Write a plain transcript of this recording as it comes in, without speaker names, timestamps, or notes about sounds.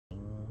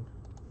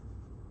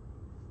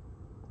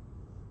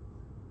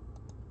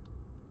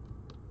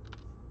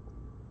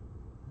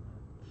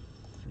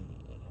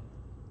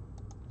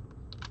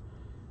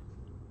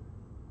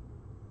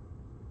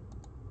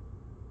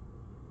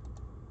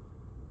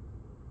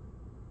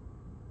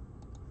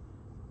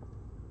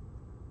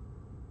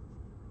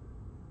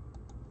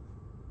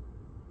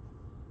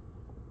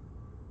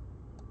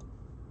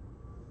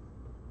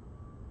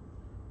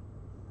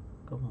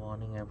Good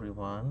morning,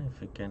 everyone.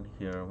 If you can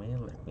hear me,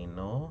 let me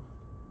know.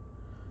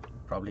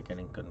 Probably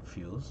getting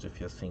confused if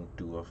you're seeing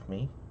two of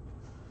me,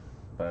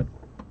 but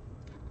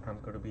I'm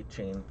going to be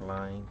chain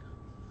plying,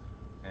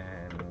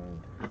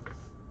 and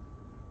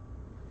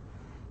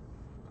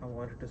I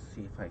wanted to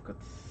see if I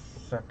could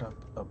set up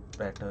a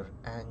better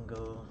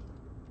angle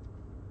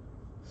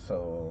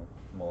so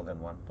more than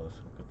one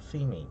person could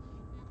see me.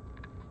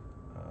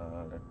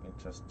 Let me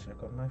just check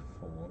on my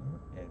phone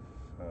if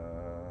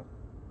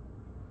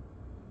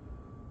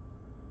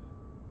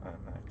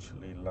I'm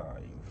actually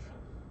live.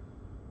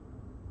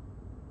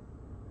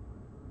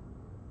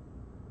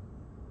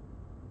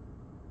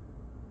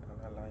 Am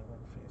I live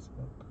on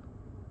Facebook?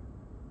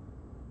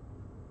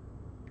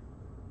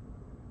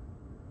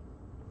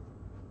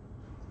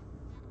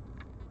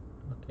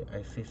 Okay,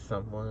 I see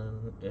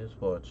someone is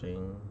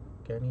watching.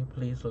 Can you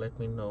please let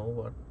me know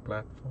what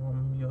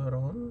platform you're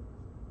on?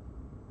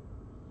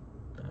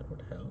 That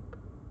would help.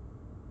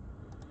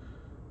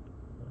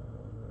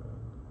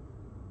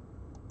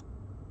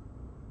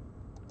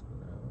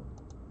 No.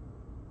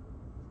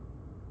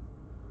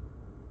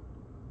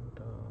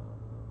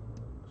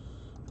 Dogs,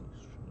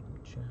 restream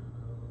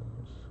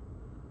channels.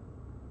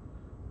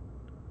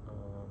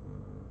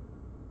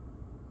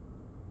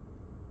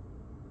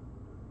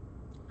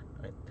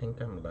 I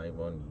think I'm live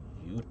on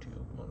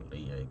YouTube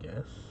only, I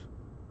guess.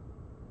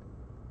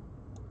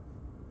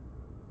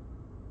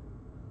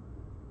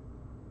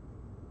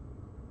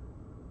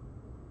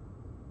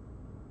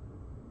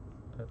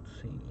 Let's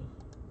see.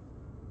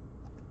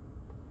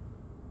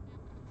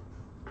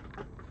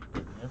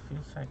 Give me a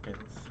few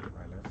seconds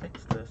while I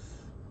fix this.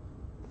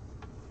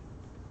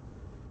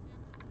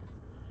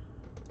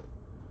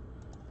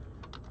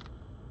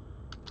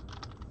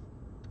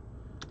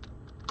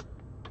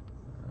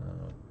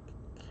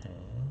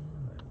 Okay,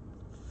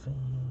 let's see.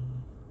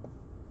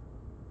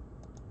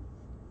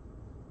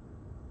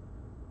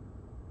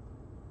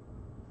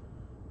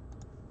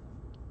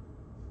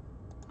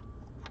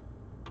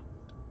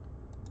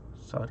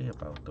 Sorry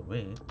about the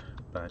wait,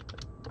 but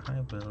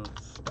I will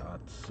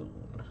start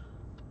soon.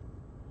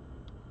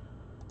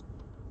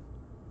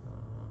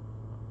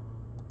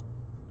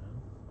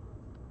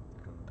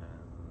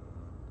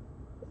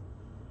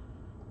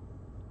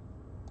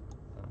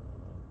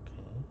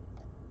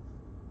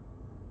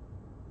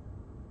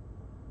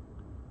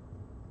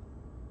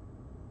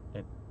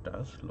 It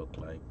does look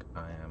like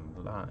I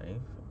am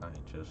live. I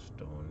just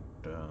don't.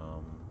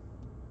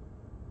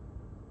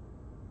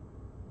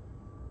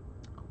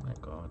 Oh my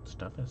god,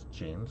 stuff has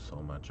changed so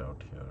much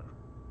out here.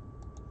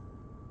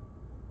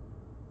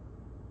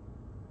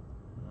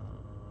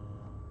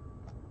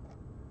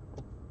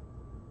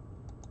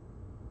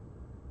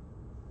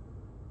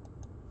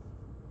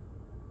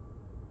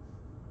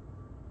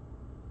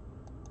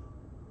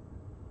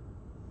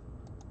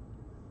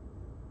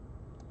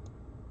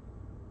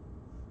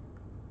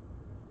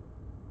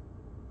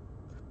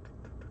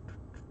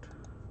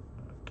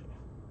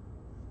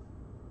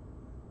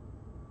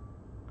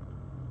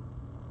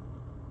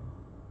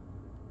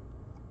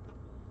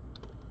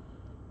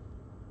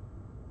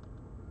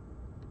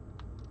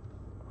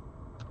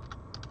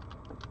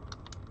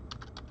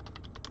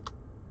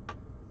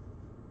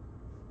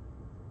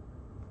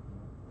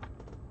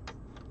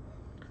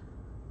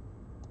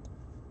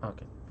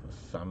 Okay, for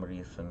some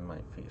reason my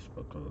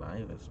Facebook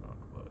Live is not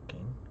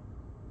working.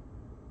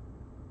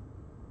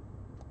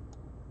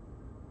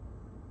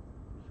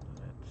 So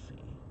let's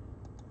see.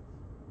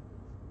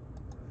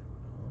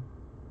 No.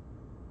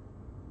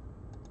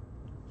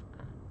 Let's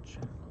add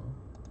channel,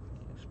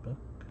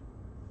 Facebook.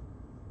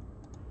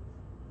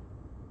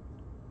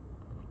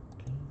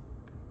 Okay,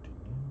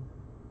 continue.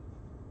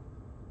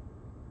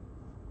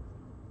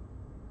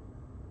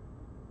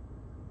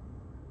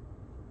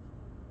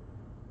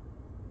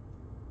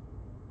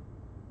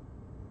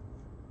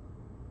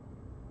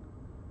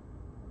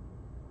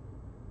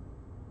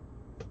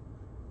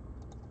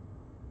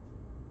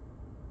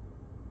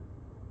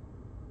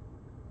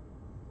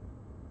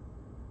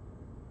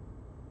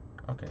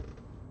 Okay,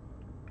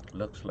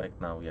 looks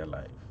like now we are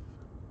live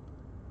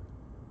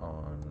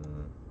on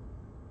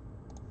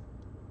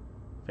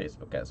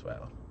Facebook as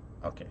well.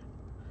 Okay.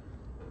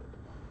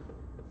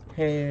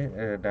 Hey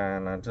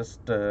Dan, I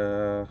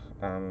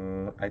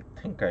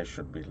think I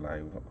should be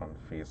live on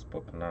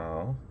Facebook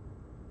now.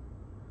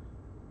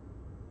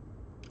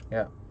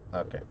 Yeah,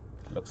 okay.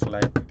 Looks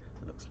like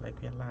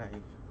we're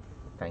live.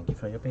 Thank you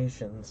for your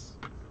patience.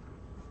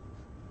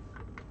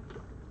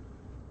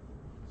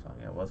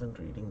 Sorry, I wasn't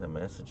reading the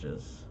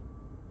messages.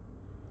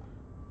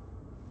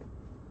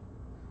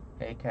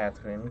 Hey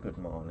Catherine, good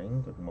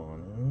morning, good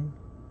morning.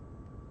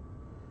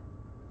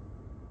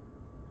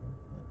 Let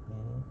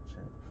me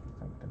check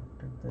if I'm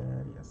connected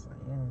there. Yes, I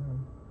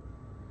am.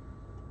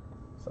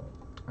 So,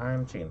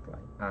 I'm Chain-ply.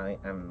 I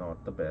am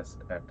not the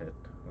best at it.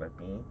 Let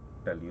me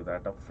tell you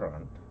that up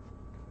front.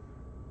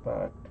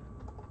 But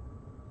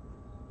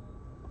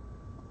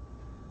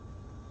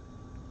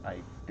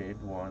I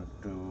did want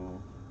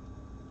to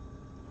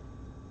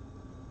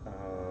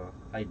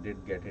I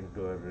did get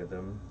into a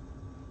rhythm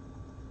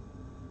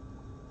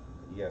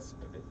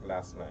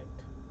last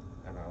night,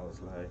 and I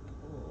was like,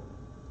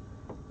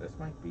 oh, this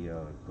might be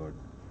a good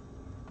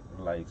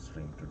live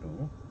stream to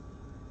do.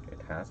 It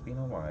has been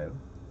a while.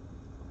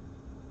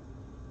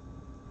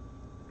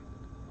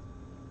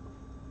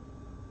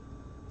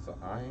 So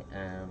I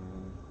am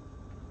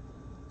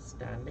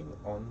standing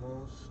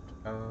almost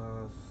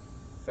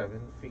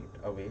 7 feet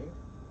away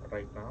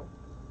right now.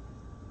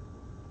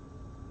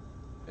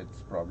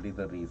 It's probably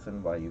the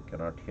reason why you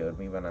cannot hear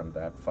me when I'm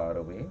that far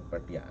away,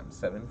 but yeah, I'm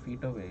 7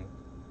 feet away.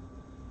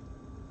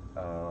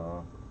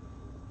 So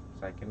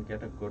I can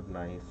get a good,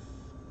 nice,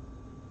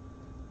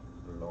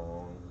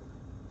 long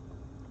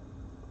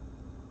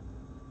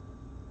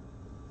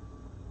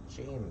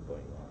chain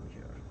going on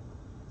here.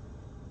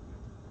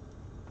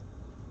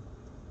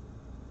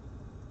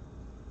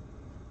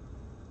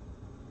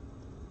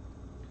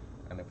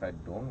 And if I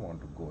don't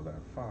want to go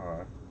that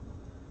far,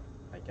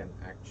 I can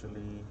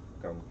actually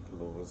come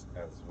close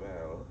as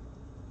well,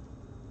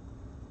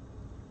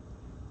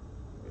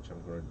 which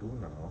I'm going to do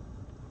now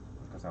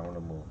because I want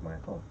to move my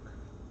hook.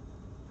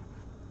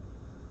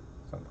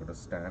 So I'm going to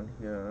stand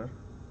here.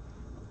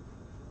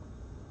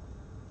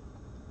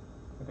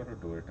 I'm going to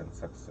do it in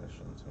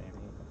successions maybe.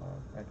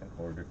 I can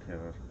hold it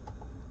here.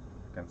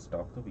 I can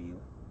stop the wheel.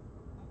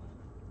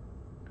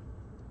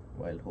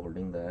 While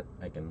holding that,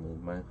 I can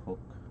move my hook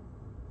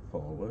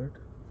forward.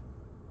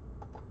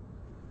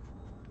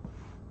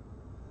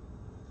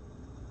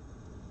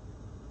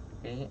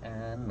 Hey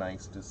Anne,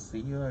 nice to see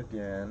you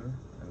again,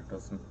 and it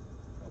was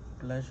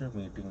a pleasure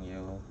meeting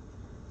you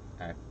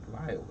at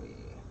Flyaway.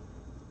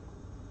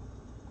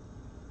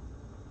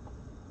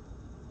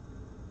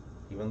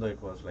 Even though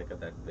it was like at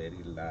that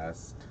very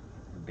last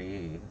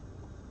day,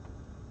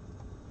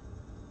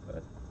 but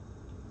it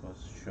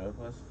sure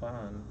was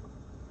fun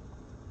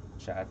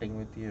chatting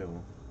with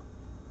you.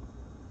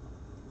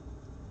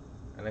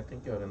 And I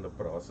think you're in the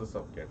process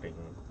of getting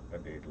a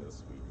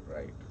Daedalus wheel,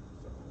 right?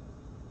 So,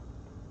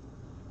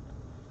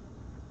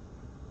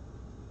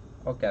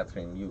 oh,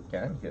 Catherine, you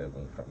can hear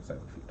me from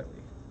 7 feet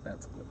away.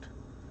 That's good.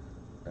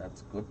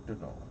 That's good to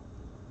know.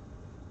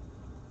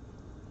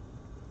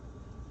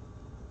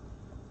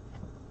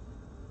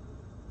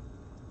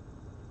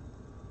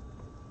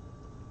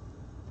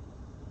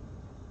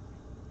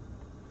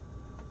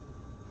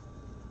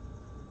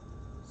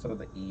 So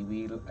the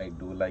E-wheel, I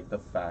do like the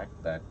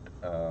fact that,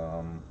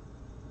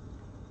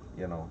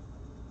 you know,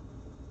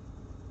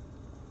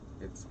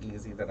 it's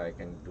easy that I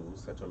can do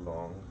such a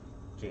long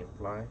chain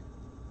ply.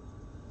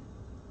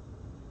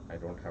 I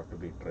don't have to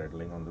be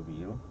treadling on the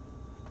wheel.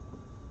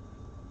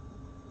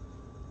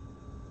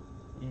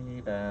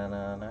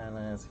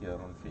 Dana is here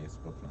on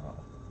Facebook now.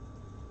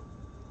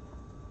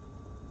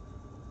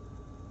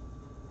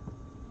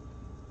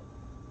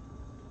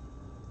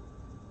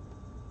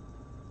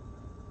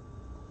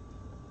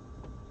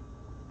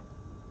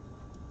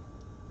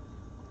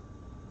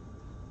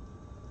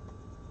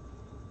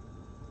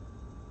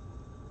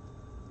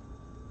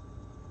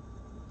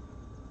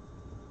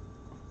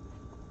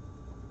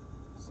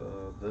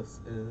 So this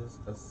is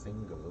a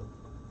single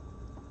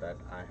that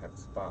I had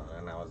spun,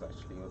 and I was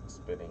actually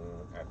spinning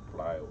at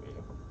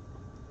Flyaway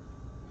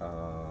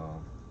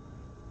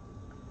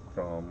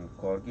from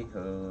Corgi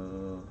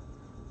Hill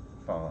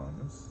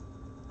Farms.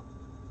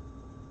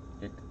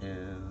 It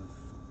is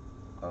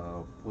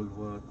a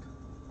Pulworth,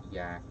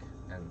 Yak,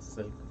 and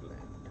Silk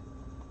blend,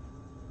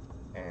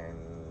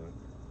 and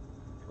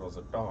it was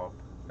a top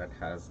that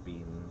has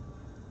been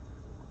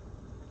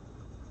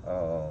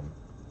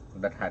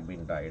that had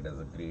been dyed as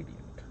a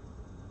gradient,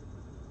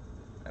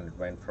 and it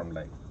went from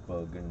like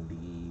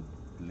burgundy,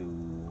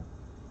 blue,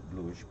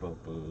 bluish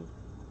purple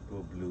to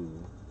a blue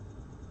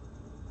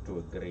to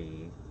a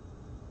gray.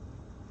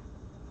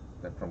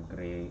 Then from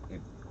gray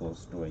it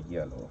goes to a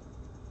yellow.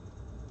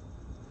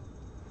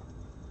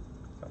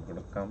 So I'm going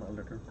to come a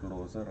little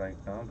closer right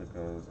now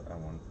because I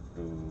want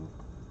to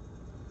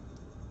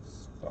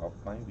stop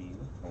my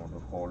wheel. I want to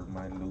hold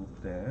my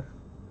loop there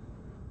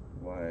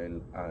while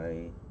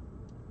I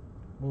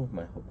move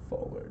my hook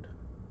forward.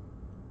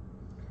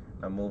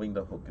 Now moving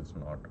the hook is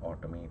not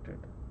automated.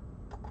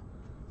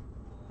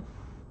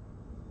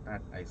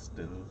 That I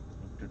still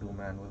need to do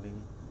manually,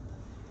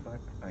 but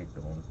I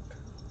don't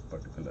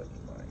particularly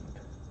mind.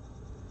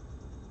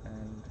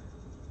 And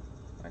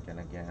I can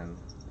again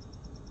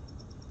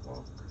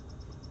walk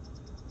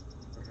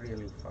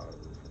really far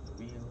away from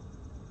the wheel.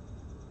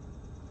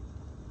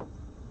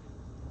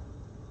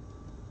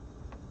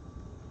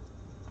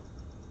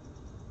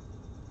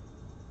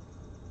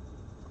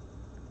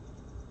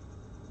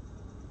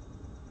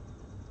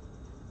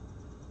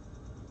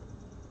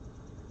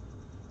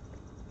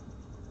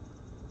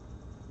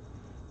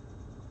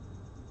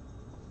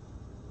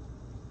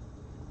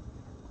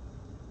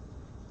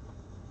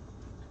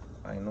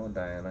 I know,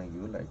 Diana,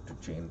 you like to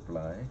chain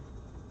ply.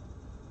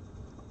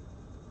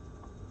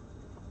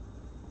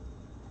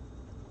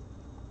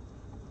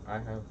 I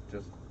have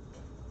just,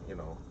 you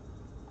know,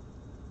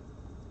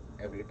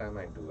 every time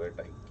I do it,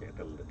 I get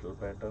a little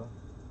better.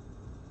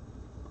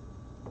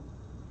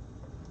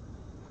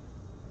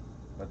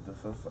 But this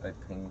is, I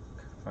think,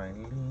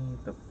 finally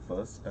the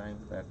first time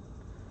that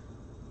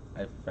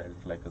I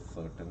felt like a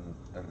certain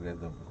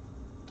rhythm.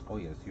 Oh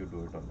yes, you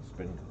do it on a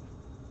spindle.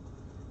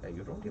 Yeah,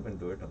 you don't even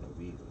do it on a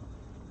wheel.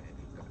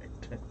 Very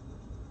correct.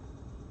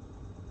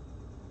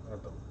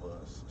 Not the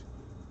worst.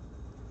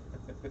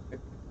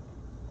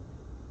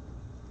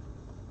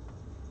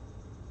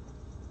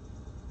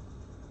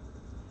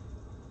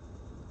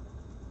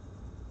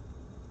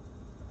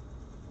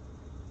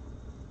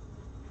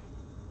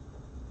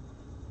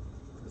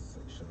 This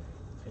section,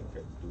 I think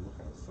I do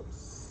have some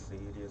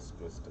serious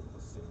twist in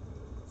the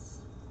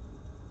singles.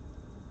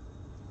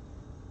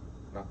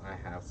 Now I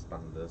have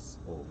spun this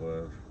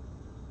over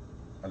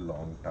a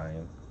long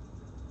time,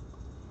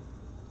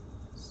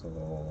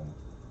 so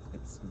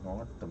it's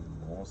not the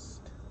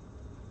most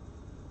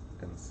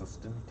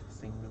consistent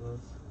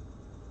singles.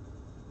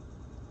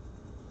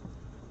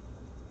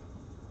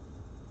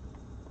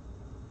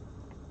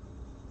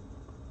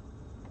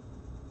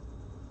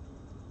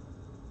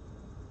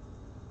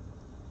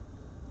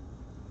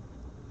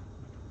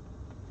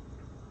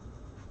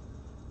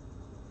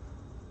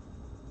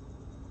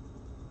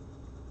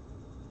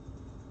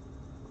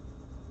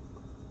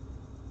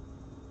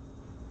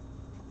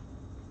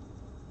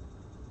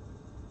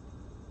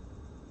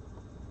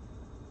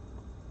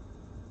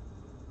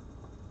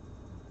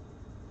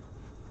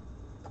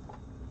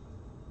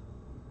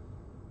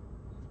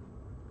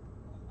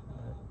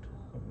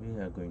 But we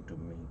are going to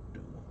make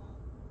do.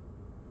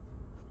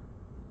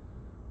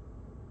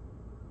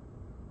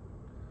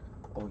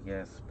 Oh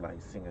yes,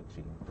 splicing a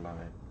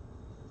chain-ply.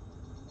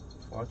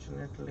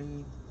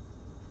 Fortunately,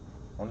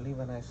 only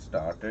when I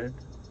started,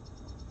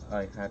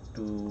 I had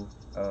to,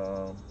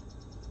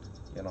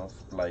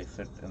 splice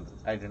it. And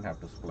I didn't have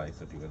to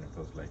splice it even. It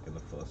was like in the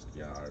first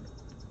yard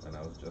when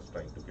I was just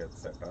trying to get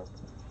set up.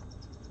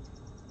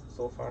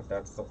 So far,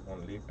 that's the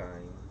only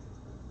time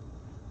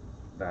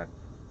that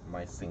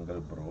my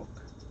single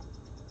broke.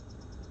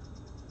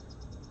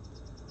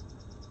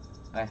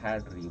 I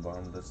had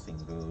rewound the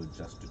single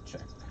just to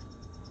check.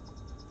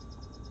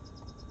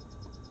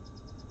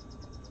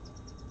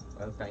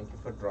 Well, thank you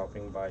for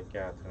dropping by,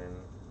 Catherine.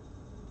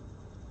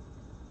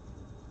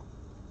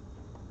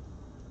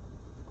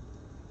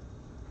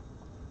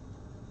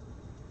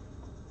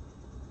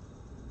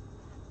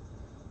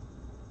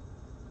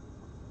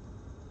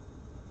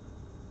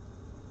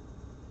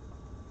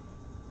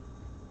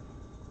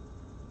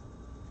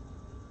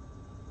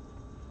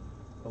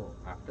 Oh,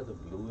 after the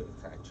blue,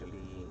 it's actually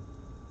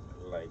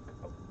like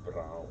a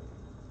brown.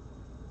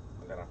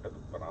 And then after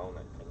the brown,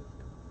 I think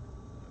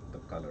the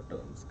color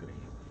turns gray.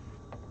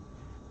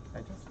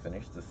 I just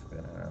finished the spin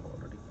and I've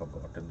already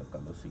forgotten the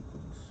color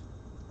sequence.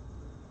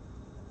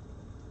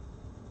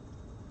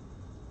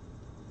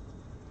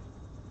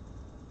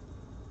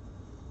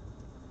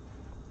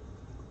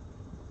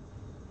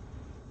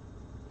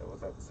 There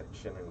was that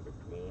section in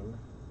between.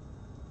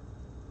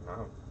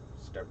 Now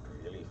I've stepped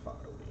really far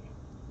away.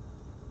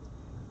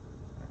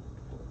 I have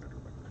to go a little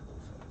bit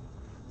closer.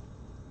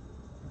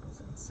 That was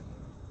insane.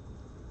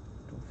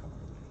 Too far away.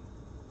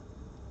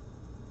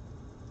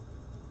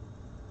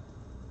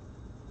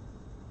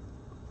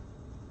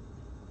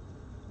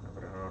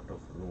 I've run out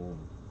of room.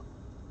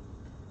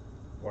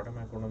 What am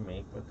I going to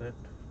make with it?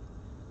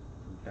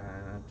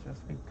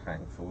 Just be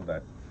thankful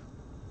that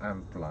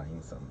I'm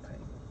plying something.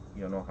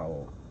 You know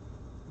how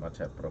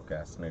much I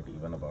procrastinate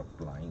even about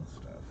plying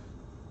stuff.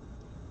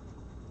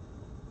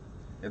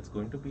 It's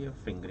going to be a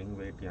fingering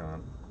weight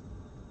yarn.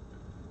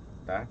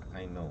 That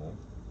I know.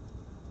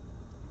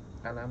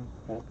 And I'm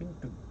hoping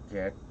to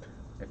get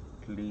at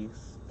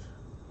least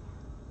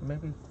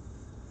maybe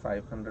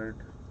 500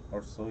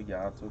 or so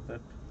yards with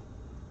it.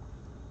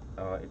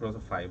 It was a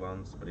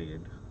 5-ounce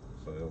braid,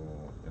 so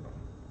it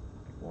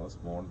was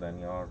more than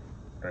your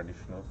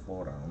traditional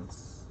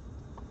 4-ounce.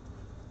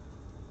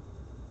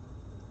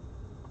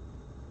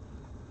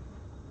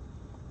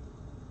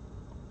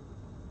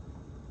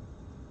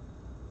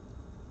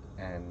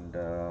 And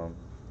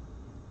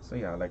so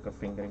yeah, like a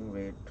fingering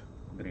weight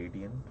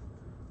gradient.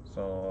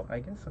 So I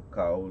guess a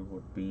cowl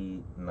would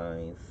be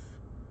nice,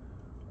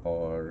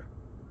 or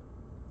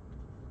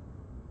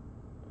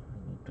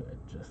I need to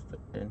adjust the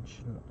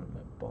tension on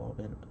my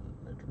bobbin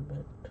a little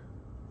bit.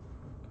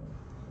 Okay,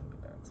 maybe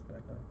that's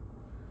better.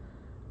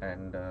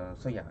 And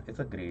so yeah, it's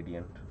a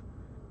gradient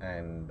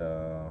and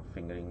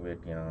fingering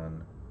weight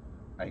yarn.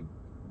 I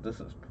this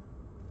is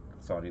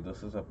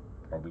this is a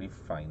probably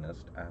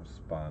finest I've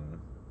spun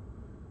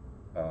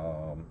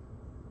um,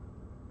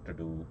 to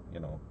do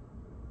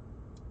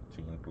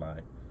chain ply.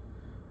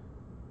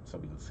 So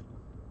we'll see.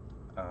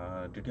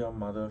 Did your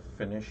mother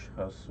finish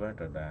her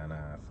sweater?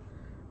 Diana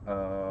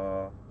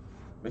asked.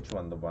 Which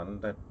one? The one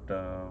that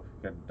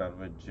get done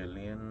with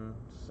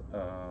Jillian's?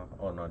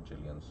 Oh, not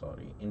Jillian.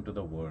 Sorry, Into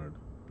the World.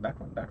 That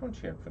one. That one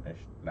she had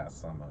finished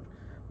last summer.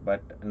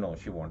 But no,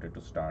 she wanted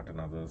to start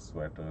another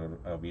sweater.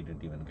 We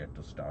didn't even get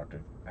to start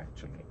it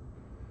actually.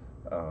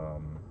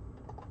 Um,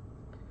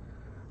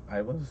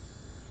 I was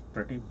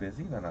pretty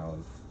busy when I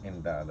was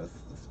in Dallas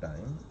this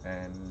time,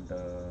 and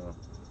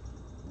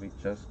we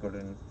just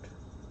couldn't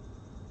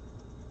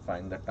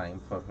find the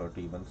time for her to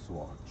even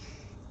swatch.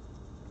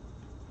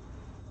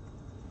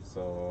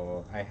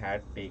 So I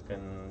had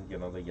taken,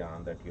 the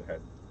yarn that you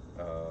had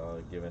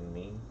given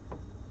me,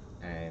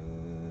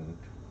 and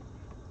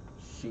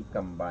she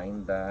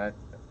combined that.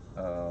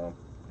 Uh,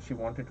 she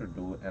wanted to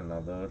do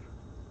another,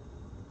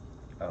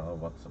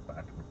 what's the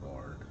pattern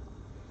called?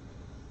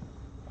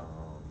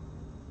 Um,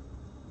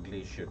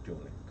 Glacier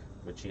tunic,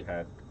 which she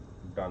had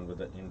done with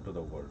the Into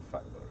the World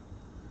fiber.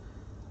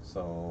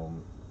 So,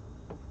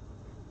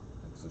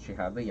 so she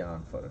had the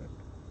yarn for it,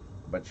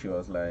 but she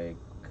was like,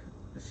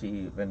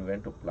 when we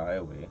went to Fly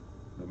Away,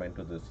 we went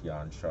to this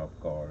yarn shop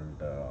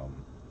called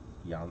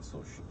Yarn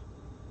Sushi,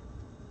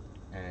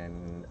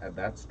 and at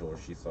that store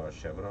she saw a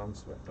chevron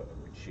sweater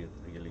which she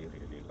really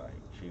really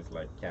liked. She's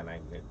like, "Can I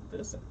get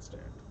this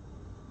instead?"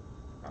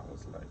 I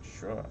was like,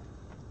 "Sure."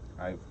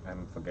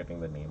 I'm forgetting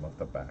the name of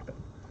the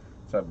pattern,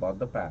 so I bought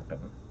the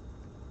pattern,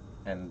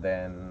 and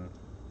then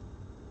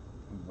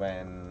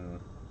when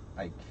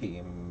I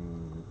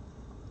came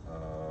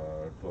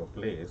to a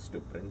place to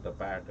print the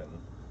pattern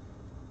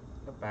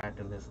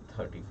is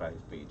 35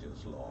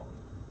 pages long,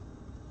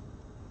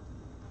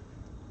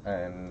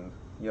 and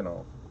you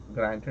know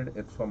granted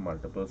it's for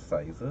multiple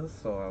sizes,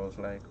 so I was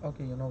like,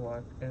 okay, you know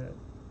what,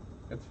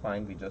 it's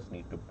fine, we just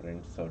need to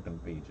print certain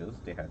pages.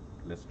 They had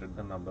listed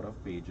the number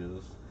of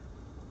pages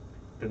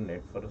to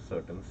knit for a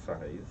certain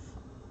size,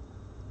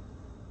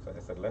 so I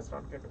said, let's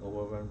not get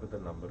overwhelmed with the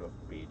number of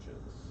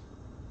pages.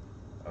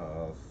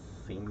 uh,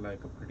 Seemed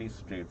like a pretty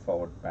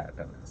straightforward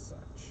pattern as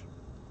such,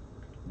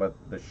 but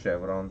the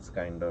chevrons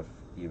kind of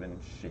even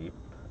shape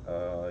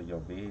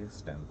your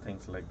waist and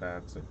things like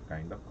that, so it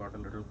kind of got a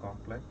little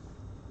complex.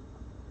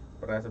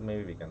 But I said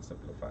maybe we can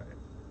simplify it.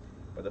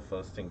 But the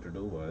first thing to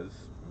do was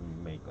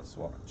make a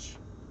swatch.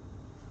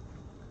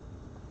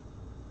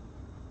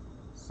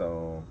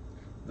 So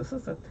this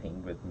is the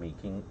thing with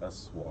making a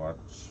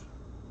swatch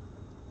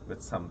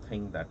with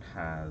something that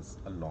has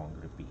a long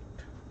repeat.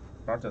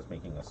 Not just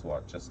making a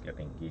swatch, just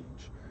getting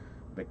gauge,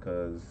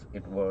 because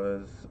it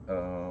was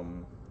a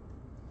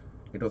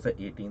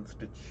 18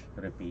 stitch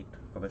repeat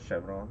for the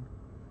chevron.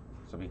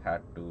 So we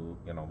had to,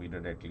 we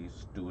did at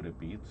least 2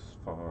 repeats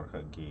for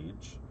her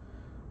gauge.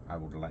 I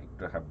would like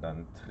to have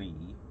done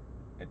 3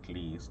 at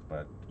least,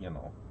 but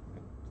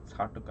it's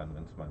hard to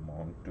convince my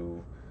mom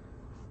to.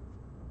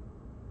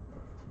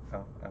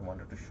 I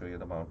wanted to show you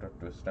the amount of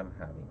twist I'm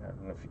having. I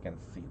don't know if you can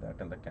see that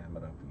in the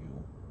camera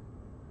view.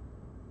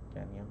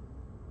 Can you?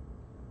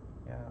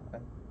 Yeah, I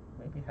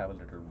maybe have a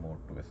little more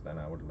twist than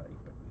I would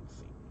like, but we'll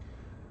see.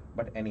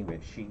 But anyway,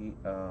 she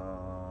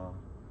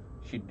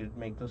did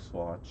make the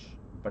swatch,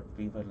 but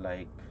we were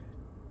like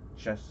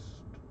just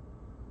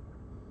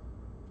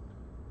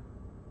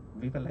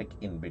we were like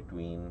in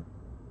between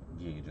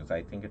gauges.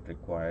 I think it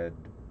required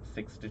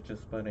 6 stitches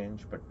per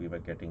inch, but we were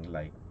getting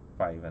like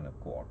 5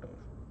 1/4,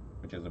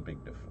 which is a big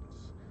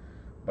difference.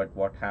 But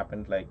what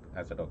happened, like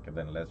I said, okay,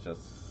 then let's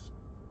just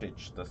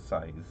stitch the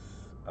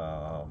size.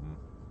 No,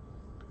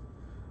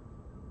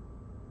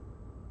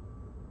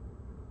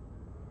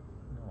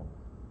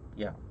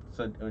 yeah.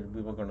 So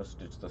we were going to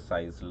stitch the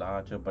size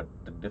larger, but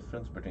the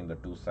difference between the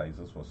two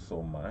sizes was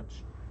so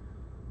much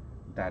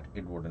that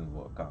it wouldn't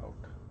work out.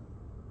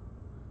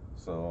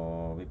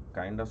 So we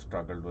kind of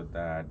struggled with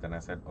that. Then I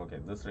said, okay,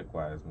 this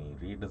requires me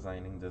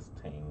redesigning this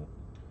thing,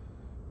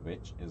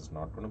 which is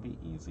not going to be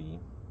easy.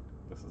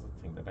 This is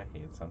a thing that I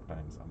hate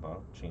sometimes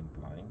about chain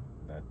plying,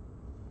 that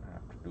I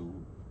have to do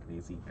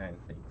crazy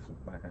antics with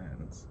my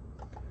hands.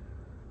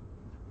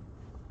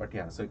 But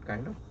yeah, so it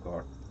kind of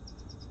got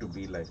to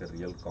be like a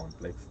real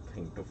complex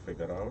thing to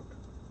figure out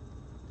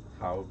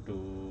how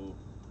to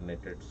knit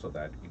it so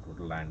that it would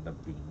land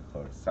up being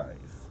her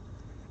size.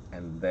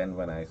 And then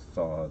when I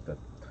saw the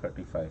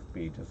 35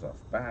 pages of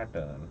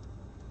pattern,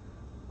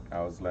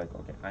 I was like,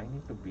 okay, I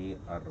need to be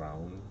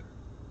around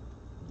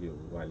you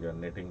while you're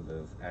knitting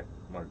this at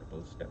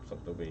multiple steps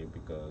of the way,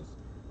 because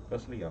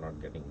firstly you're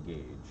not getting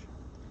gauge,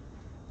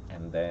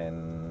 and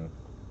then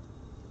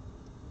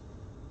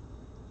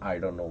I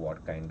don't know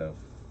what kind of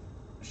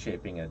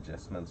shaping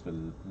adjustments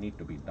will need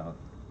to be done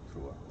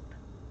throughout.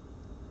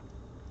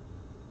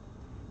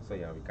 So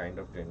yeah, we kind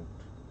of didn't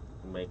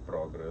make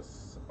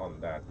progress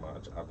on that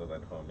much other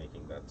than her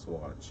making that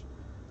swatch.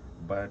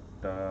 But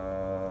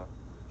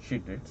she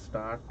did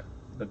start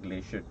the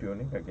glacier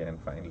tuning again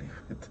finally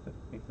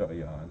with her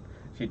yarn.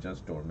 She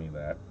just told me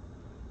that.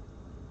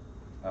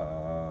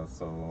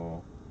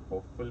 So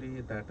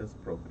hopefully that is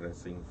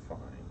progressing fine.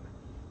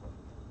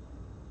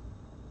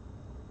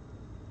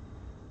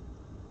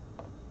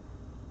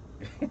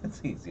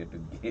 It's easier to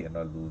gain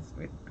or lose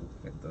weight to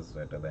fit the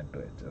sweater than to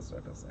adjust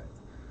sweater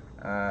size.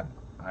 Uh,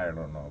 I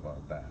don't know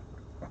about that.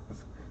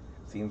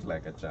 Seems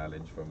like a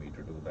challenge for me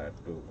to do that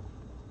too.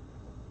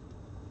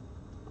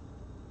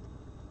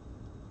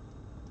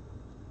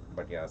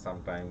 But yeah,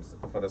 sometimes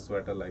for a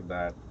sweater like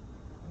that,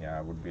 yeah,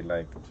 I would be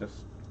like,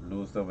 just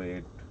lose the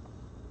weight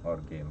or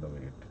gain the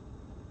weight.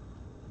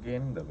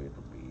 Gaining the weight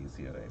would be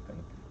easier, I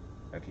think.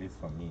 At least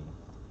for me.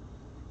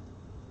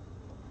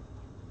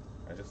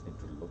 I just need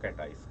to look at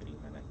ice cream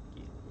and I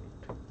gain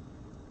weight.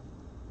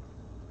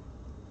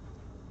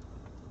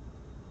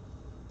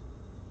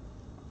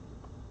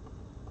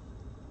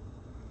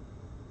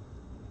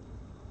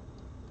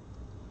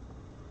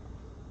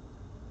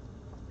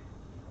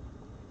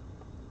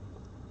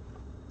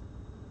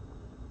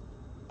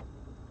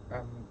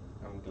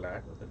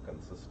 glad with the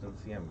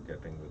consistency I'm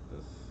getting with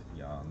this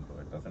yarn,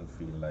 though it doesn't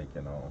feel like,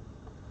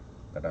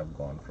 that I've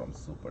gone from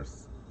super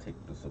thick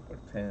to super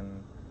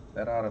thin.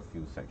 There are a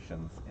few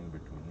sections in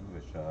between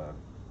which are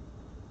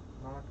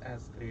not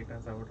as great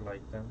as I would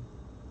like them,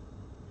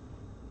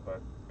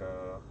 but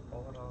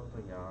overall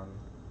the yarn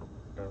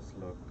does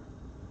look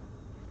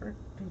pretty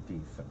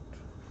decent.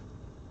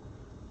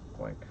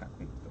 Quite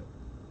happy with it.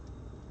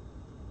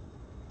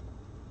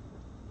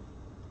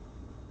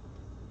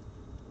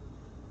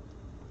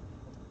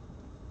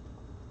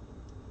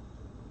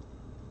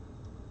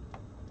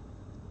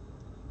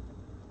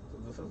 So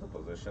this is the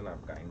position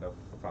I've kind of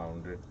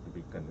found it to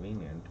be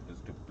convenient, is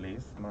to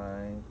place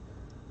my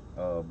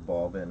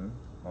bobbin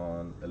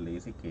on a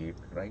lazy cake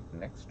right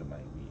next to my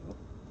wheel,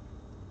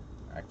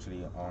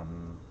 actually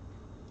on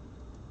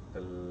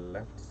the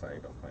left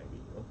side of my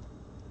wheel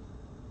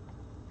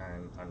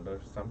and under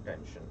some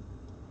tension,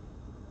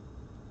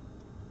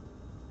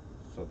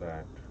 so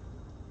that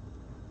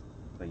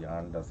the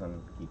yarn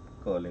doesn't keep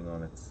curling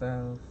on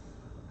itself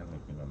and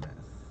making a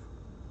mess.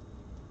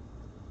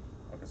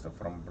 Okay, so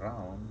from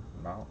brown,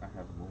 now I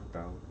have moved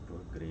out to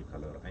a gray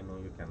color. I know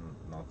you can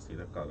not see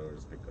the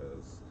colors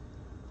because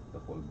the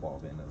whole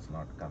bobbin is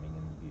not coming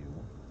in view,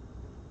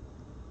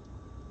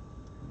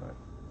 but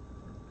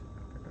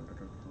get a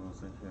little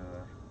closer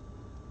here.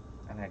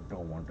 And I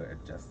don't want to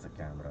adjust the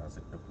cameras.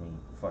 It took me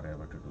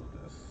forever to do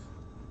this.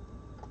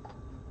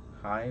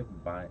 Hi,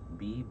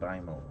 B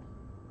Bimo.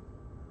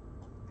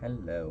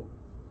 Hello.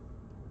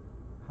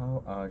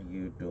 How are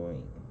you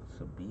doing?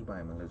 So B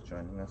Bimo is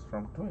joining us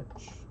from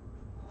Twitch.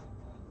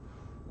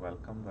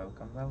 Welcome,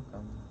 welcome,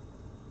 welcome.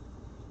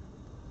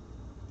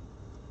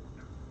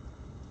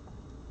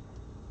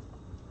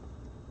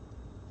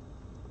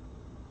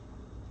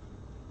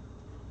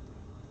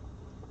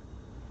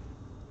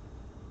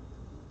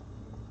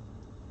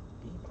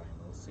 B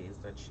Bimo says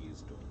that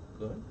she's doing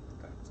good.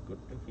 That's good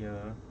to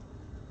hear.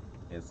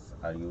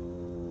 Are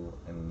you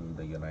in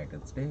the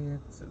United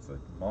States? Is it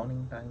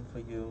morning time for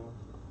you?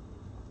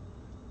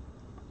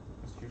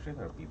 Because usually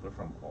there are people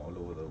from all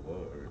over the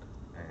world,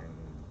 and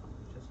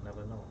you just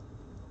never know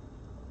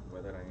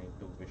whether I need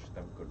to wish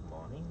them good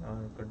morning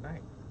or good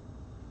night.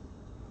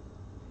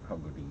 Or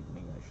good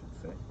evening, I should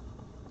say.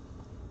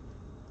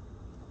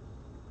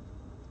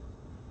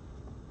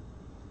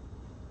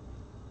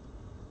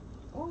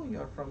 Oh,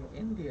 you're from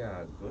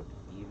India. Good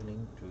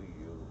evening to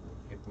you.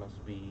 It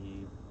must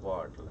be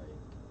what,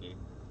 like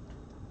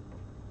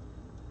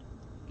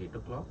 8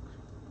 o'clock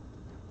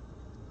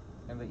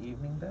in the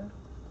evening there?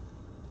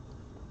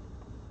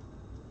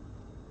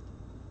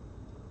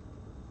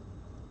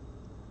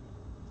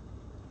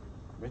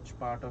 Which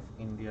part of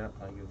India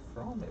are you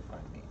from, if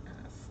I may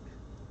ask?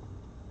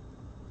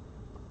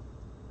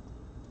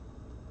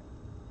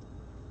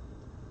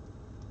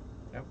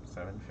 Yep,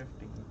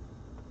 7:50.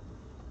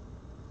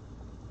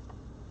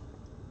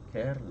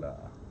 Kerala.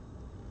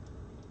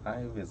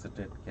 I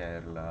visited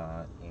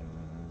Kerala in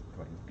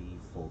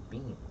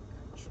 2014,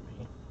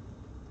 actually.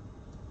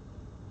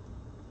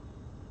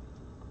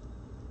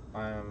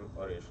 I am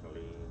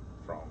originally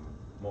from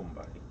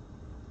Mumbai.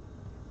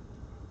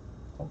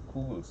 Oh,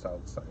 cool,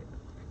 south side.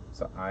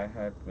 So I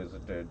had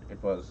visited,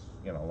 it was,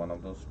 one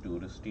of those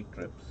touristy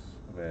trips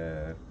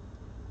where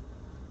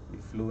we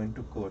flew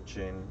into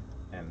Cochin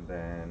and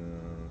then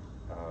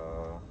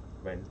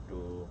went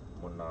to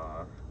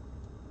Munnar,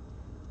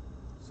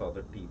 saw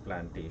the tea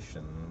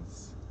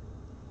plantations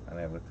and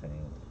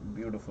everything.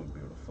 Beautiful,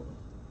 beautiful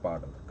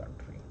part of the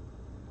country.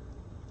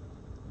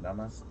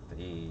 Namaste.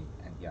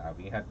 And yeah,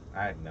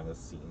 I had never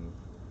seen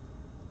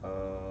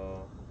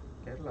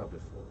Kerala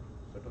before,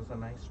 so it was a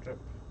nice trip.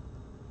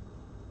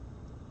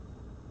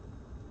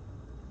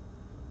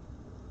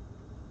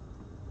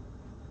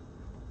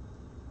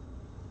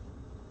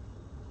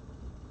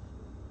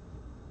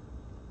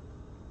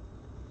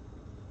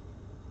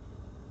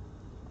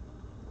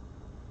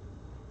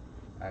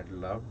 I'd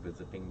loved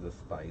visiting the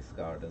spice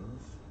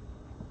gardens.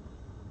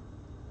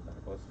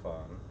 That was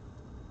fun.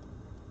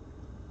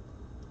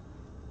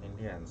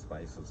 India and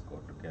spices go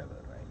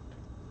together, right?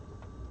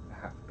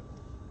 Have to.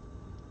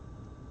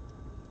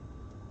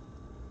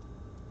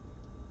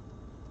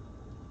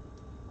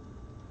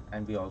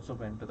 And we also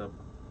went to the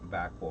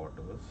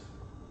backwaters.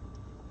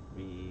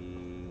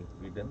 We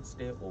didn't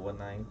stay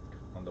overnight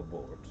on the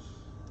boats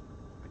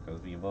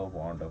because we were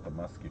warned of the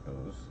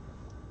mosquitoes.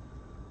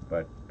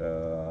 But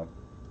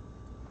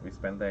we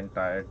spent the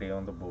entire day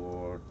on the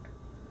boat.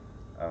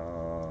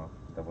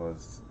 There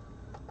was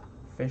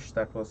fish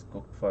that was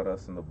cooked for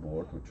us in the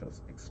boat, which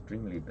was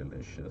extremely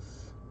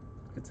delicious.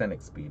 It's an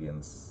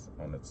experience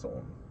on its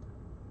own.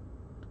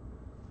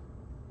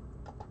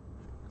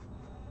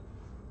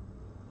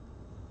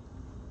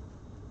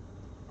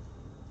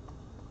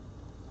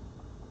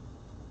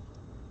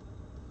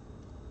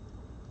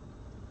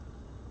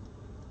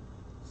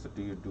 So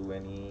do you do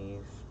any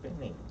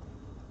spinning?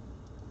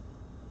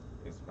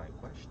 Is my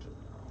question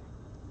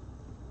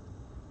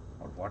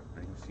now. Or what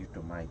brings you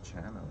to my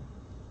channel?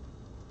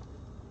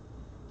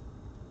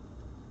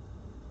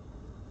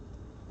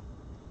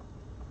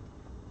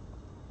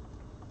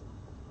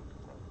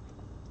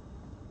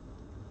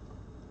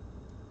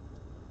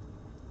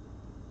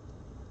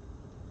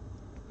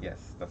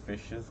 Yes, the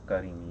fish is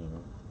curry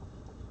meal.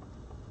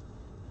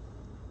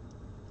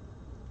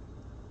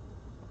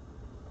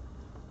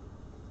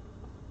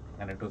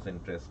 And it was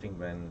interesting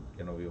when,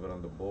 we were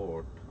on the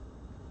boat,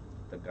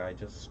 the guy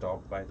just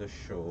stopped by the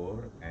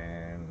shore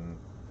and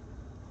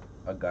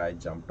a guy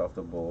jumped off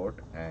the boat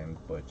and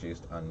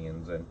purchased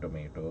onions and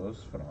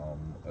tomatoes from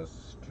a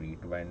street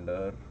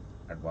vendor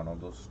at one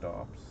of those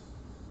stops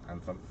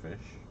and some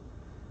fish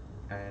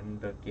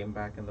and came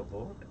back in the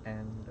boat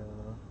and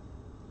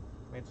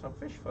made some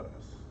fish for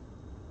us.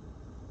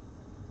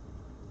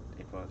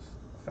 It was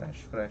fresh,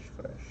 fresh,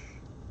 fresh.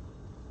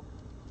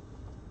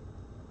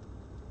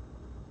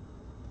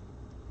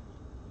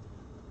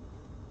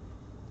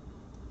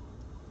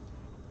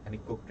 And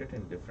he cooked it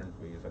in different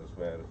ways as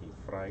well. He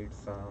fried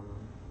some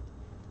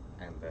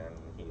and then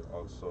he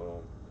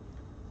also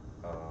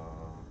uh,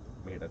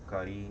 made a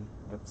curry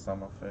with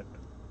some of it.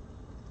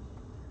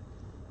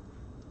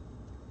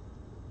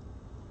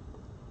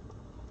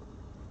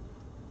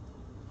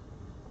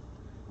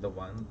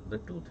 The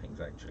two things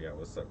actually I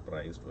was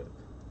surprised with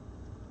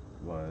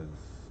was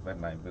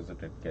when I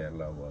visited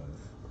Kerala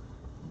was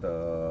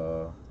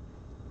the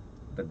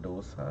the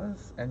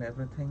dosas and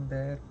everything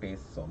there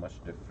tastes so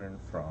much different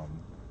from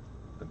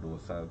the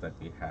dosas that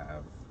we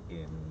have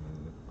in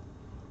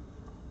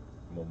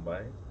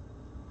Mumbai.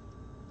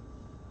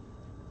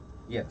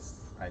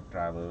 Yes,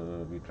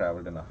 we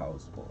traveled in a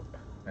houseboat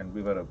and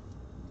we were a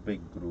big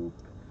group.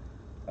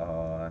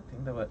 I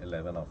think there were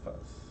 11 of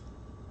us.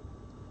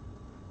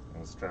 I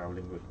was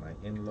traveling with my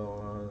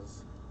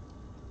in-laws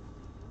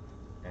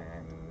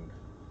and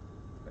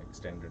the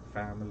extended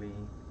family.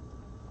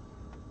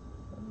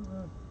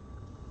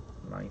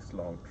 Nice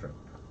long trip.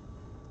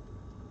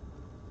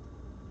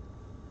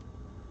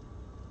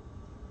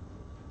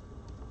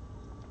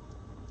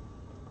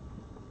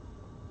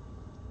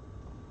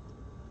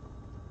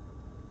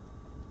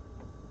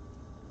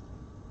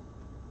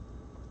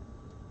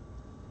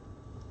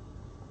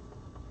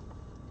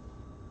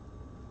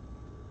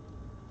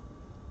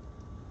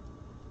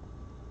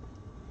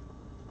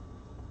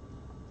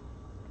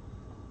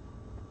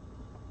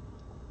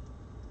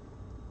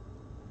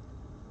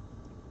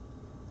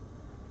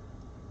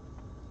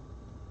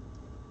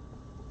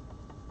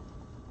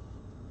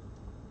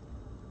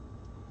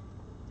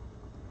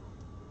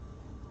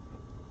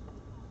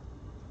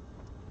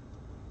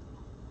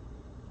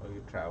 Oh,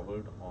 you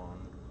traveled on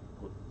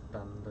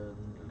Kuttandan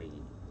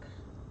Lake.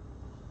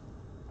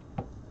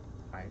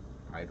 I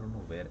I don't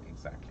know where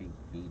exactly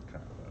we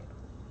traveled.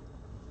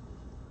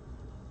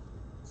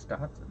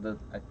 The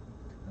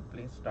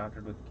place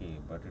started with K,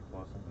 but it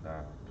wasn't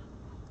that.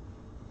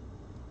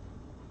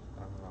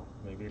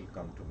 Maybe it'll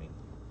come to me.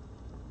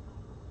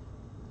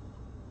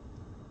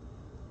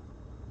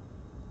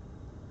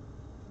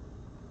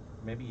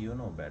 Maybe you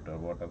know better.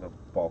 What are the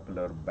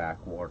popular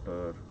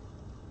backwater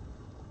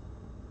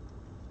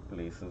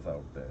places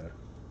out there?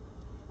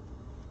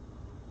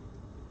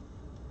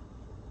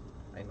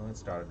 I know it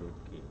started with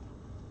K.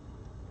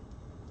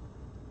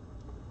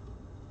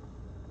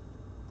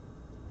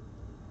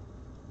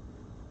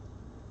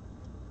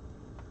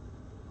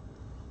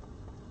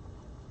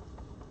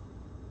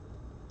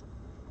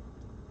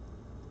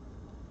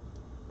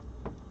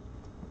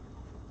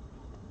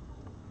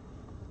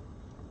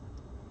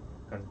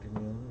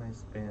 Continuing my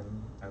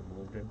spin, I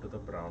moved into the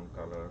brown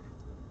color.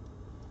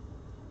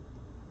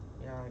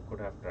 Yeah, I could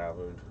have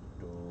traveled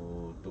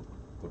to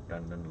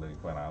Kuttandan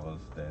Lake when I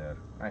was there.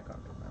 I can't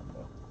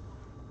remember.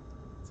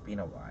 It's been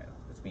a while.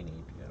 It's been 8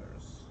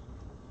 years.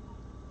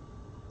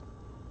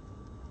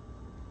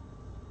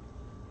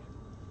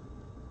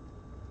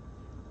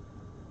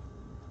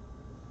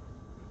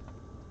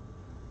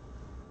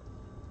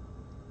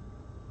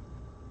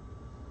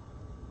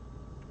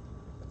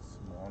 A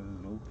small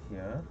loop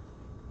here.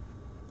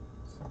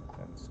 So I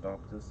can stop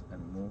this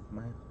and move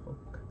my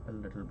hook a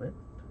little bit.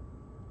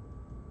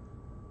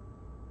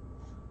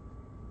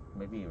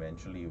 Maybe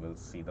eventually you will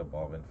see the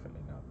bobbin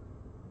filling up.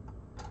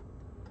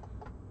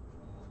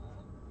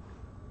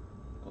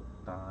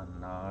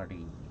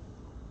 Kuttanadi.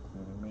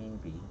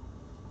 Maybe.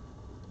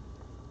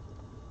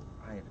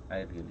 I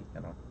really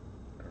cannot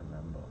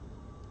remember.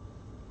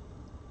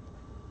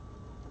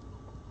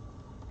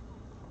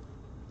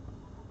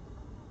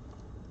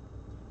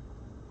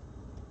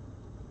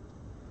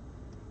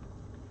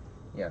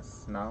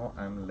 Yes, now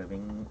I'm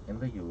living in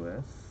the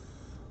US.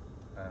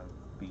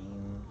 I've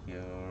been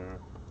here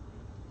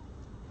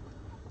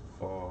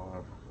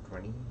for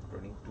 20,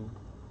 22,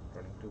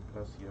 22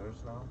 plus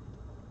years now.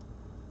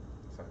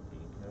 So I've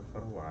been here for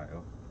a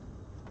while.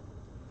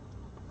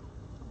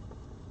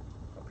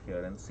 Up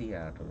here in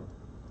Seattle.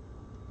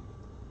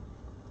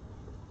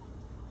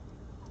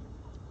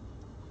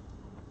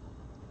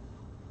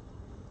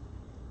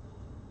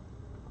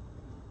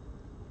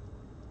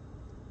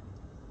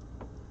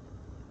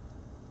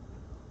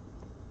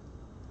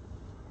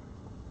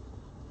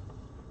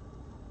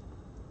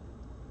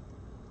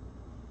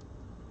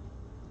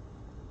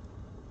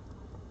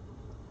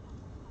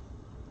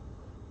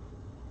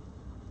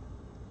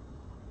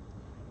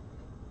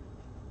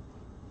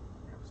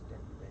 I've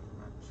stepped very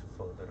much.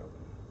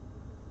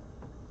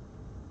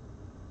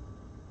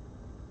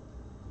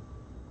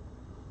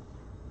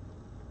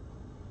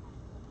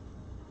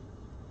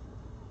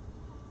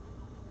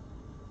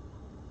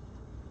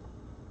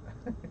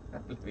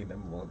 Maybe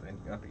them more than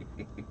your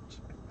age.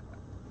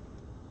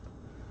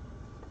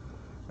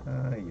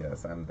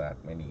 Yes, I'm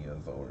that many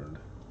years old.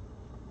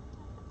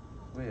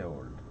 Way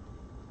old.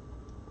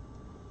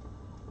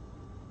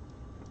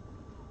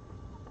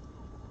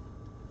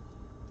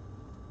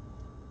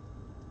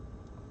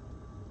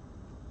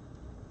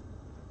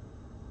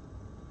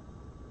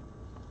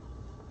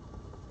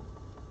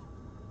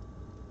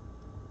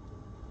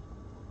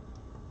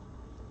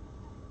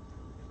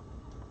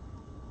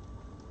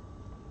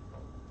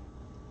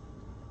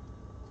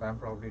 So I'm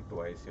probably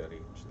twice your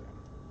age then,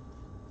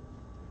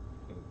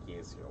 in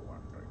case you're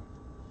wondering.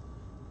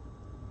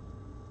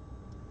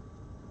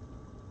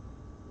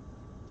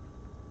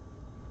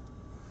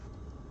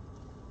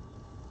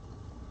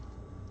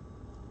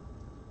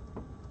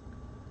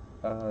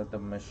 The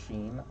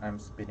machine I'm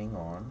spinning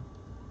on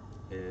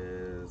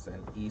is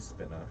an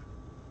e-spinner.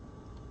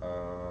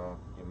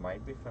 You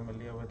might be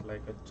familiar with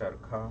like a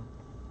charkha.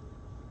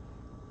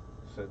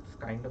 So it's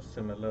kind of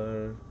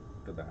similar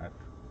to that.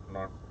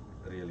 Not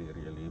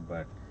really,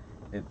 but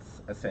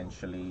it's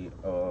essentially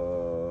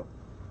a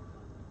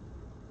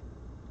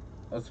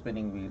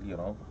spinning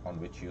wheel,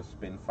 on which you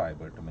spin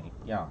fiber to make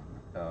yarn.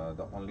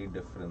 The only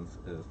difference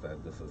is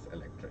that this is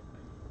electric.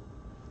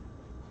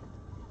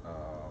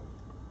 Um,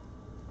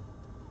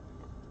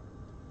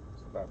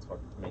 so that's what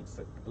makes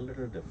it a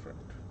little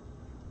different.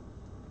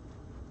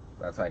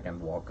 That's why I can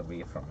walk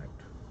away from it.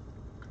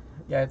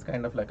 Yeah, it's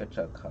kind of like a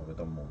charkha with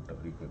a motor.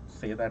 You could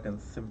say that in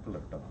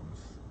simpler terms.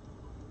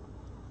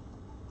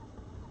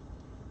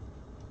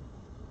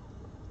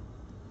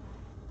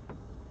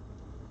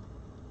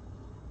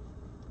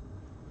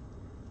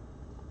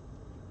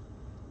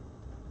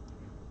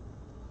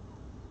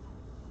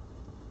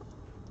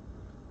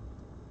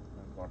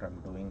 And what I'm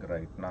doing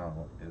right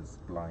now is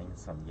plying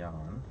some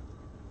yarn.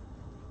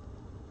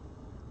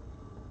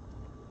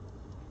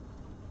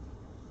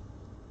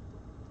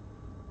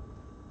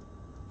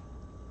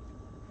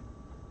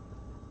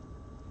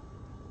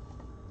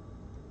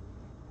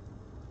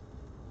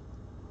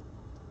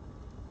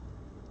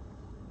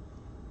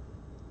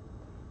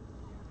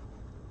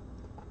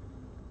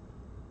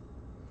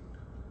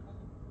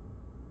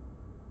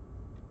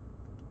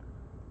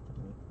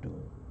 To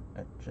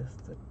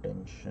adjust the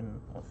tension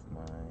of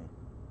my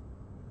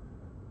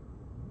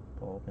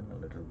bobbin a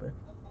little bit.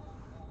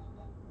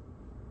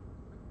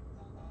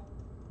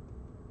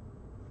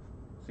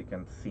 So you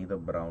can see the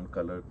brown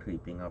color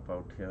creeping up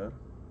out here.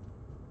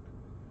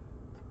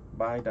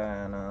 Bye,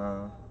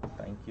 Diana.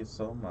 Thank you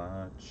so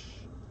much.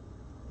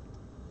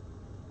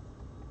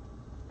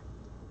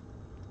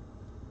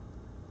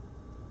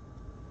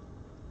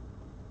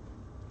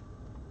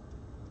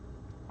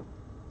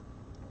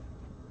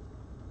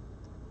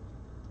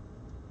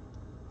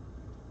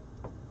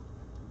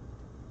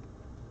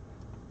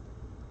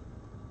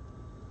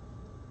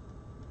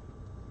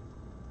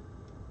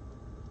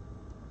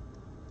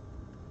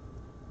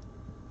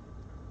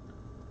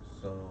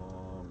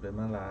 So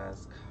Bimal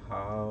asked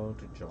how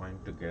to join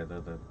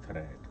together the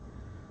thread.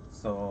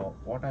 So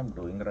what I'm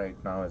doing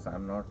right now is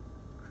I'm not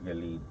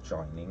really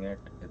joining it.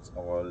 It's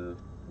all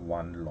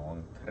one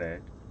long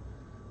thread.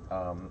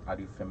 Are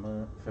you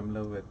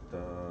familiar with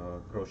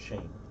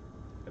crocheting?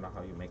 You know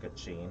how you make a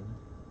chain?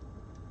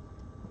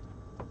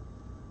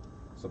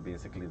 So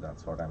basically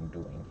that's what I'm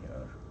doing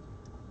here.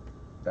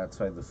 That's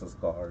why this is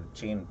called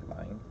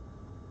chain-ply.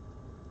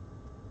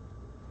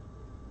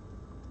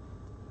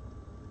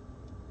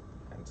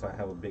 And so I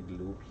have a big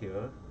loop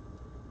here,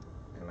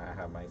 and I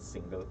have my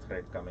single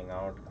thread coming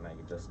out, and I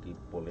just keep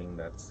pulling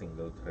that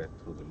single thread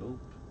through the loop,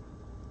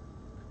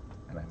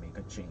 and I make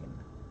a chain.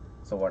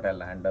 So what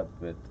I'll end up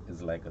with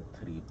is like a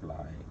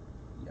 3-ply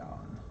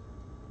yarn.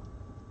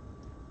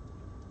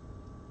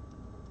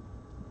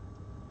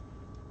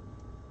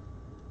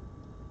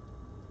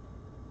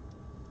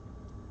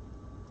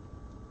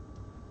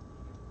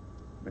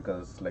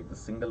 Because like the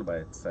single by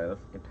itself,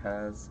 it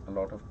has a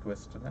lot of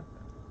twist in it.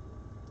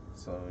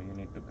 So you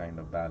need to kind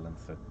of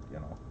balance it,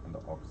 in the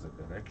opposite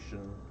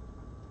direction.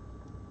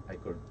 I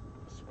could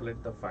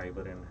split the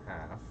fiber in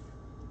half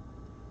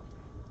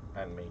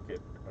and make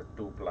it a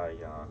 2-ply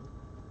yarn,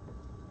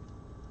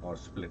 or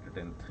split it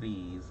in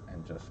threes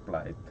and just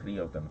ply 3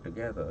 of them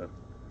together.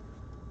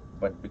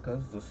 But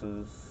because this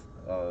is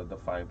the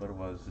fiber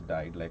was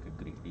dyed like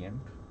a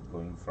gradient,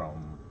 going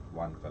from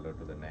one color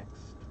to the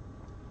next.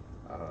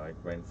 It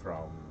went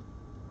from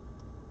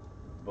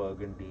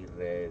burgundy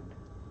red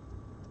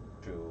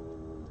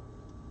to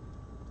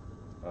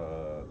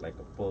like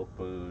a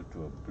purple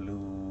to a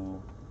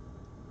blue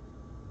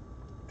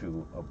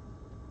to a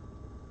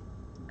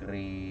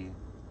gray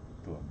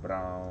to a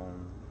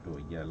brown to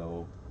a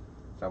yellow.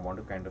 So I want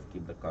to kind of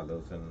keep the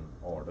colors in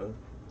order.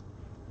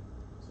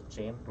 So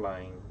chain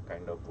plying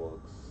kind of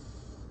works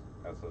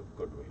as a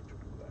good way to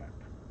do that.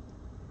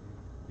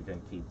 You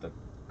can keep the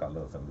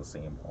colors in the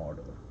same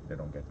order, they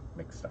don't get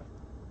mixed up.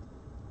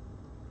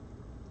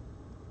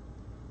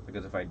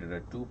 Because if I did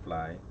a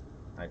 2-ply,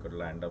 I could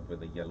land up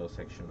with a yellow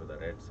section with a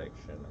red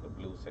section and a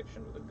blue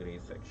section with a gray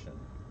section,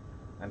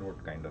 and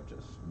would kind of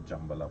just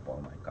jumble up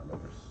all my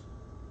colors.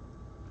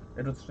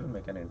 It would still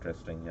make an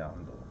interesting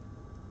yarn though.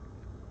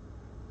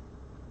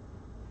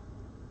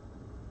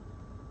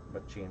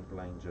 But chain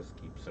plying just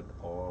keeps it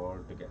all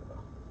together.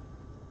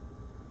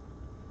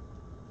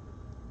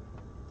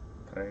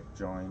 Thread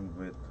joined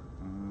with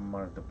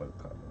multiple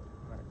color.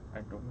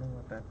 I don't know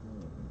what that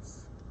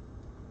means.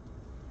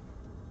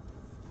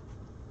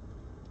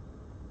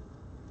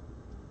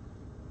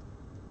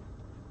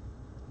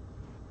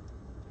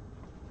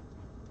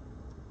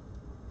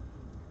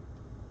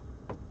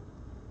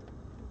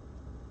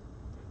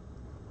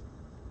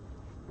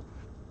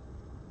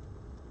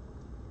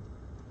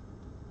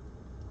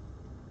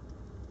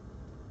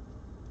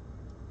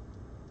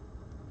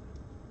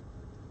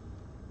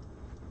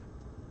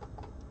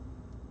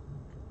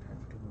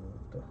 Have to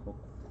move the hook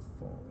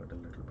forward a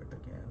little bit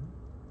again.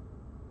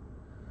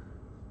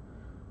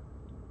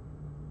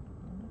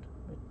 A little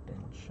bit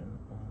tension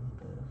on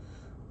this.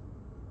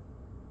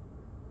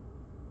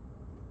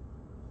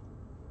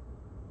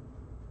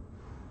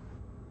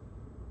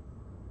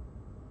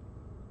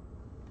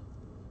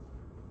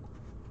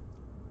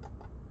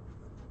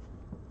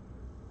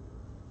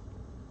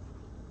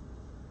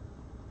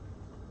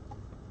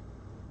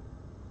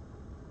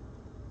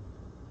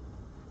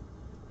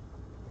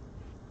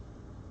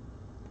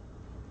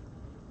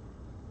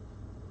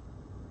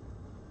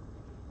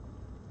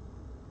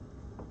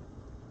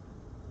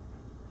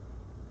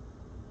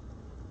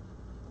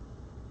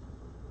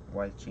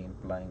 While chain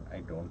plying,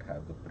 I don't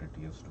have the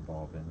prettiest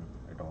bobbin.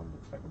 It all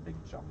looks like a big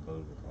jumble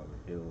with all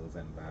hills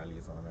and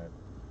valleys on it.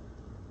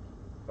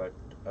 But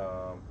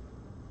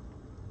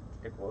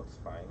it works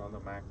fine on the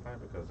Magpie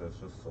because there's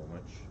just so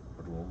much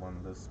room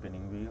on the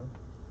spinning wheel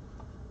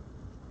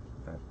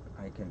that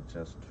I can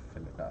just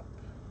fill it up.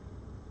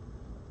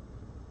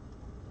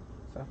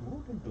 So I've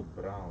moved into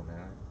brown, and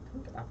I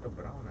think after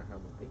brown I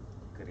have a big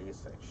gray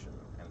section,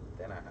 and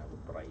then I have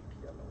a bright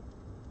yellow.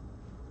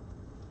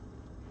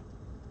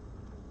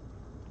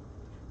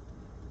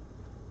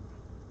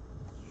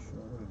 Sure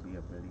will be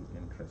a very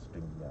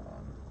interesting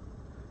yarn.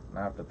 And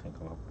I have to think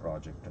of a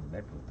project to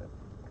knit with it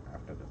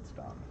after it's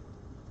done.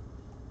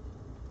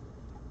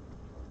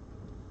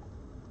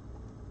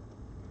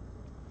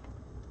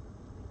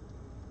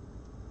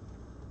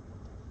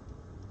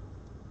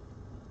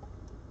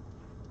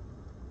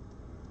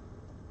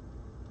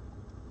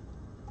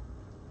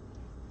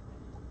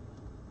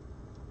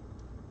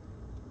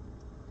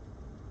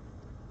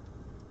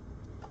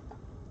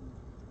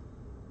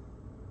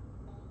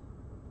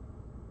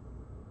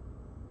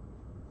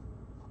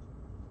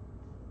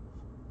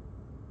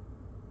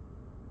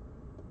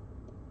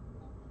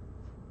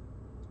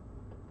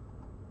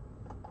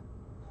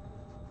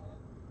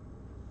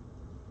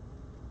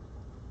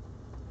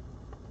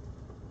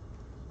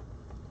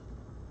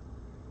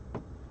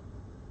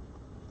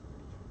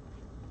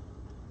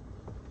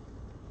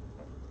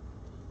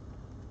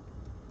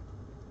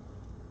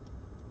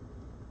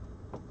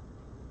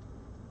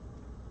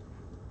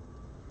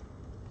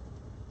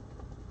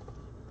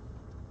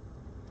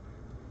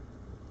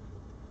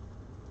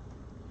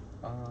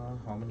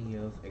 How many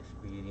years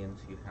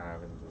experience you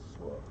have in this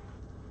work?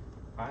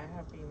 I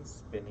have been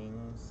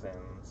spinning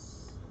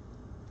since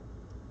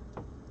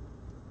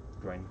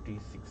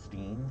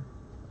 2016,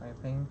 I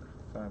think.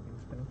 So I've been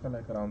spinning for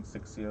like around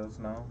 6 years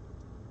now.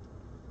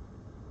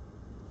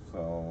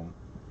 So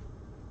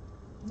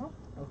not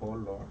a whole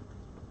lot,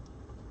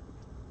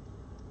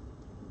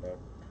 but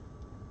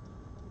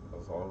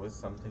there's always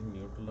something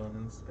new to learn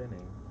in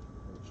spinning,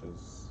 which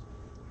is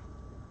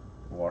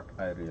what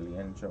I really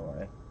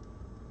enjoy.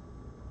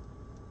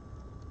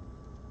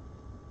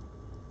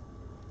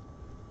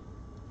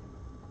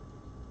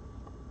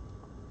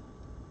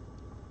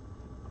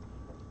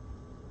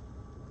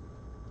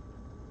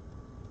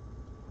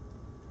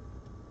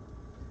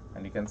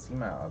 And you can see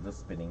my other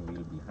spinning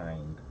wheel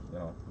behind,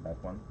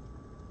 that one.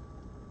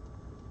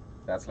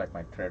 That's like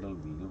my treadle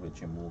wheel, which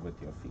you move with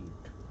your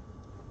feet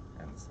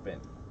and spin.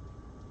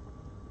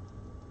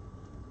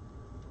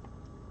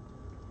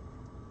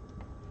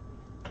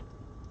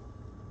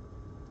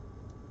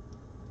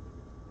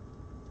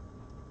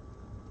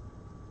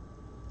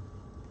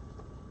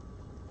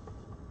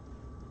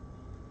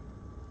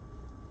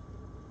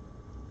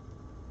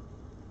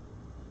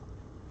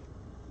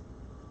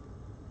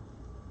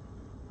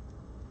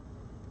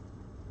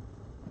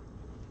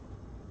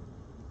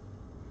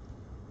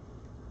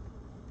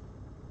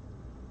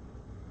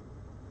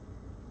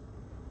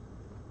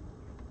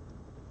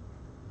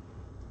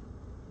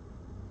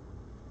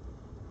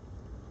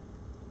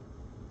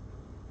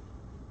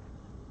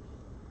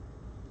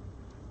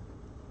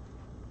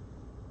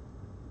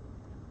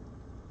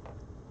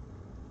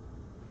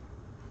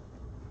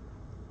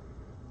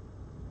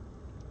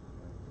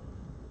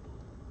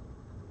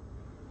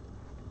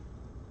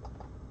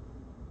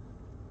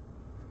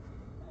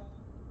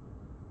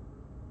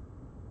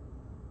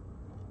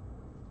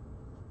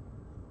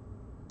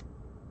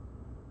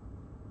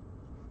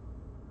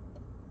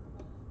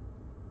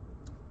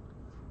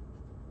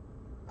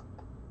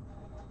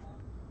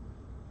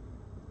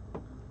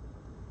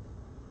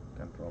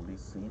 probably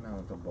see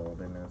now the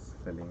bobbin is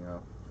filling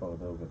up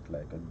further with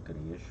like a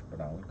grayish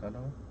brown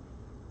color.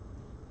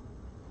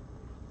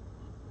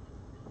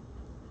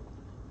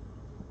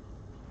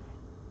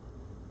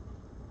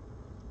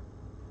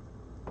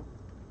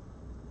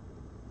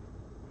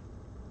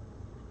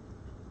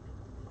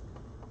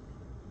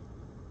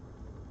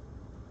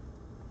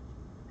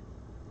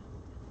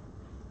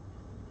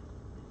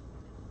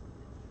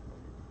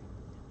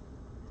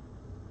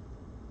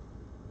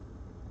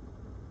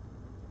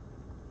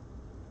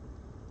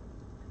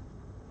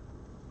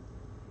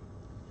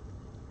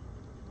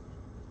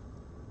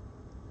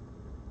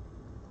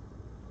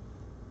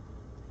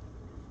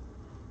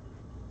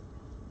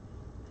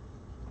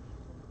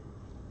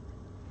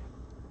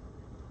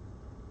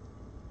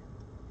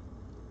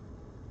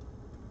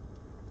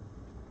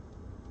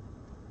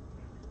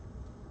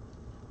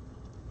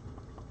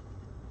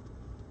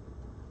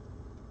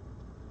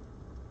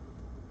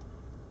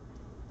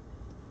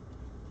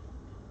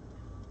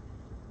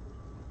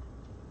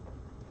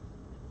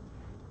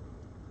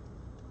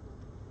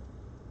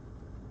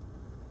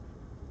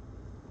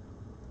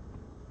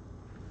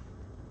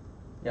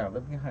 Yeah,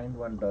 the behind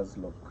one does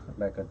look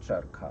like a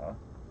charkha,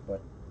 but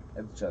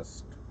it's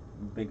just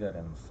bigger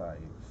in size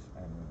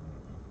and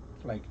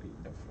slightly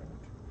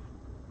different.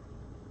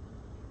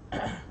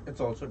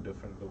 It's also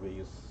different the way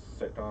you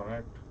sit on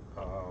it.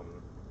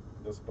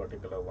 This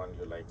particular one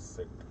you like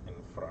sit in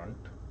front.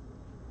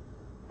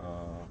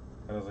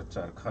 Whereas a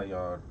charkha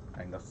you're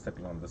kind of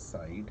sitting on the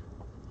side.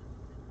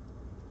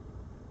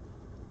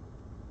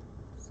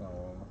 So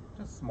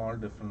just small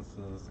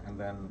differences, and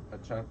then a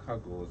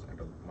charkha goes at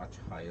a much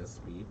higher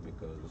speed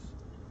because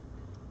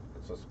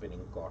it's a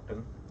spinning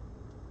cotton,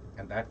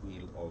 and that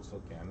wheel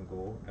also can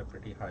go at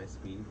pretty high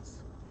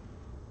speeds.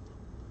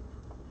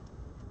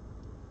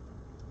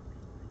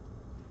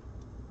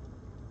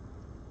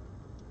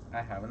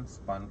 I haven't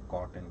spun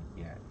cotton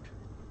yet.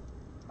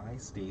 Hi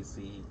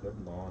Stacy, good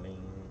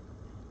morning.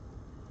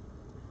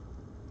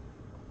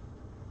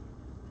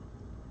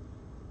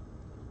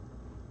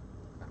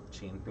 I'm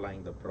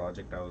chain-plying the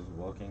project I was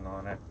working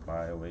on it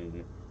by the way.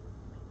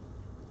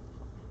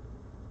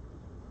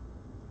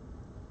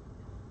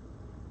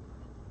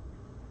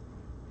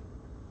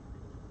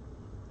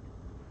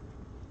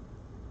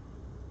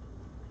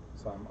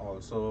 So I'm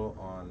also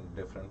on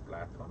different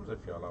platforms.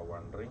 If y'all are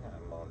wondering,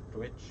 I'm on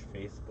Twitch,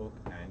 Facebook,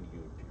 and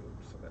YouTube.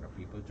 So there are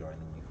people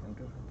joining me from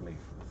different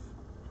places,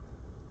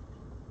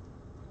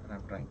 and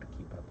I'm trying to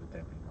keep up with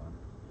everyone.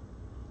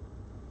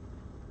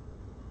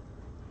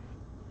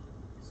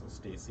 So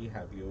Stacy,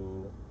 have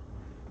you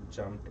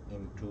jumped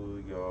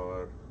into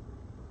your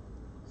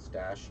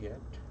stash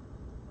yet?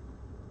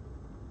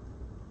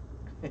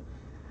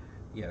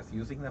 Yes,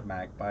 using the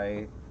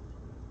Magpie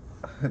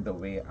the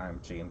way I'm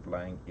chain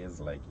plying is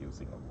like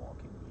using a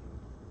walking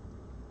wheel.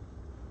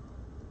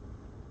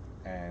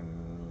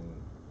 And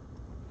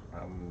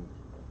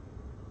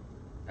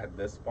at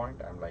this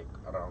point I'm like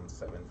around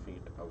 7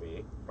 feet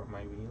away from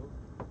my wheel,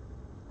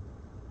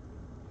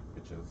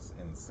 which is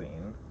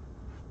insane.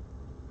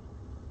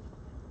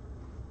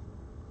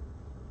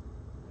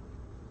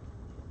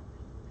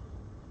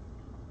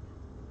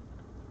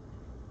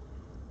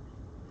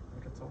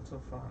 But it's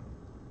also fun.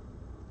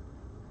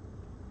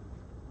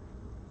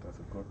 There's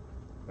a good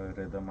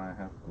rhythm I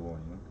have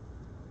going,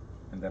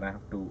 and then I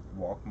have to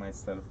walk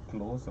myself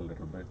close a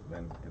little bit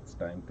when it's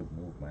time to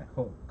move my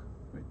hook,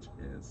 which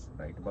is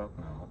right about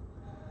now.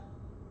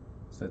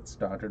 So it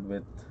started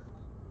with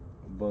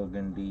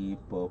burgundy,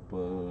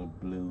 purple,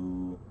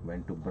 blue,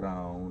 went to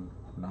brown,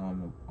 now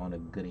I'm on a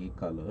gray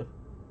color,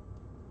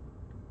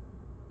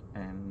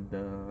 and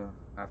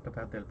after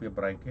that there'll be a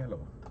bright yellow.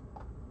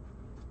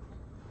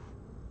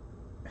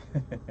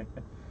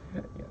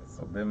 Yeah,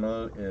 so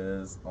Bimal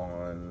is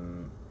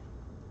on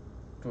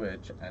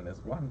Twitch and is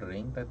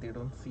wondering that they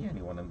don't see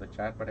anyone in the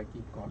chat, but I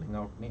keep calling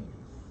out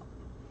names.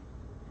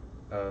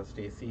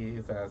 Stacy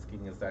is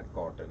asking, is that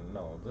cotton?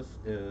 No, this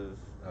is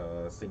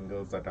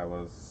singles that I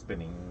was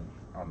spinning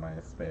on my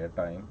spare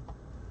time.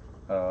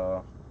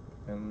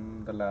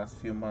 In the last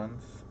few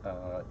months,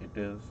 it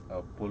is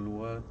a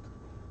Pulworth,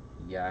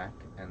 Yak,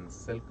 and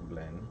Silk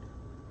blend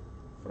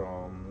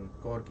from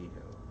Corgi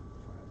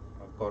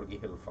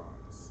Hill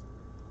Farms,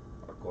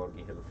 or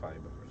Corgi Hill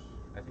Fibers.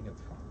 I think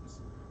it's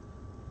Farms.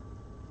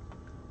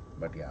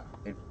 But yeah,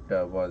 it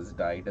was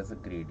dyed as a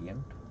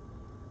gradient,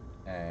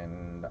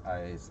 and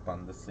I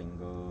spun the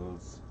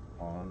singles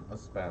on a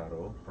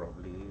Sparrow,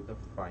 probably the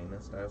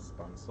finest I've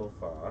spun so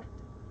far.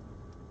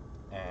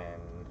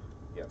 And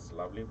yes,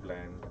 lovely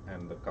blend,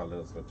 and the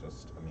colors were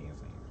just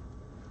amazing.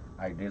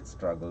 I did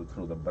struggle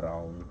through the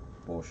brown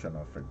portion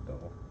of it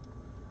though.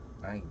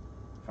 I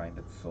find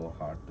it so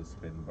hard to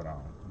spin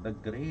brown. The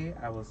gray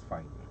I was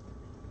fine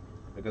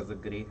with, because the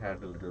gray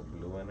had a little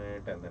blue in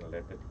it, and then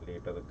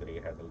later the gray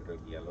had a little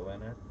yellow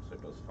in it, so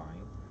it was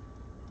fine.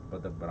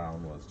 But the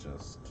brown was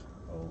just,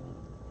 oh,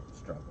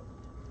 struggle.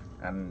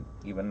 And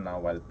even now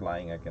while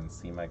plying, I can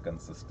see my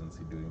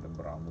consistency doing the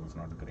brown was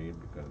not great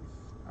because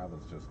I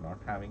was just not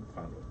having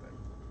fun with it.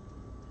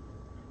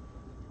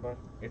 But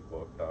it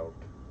worked out.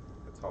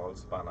 It's it's all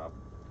spun up,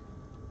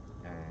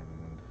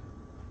 and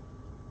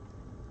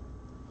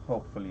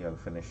hopefully I'll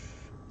finish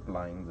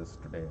applying this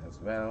today as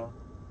well,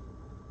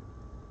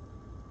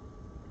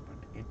 but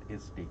it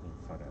is taking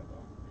forever.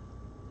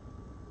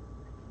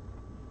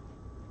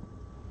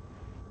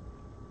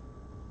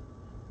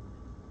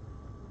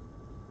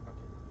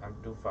 Okay, I'm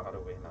too far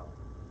away now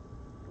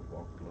to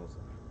walk closer.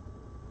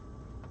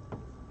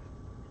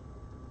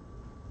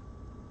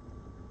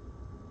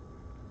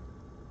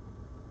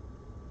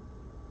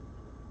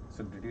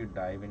 So did you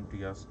dive into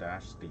your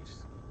stash,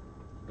 Stacy?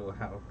 Do I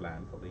have a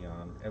plan for the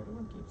yarn?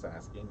 Everyone keeps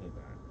asking me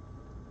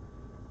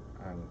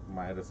that. And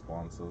my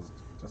response is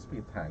just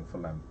be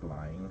thankful I'm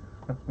flying.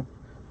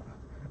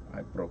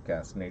 I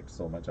procrastinate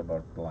so much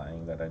about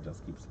flying that I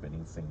just keep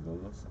spinning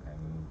singles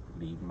and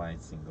leave my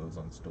singles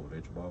on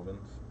storage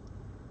bobbins.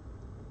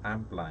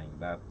 I'm flying.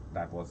 That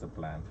was the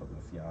plan for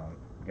this yarn.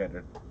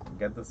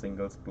 Get the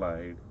singles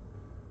plied.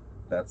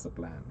 That's the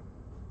plan.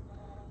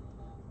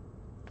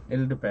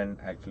 It'll depend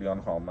actually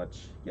on how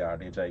much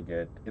yardage I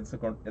get. It's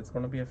going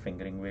to be a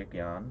fingering weight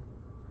yarn.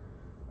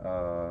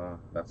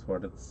 That's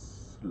what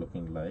it's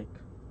looking like,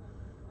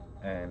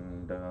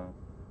 and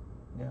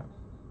yeah.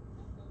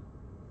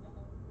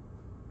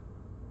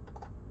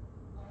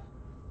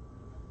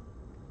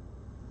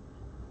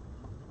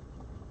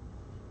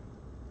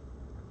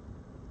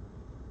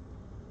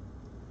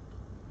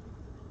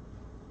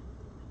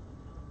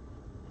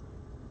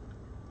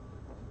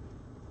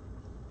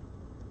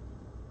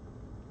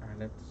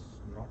 And it's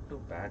not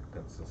too bad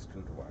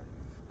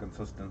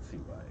consistency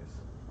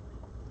wise,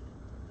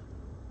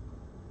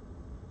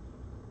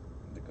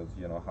 because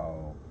you know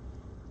how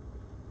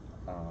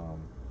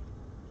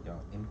your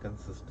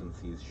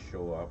inconsistencies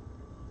show up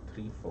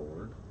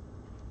threefold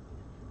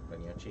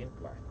when you're chain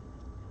plying.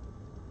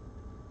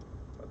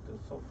 But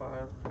this so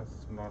far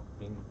has not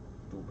been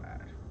too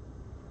bad.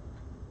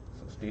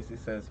 So Stacy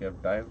says you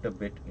have dived a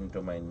bit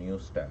into my new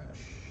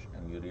stash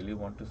and you really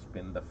want to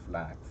spin the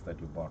flax that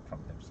you bought from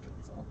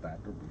Hipsters. Oh,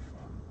 that would be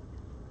fun.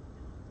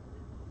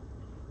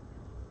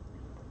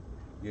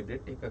 You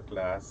did take a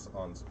class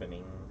on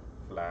spinning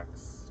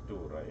flax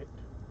too, right?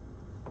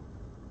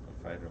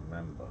 If I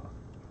remember.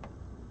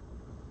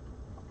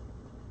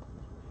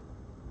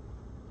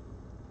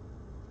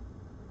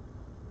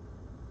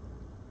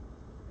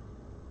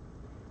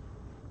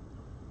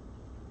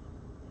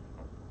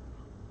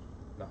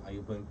 Now, are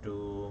you going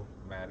to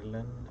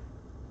Maryland?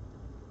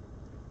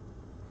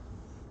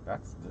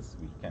 That's this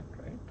weekend,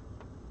 right?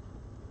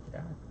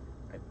 Yeah,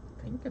 I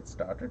think it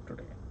started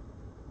today.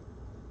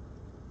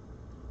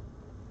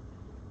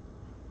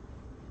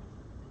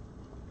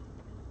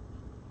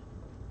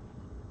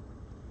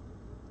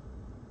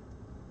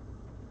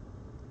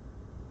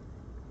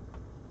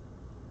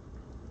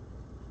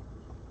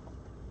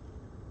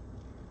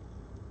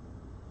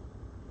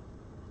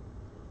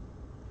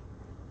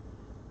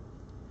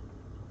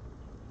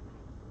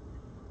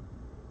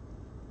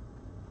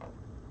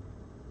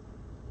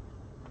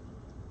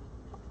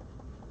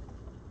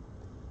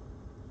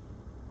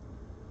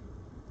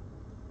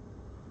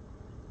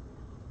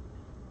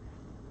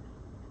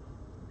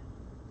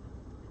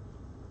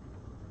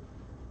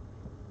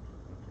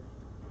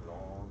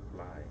 Long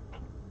fly.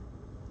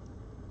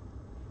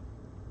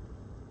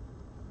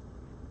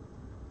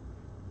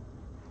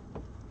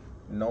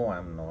 No,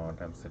 I'm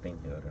not. I'm sitting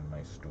here in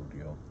my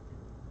studio.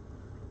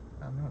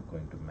 I'm not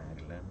going to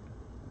Maryland.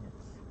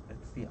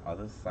 It's the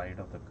other side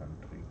of the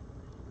country.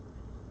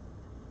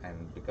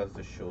 And because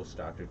the show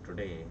started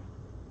today,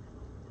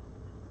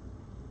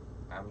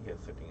 I'm here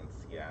sitting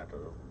in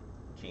Seattle,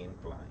 chain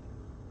flying.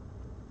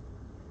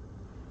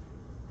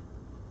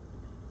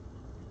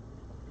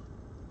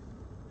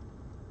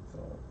 So,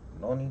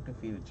 no need to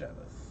feel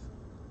jealous.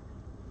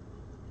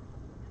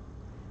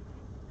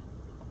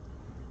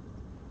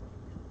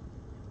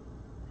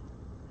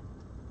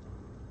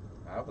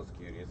 I was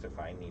curious if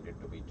I needed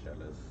to be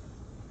jealous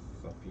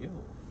of you,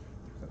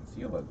 since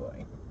you were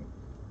going.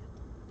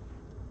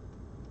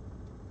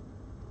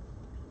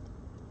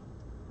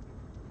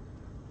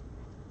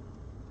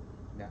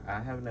 Yeah,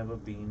 I have never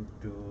been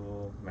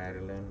to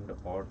Maryland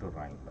or to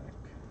Rhinebeck.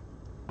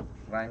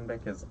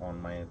 Rhinebeck is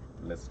on my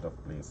list of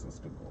places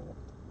to go.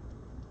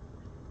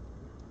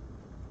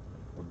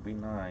 Would be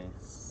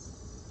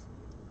nice,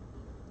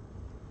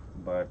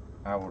 but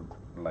I would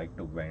like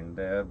to wend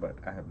there, but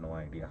I have no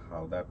idea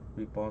how that would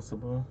be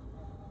possible.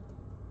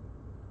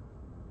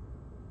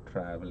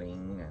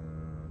 Traveling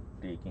and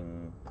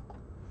taking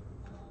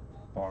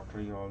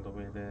pottery all the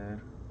way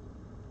there.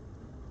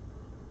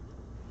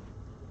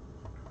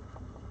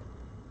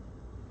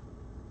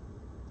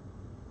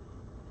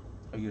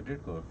 Oh, you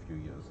did go a few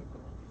years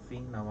ago. See,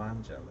 now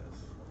I'm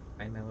jealous.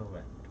 I never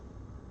went.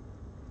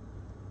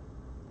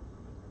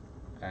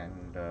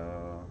 And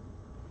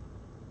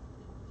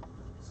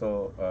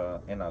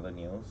in other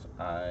news,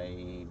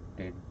 I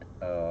did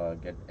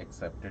get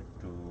accepted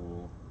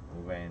to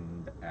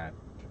wend at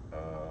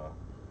uh,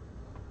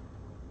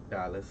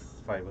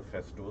 Dallas Fiber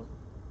Festival,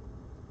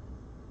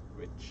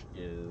 which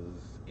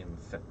is in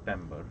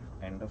September,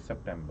 end of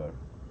September.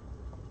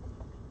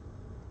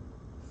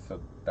 So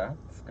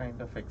that's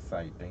kind of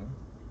exciting.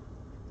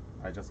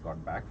 I just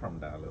got back from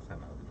Dallas and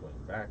I'll be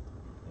going back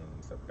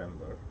in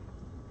September.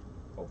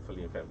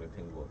 Hopefully, if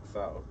everything works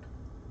out.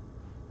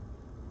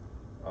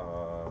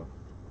 Uh,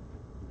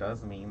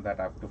 does mean that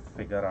I have to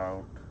figure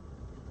out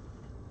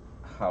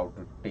how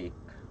to take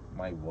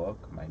my work,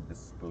 my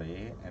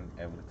display, and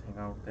everything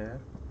out there.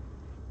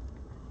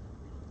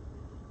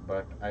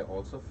 But I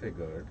also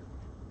figured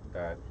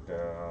that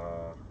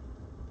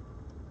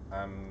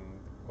I'm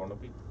going to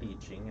be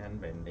teaching and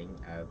vending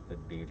at the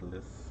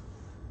Daedalus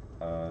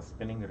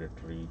spinning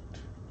retreat,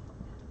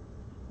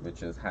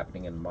 which is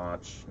happening in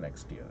March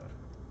next year.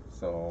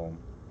 So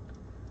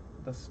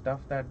the stuff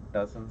that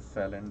doesn't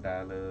sell in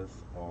Dallas,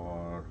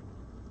 or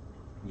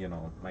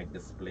my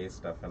display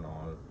stuff and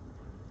all,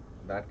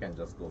 that can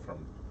just go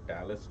from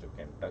Dallas to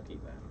Kentucky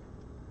then.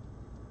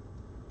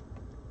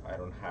 I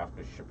don't have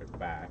to ship it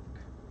back,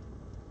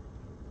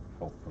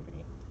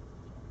 hopefully.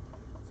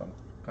 So I'm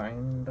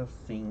kind of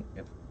seeing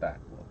if that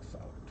works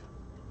out.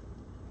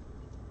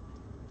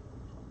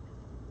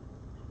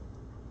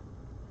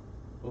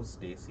 Oh,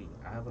 Stacy,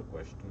 I have a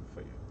question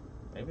for you.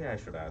 Maybe I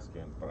should ask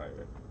you in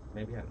private.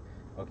 Maybe I'll.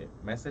 Okay,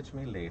 message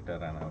me later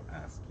and I'll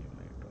ask you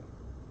later.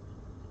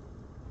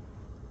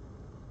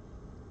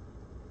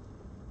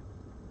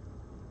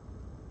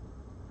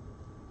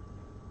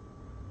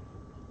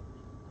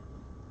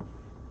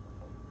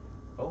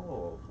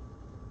 Oh,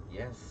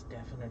 yes,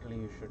 definitely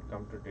you should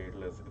come to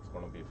Daedalus. It's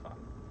going to be fun.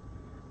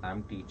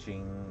 I'm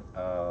teaching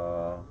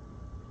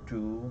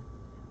two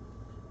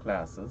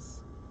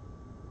classes.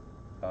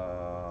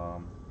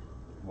 Um,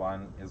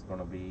 one is going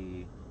to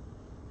be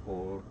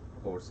core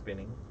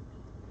spinning.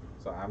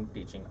 So I'm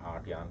teaching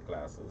art yarn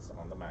classes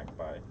on the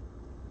Magpie.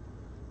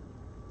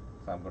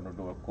 So I'm going to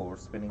do a core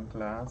spinning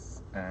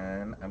class,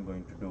 and I'm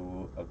going to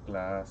do a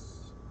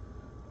class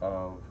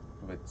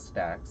with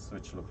stacks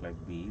which look like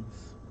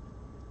beads,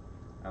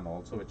 and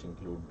also which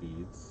include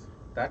beads.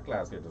 That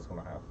class you're just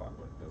going to have fun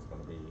with. There's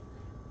going to be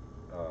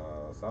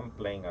some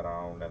playing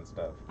around and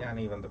stuff. Yeah, and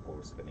even the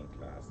core spinning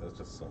class. There's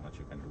just so much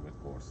you can do with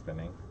core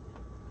spinning.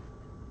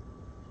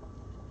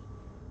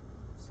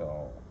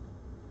 So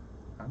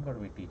I'm going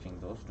to be teaching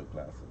those two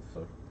classes.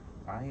 So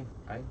I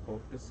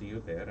hope to see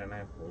you there, and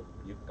I hope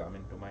you come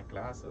into my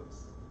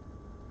classes.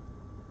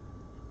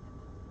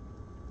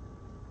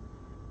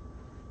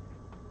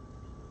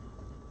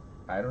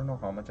 I don't know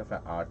how much of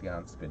an art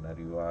yarn spinner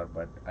you are,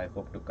 but I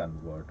hope to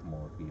convert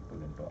more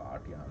people into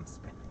art yarn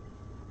spinning.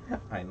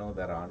 I know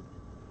there aren't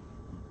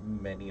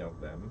many of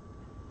them,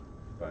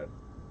 but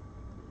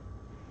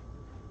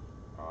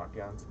art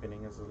yarn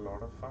spinning is a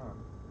lot of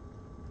fun.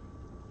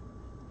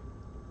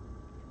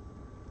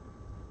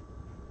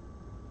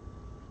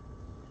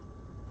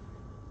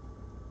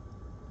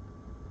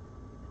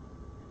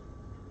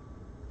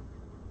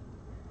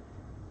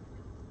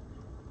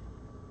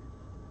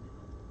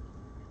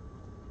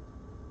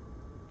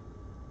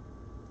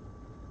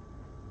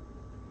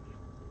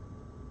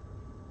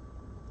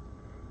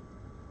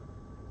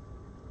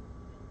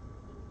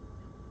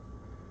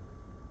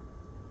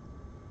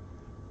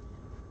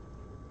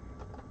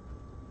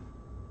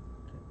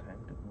 Okay,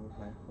 time to move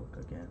my hook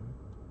again.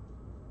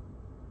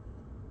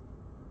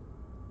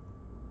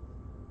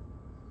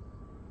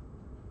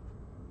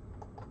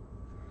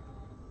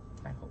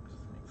 I hope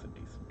this makes a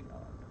decent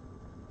yarn.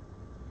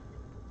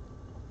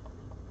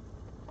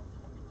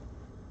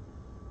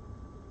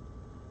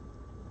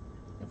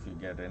 If you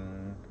get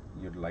in,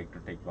 you'd like to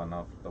take one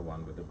of the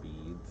one with the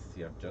beads,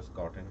 you have just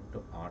gotten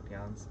into art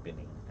yarn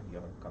spinning and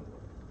you're a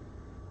convert.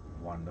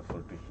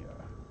 Wonderful to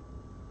hear.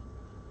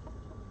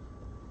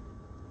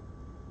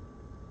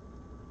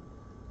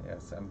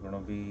 Yes, I'm gonna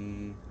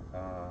be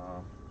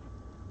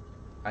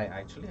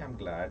I'm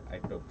glad I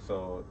took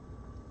the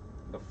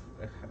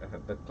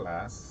the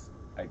class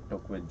I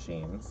took with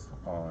James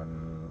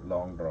on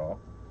long draw.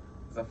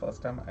 It's the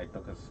first time I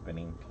took a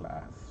spinning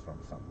class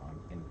from someone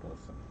in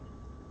person.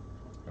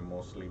 I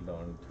mostly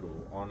learned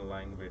through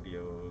online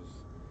videos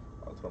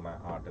or through my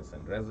artist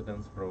in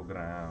residence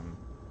program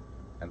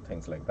and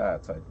things like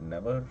that. So I'd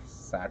never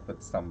sat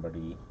with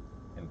somebody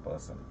in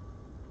person.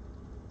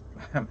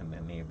 I'm an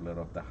enabler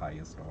of the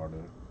highest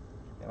order.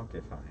 Yeah,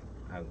 okay, fine.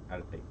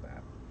 I'll take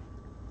that.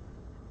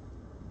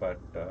 But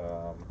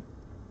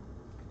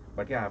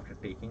yeah, after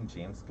taking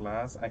James'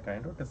 class, I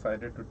kind of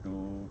decided to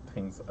do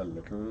things a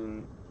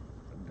little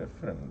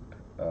different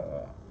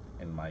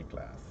in my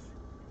class.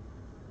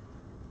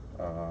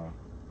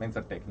 Means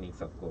the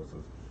techniques, of course,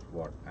 is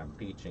what I'm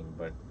teaching,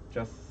 but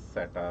just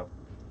set up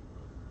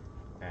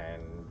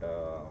and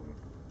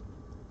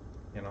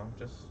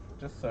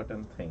just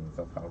certain things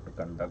of how to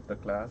conduct the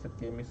class. It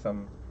gave me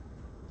some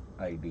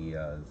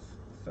ideas,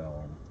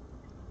 so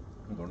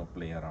I'm going to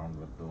play around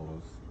with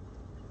those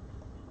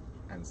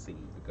and see,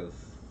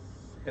 because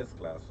his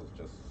class was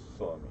just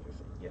so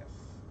amazing. Yes,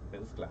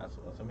 his class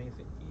was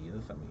amazing. He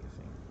is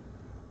amazing.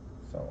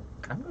 So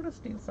I'm going to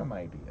steal some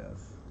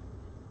ideas.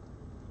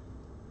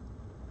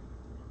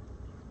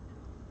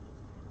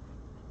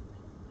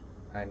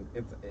 And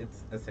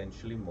it's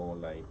essentially more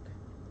like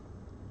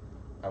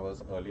I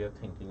was earlier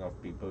thinking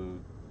of people,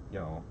 you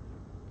know,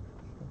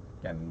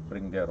 can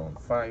bring their own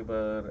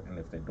fiber, and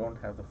if they don't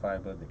have the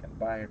fiber, they can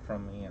buy it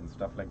from me and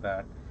stuff like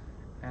that.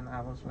 And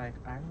I was like,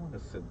 I don't want to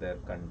sit there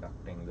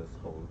conducting this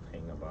whole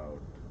thing about,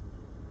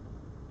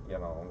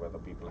 whether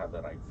people have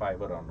the right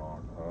fiber or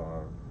not,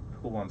 or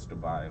who wants to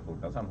buy, who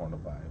doesn't want to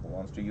buy, who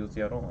wants to use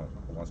their own,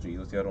 who wants to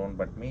use their own,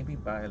 but maybe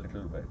buy a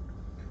little bit.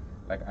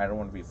 Like, I don't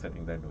want to be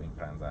sitting there doing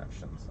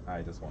transactions.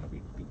 I just want to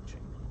be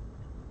teaching.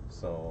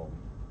 So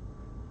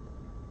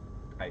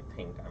I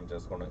think I'm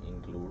just going to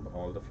include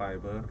all the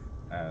fiber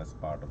as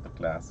part of the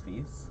class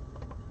fees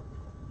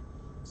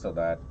so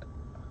that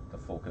the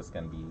focus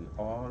can be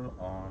all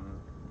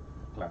on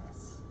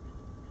class.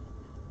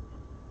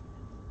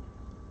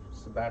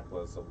 So that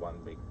was the one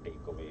big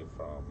takeaway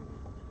from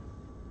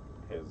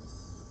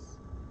his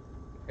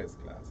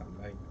class.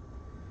 I'm like,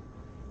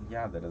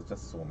 yeah, there is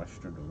just so much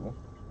to do.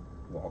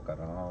 Walk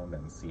around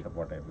and see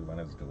what everyone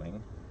is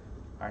doing.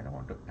 I don't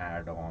want to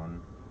add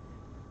on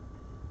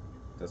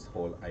this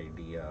whole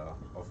idea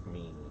of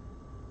me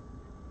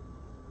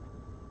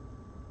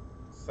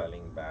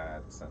selling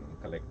bats and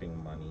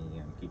collecting money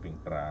and keeping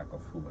track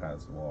of who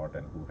has what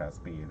and who has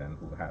paid and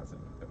who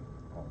hasn't and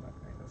all that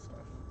kind of stuff.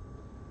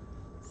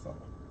 So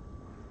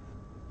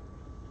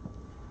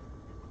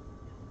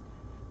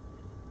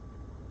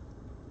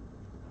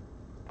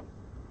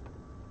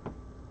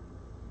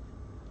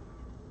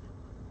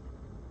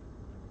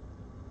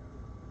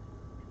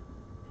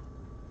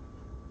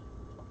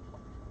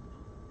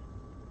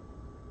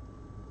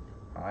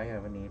hi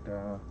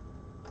Avanita.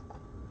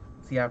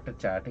 See, after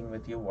chatting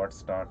with you, what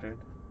started?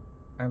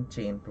 I'm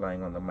chain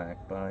plying on the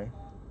Magpie,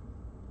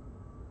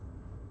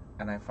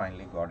 and I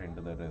finally got into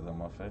the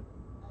rhythm of it.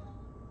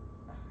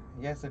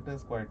 Yes, it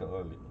is quite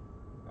early.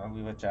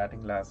 We were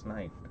chatting last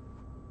night.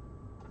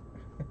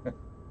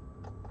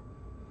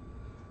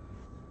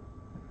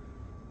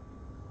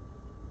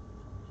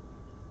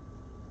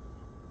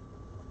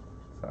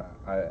 So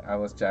I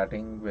was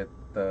chatting with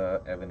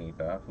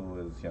Evanita, who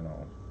is,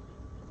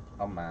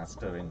 a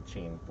master in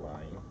chain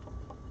plying.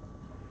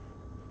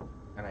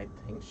 And I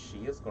think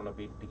she is going to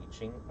be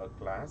teaching a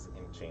class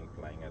in chain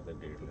plying at the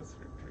Daedalus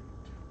retreat,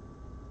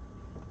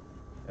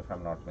 if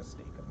I'm not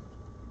mistaken.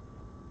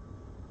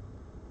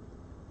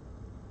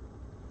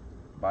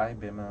 Bye,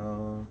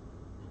 Bimal.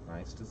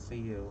 Nice to see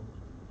you.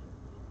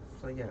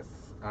 So, yes,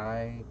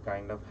 I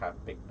kind of have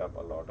picked up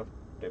a lot of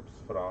tips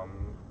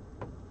from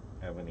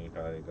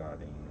Evanita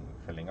regarding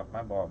filling up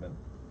my bobbin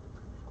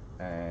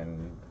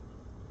and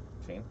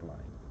chain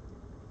plying.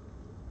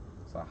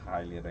 So, I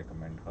highly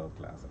recommend her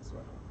class as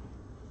well.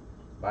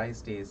 Bye,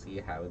 Stacy.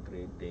 Have a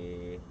great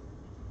day.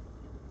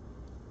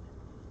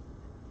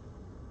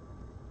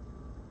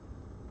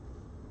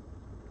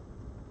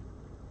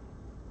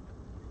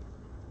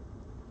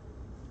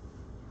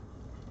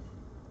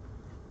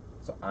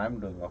 So I'm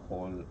doing a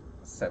whole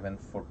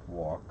 7-foot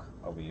walk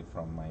away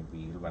from my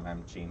wheel when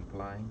I'm chain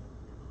plying.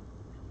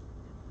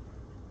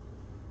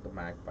 The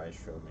Magpie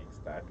sure makes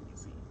that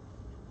easy.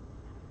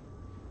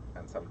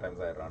 And sometimes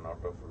I run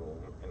out of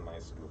room in my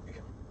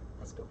studio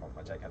as to how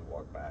much I can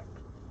walk back.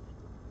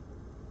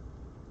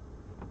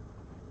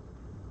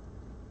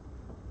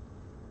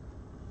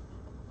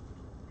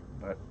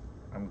 But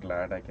I'm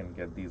glad I can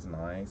get these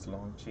nice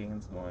long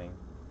chains going.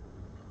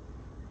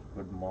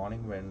 Good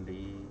morning,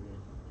 Wendy.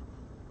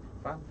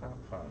 Fun, fun,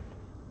 fun.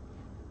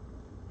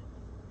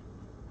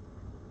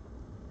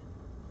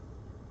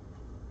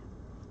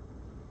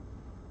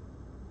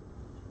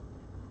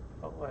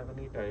 Oh,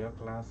 Avanita, your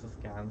class is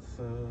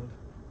cancelled.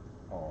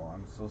 Oh,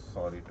 I'm so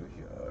sorry to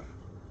hear.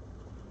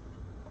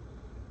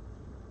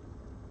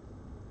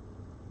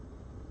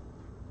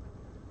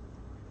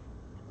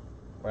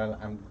 Well,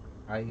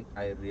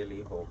 I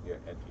really hope you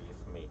at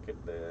least make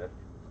it there,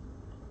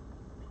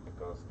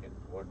 because it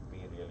would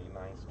be really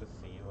nice to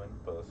see you in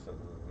person.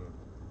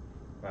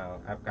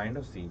 Well, I've kind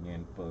of seen you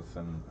in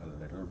person a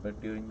little bit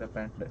during the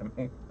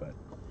pandemic, but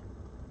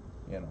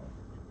you know,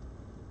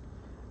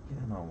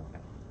 you know what I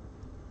mean.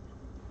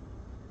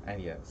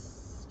 And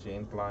yes,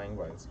 chain flying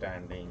while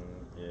standing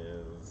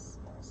is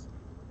awesome.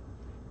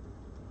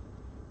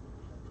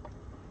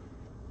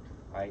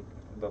 I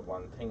the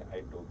one thing I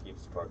do keep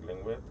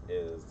struggling with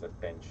is the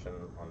tension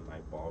on my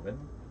bobbin.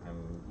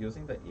 I'm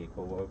using the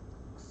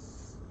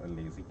EcoWorks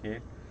lazy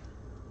K,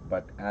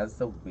 but as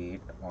the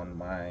weight on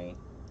my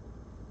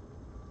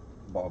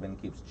bobbin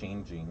keeps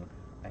changing,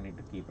 I need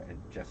to keep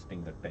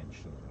adjusting the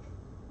tensioner.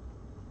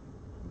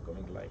 I'm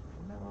going like,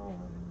 no,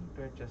 I need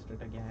to adjust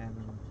it again.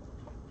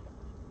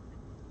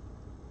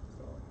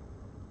 So,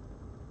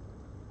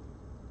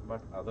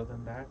 but other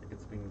than that,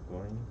 it's been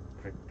going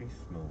pretty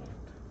smooth.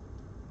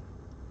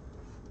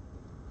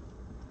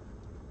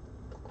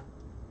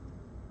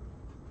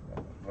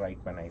 Right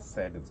when I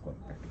said it's going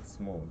pretty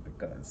smooth,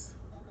 because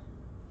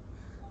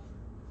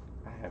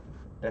I have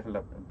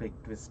developed a big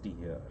twisty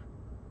here.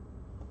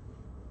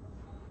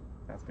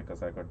 That's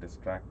because I got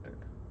distracted.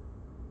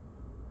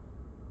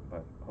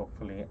 But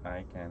hopefully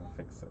I can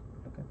fix it.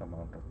 Look at the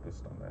amount of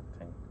twist on that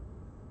thing.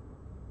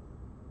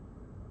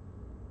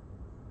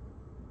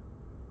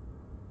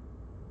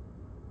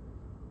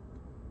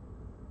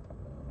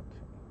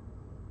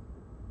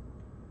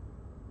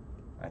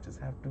 just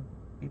have to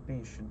be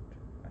patient.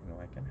 I know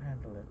I can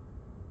handle it.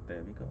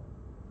 There we go.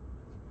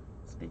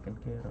 It's taken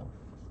care of.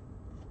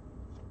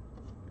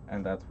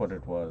 And that's what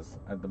it was.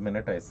 At the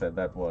minute I said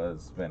that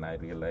was when I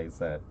realized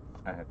that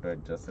I had to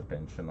adjust the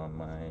tension on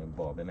my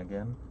bobbin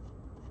again.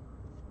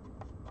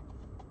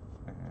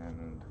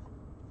 And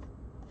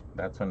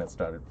that's when it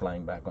started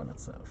flying back on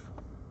itself.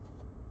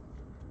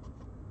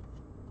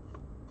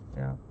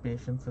 Yeah,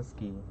 patience is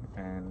key,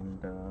 and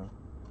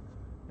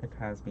it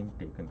has been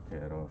taken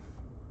care of.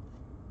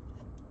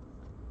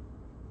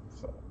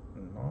 So,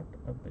 not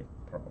a big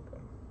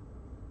problem.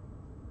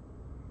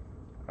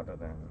 Other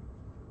than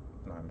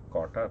I'm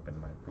caught up in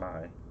my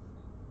ply,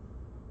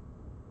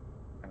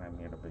 and I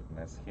made a big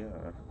mess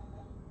here.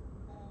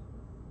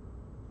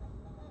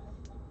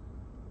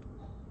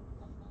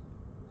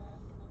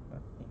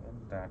 But even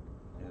that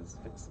is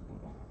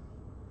fixable.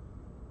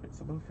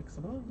 Fixable,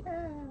 fixable?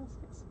 Yes,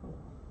 fixable.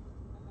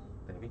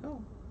 There we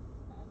go.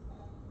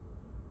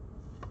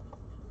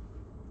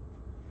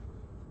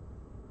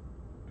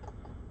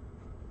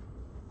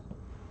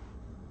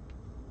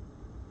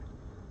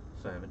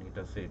 So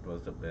Avenita said it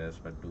was the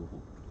best, but do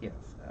hoop.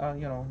 Yes,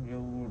 you know,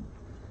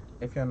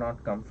 if you're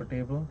not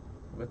comfortable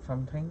with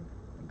something,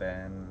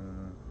 then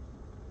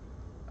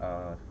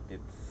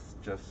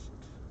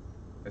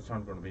it's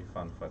not going to be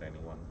fun for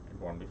anyone. It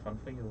won't be fun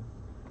for you.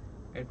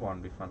 It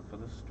won't be fun for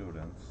the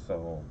students.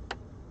 So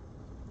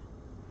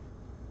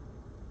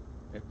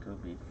it will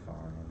be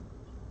fine.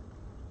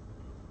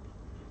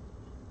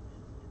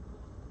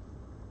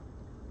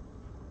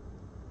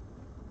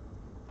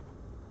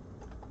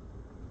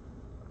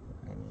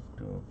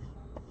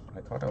 I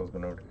thought I was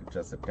going to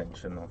adjust the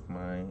tension of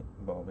my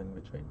bobbin,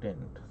 which I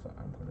didn't, so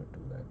I'm going to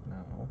do that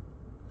now.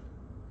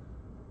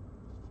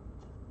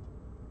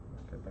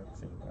 Okay, let's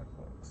see if that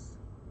works.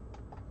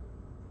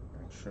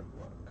 That should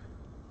work.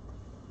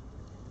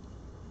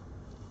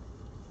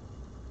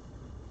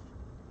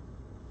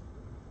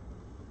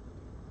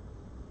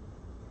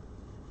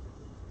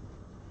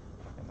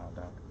 Okay, now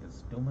that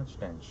is too much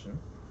tension.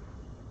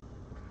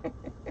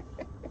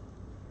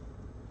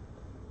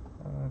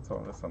 It's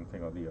always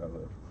something or the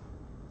other.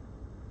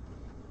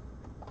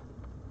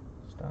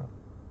 Stop.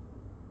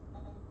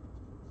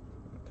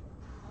 Okay.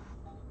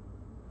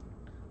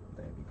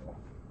 There we go.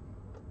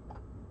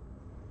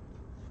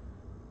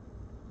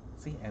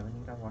 See,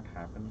 Avenita, what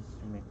happens?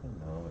 You make me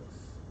nervous.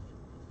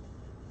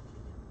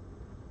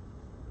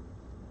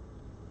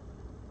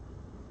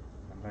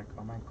 I'm like,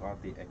 oh my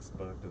god, the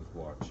expert is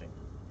watching.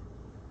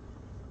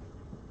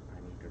 I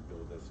need to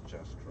do this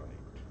just right.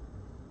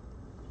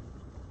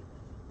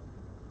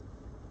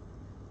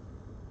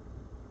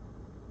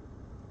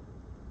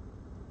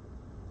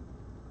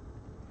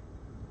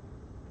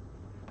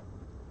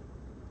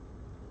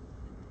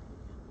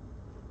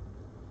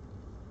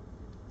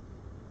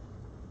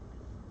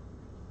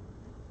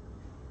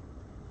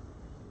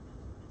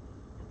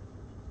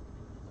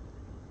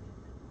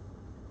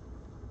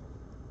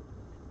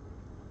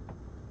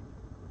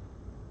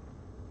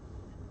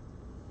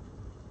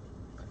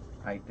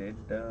 I did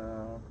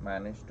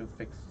manage to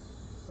fix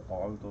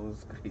all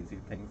those crazy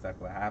things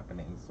that were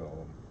happening, so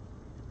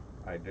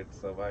I did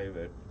survive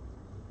it.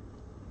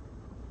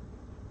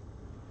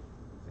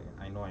 See,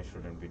 I know I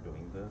shouldn't be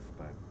doing this,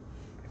 but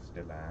I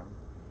still am.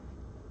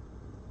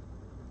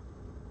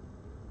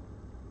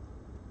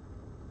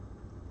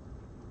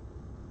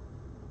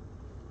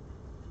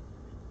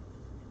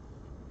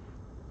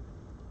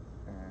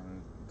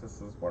 And this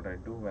is what I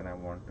do when I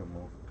want to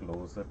move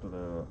closer to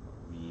the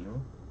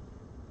wheel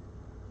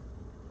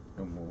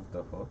to move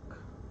the hook.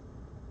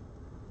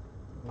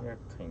 Weird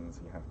things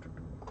you have to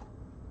do.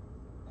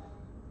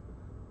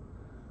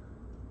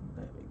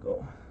 There we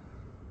go.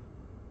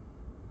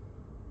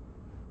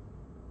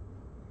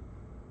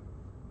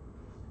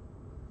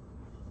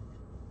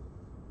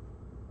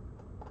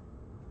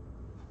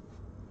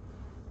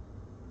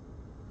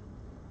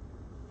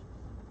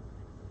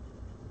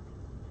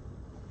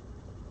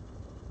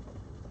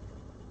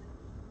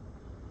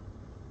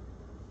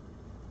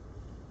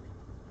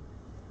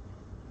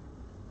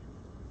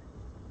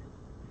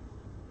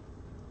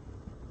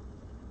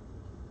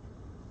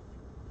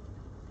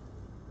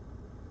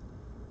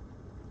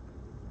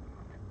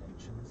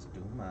 Tension is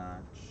too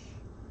much.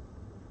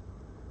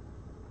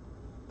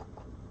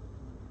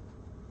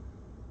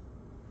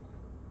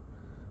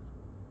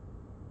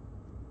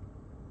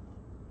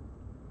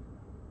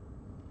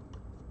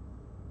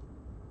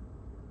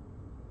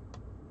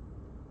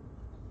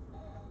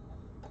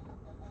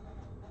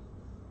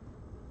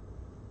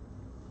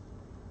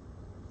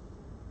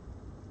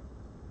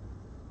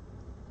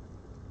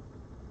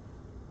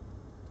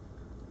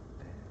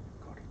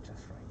 Got it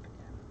just right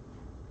again.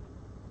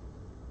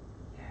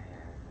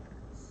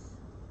 Yes.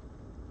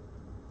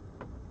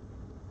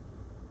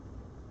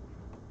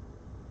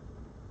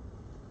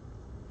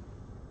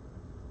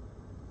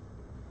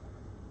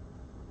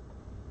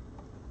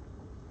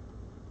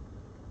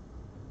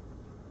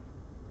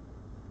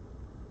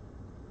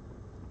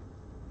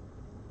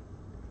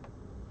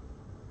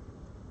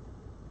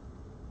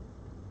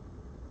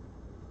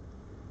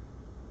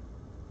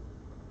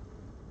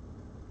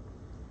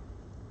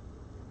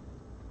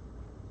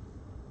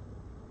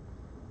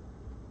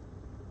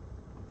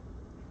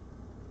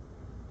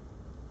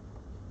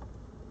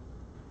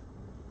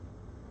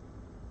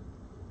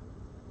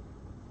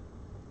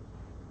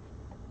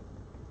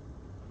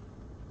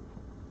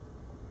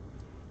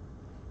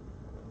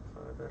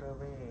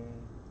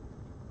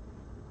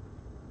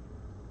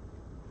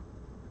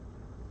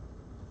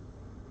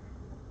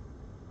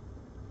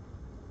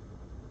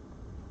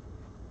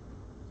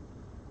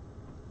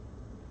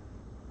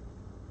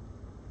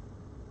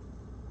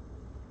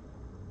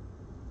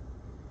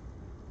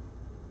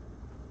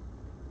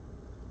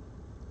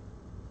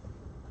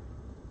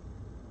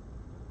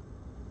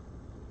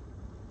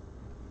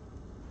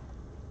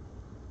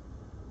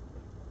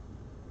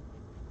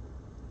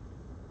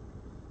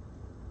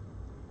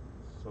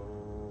 So,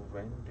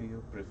 when do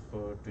you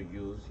prefer to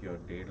use your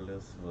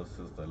Daedalus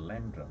versus the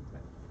Lendrum?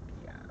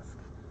 He asked.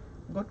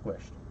 Good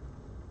question.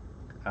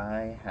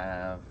 I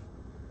have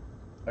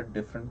a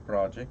different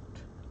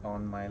project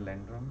on my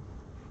Lendrum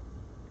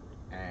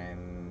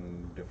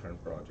and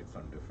different projects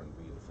on different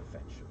wheels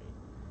essentially.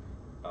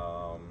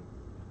 Um,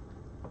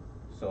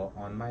 so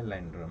on my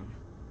Lendrum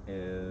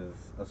is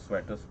a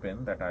sweater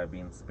spin that I've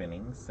been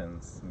spinning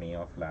since May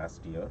of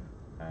last year,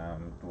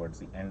 towards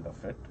the end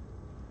of it.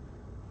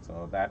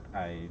 So that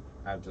I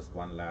have just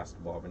one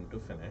last bobbin to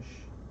finish.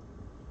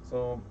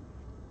 So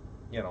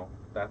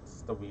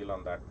that's the wheel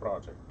on that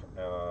project.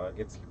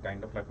 It's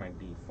kind of like my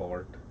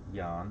default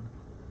yarn,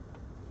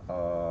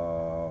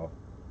 uh,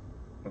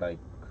 like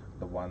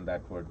the one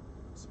that would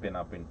spin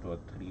up into a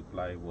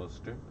 3-ply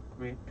worsted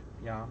weight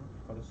yarn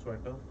for a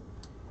sweater.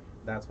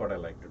 That's what I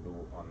like to do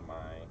on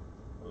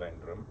my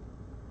Lendrum.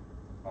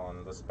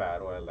 On the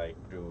Sparrow,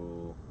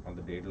 on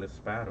the Daedalus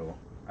Sparrow,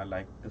 I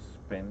like to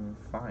spin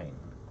fine.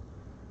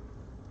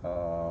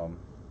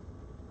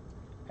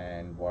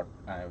 And what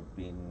I've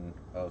been,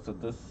 so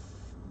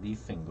these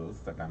singles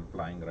that I'm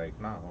plying right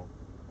now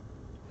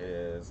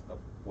is a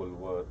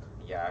Woolworth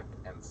yak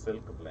and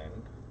silk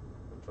blend,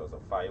 which was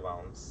a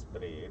 5-ounce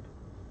braid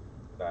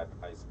that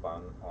I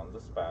spun on the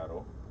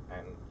Sparrow,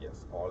 and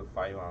yes, all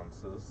 5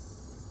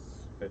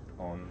 ounces fit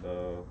on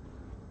the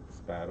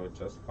Sparrow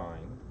just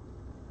fine,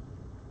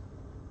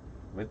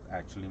 with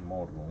actually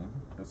more room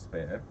to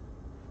spare.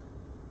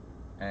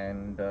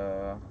 And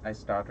I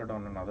started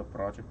on another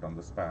project on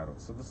the Sparrow.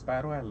 So the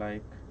Sparrow I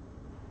like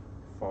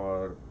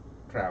for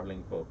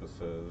traveling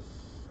purposes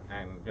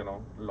and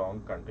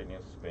long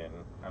continuous spin.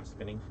 I'm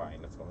spinning fine,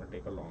 it's going to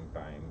take a long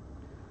time,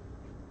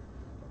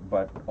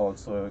 but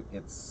also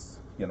it's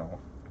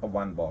a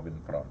one bobbin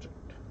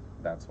project.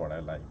 That's what I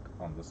like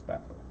on the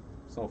Sparrow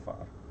so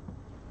far.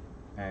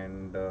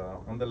 And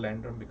on the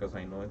Lendrum, because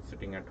I know it's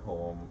sitting at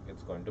home,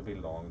 it's going to be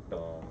long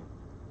term,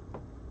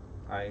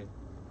 I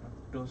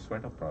do a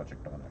sweater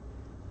project on it.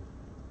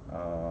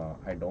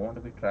 I don't want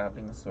to be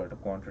traveling a certain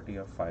quantity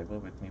of fiber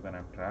with me when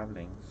I'm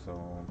traveling,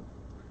 so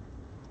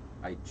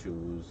I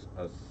choose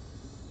a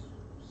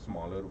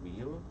smaller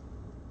wheel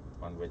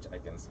on which I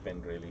can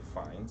spin really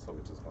fine, so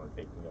which is going to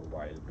take me a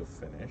while to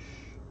finish.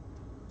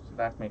 So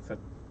that makes it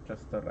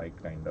just the right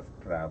kind of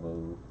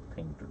travel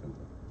thing to do.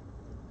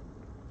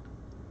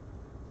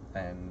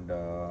 And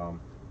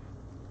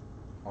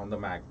on the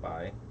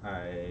Magpie,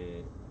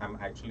 I am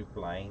actually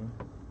plying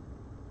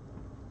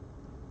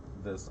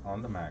this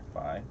on the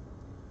Magpie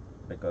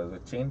because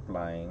with chain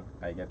plying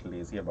I get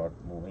lazy about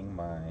moving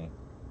my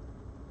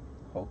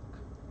hook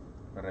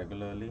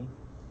regularly,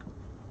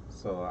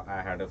 so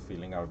I had a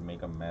feeling I would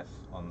make a mess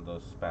on the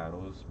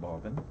Sparrow's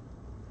bobbin.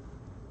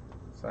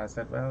 So I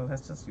said, well,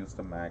 let's just use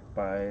the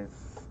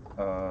Magpie's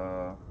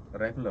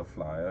regular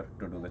flyer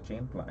to do the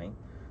chain plying,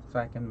 so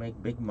I can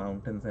make big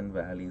mountains and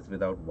valleys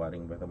without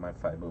worrying whether my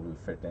fiber will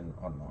fit in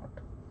or not.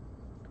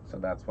 So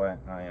that's why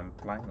I am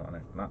plying on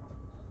it now.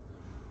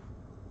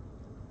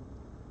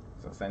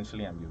 So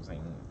essentially I'm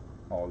using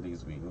all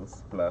these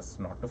wheels, plus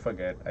not to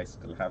forget I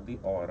still have the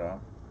Aura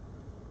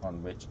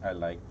on which I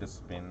like to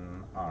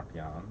spin art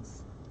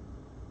yarns,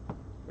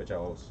 which I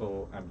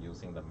also am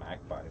using the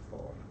Magpie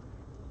for.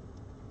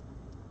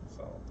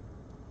 So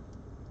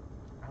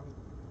I'm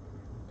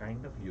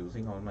kind of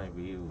using all my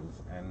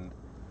wheels, and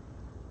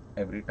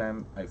every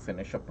time I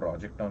finish a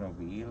project on a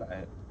wheel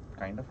I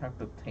kind of have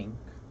to think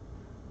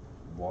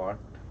what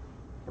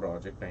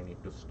project I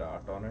need to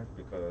start on it,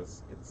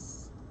 because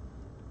it's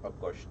a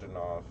question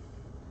of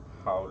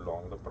how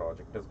long the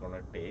project is going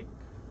to take,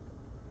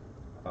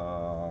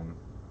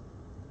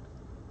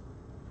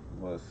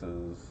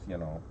 versus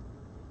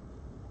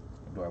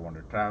do I want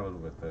to travel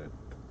with it?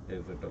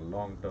 Is it a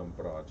long-term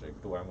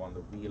project? Do I want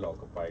the wheel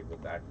occupied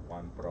with that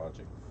one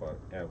project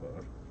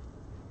forever?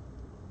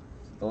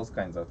 So those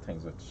kinds of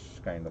things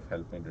which kind of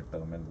help me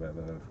determine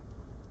whether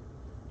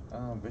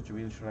which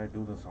wheel should I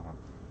do this on.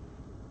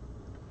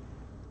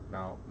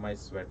 Now my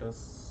sweater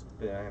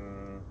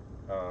spin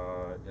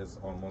is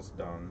almost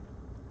done.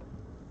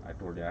 I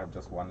told you I have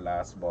just one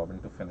last bobbin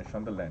to finish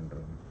on the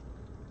Lendrum.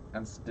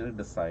 I'm still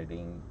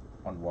deciding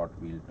on what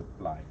wheel to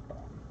ply it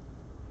on.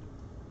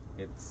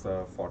 It's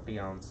 40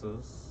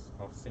 ounces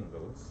of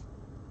singles.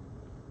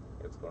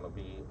 It's going to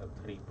be a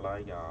 3-ply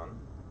yarn,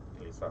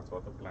 at least that's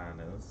what the plan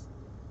is.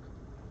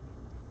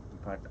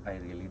 But I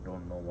really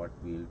don't know what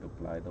wheel to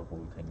ply the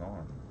whole thing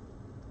on.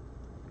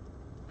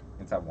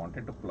 Since I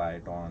wanted to ply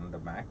it on the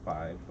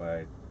Magpie,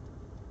 but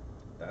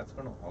that's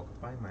going to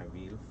occupy my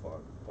wheel for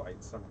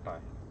quite some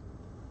time.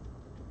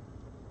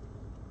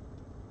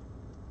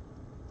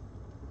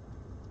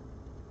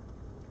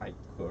 I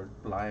could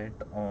ply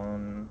it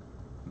on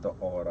the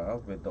Aura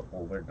with the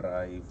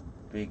overdrive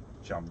big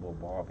jumbo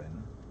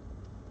bobbin.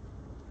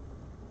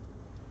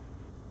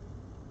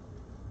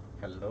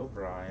 Hello,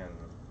 Brian.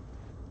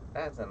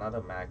 That's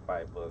another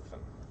Magpie person.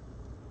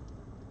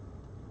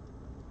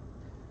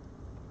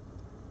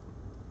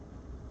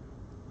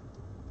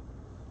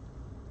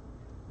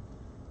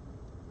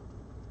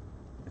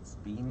 It's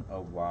been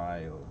a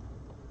while.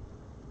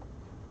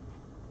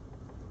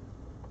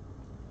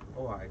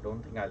 Oh, I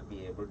don't think I'll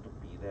be able to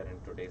be there in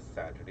today's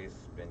Saturday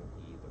spin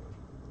either.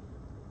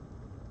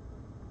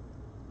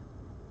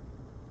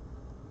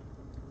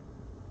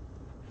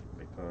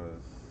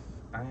 Because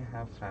I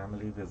have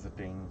family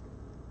visiting.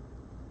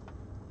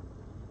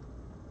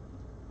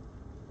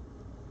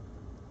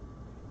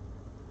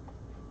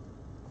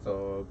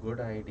 So,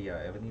 good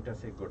idea. Evanita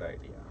say good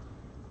idea.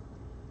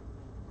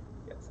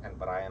 Yes, and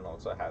Brian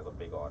also has a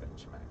big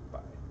orange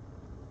magpie.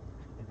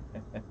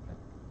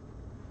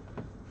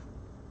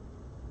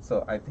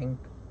 So, I think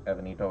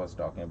Evanita was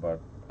talking about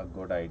a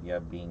good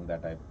idea being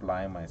that I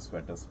ply my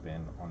sweater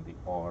spin on the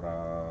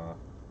Aura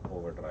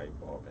overdrive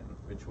bobbin,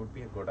 which would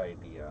be a good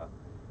idea,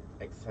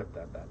 except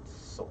that that's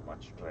so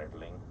much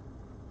treadling.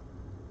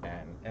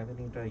 And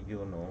Evanita,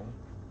 you know,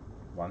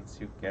 once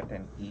you get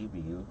an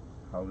e-wheel,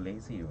 how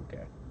lazy you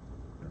get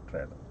to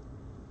treadle,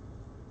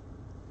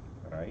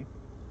 right?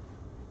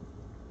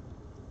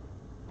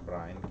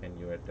 Brian, can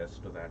you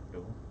attest to that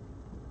too?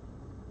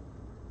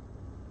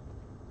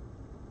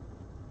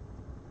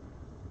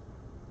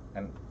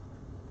 And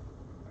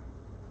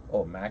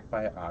oh,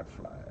 Magpie art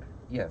flyer.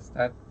 Yes,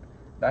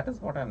 that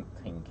is what I'm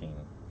thinking.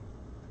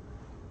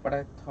 But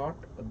I thought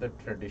the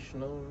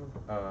traditional,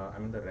 I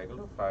mean, the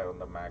regular flyer on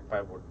the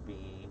Magpie would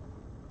be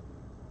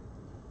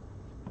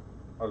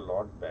a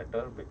lot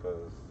better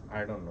because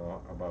I don't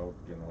know about,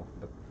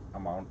 the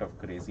amount of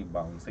crazy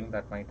bouncing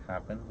that might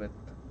happen with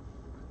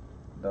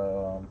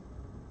the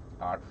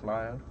art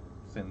flyer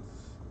since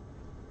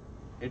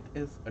it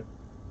is a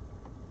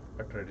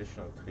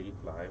traditional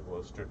 3-ply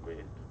worsted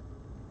weight.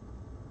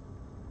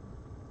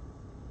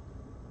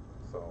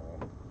 So,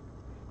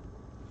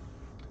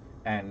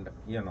 and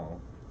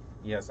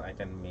yes, I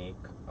can make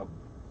a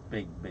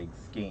big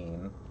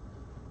skein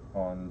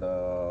on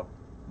the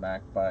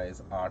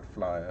Magpie's art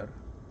flyer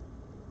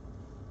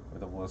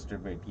with a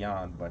worsted weight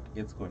yarn, but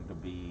it's going to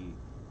be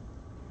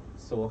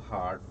so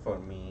hard for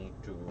me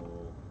to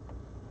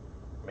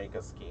make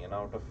a skein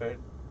out of it.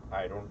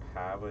 I don't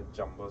have a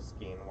jumbo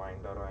skein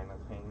winder or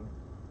anything.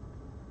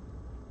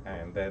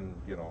 And then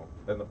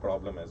the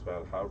problem is,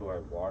 well, how do I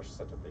wash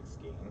such a big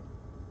skein?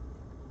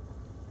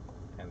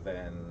 And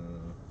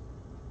then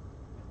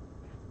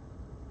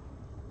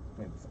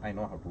I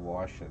know how to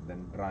wash it,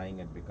 then drying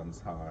it becomes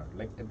hard.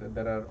 Like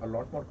there are a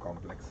lot more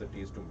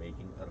complexities to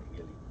making a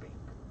really big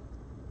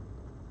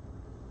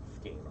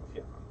skein of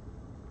yarn.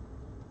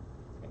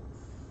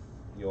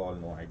 You all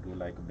know I do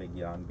like a big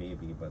yarn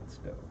baby, but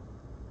still.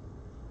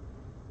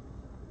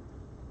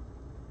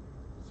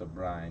 So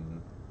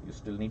Brian, you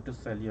still need to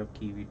sell your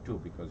kiwi too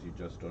because you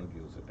just don't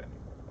use it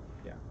anymore.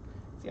 Yeah.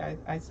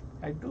 See,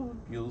 I do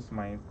use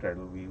my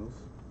treadle wheels,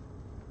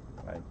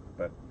 like,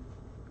 but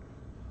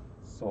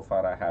so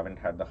far I haven't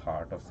had the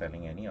heart of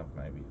selling any of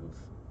my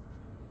wheels.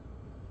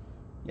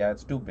 Yeah,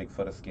 it's too big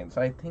for a skein. So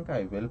I think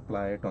I will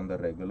ply it on the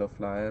regular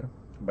flyer.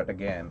 But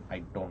again, I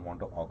don't want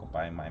to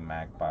occupy my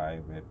Magpie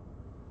with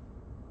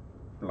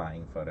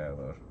plying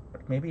forever.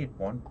 But maybe it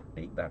won't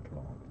take that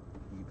long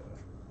either.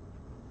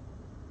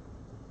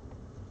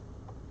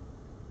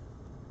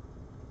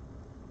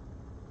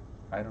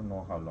 I don't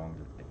know how long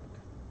it'll take.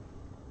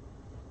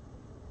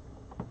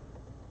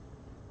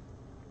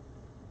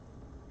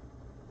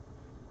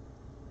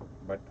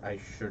 But I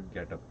should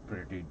get a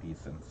pretty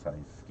decent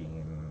size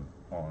skein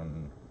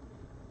on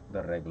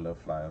the regular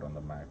flyer on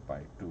the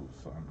Magpie too.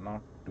 So I'm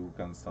not too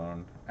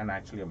concerned. And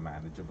actually a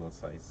manageable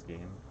size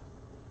skein.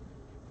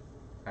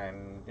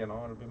 And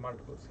it'll be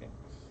multiple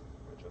skeins,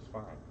 which is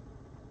fine.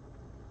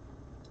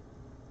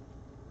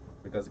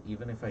 Because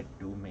even if I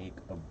do make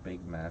a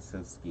big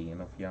massive skein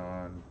of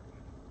yarn,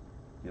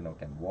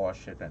 can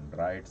wash it and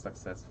dry it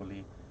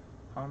successfully,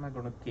 how am I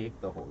going to cake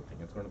the whole thing?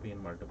 It's going to be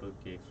in multiple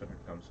cakes when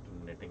it comes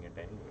to knitting it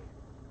anyway.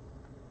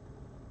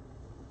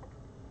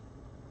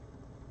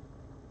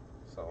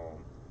 So,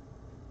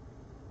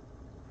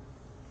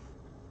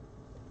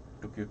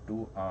 took you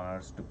 2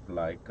 hours to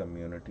ply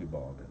community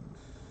bobbins.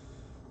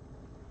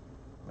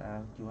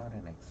 Well, you are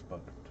an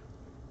expert.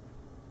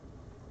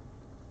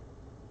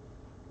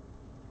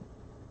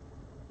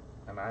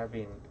 And I've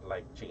been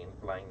like chain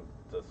plying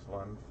this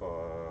one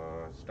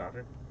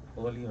started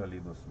early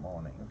this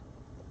morning.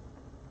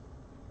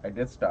 I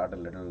did start a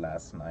little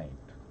last night,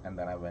 and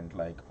then I went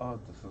like, oh,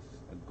 this is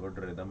a good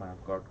rhythm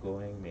I've got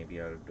going. Maybe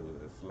I'll do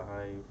this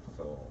live.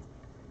 So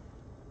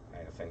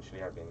I essentially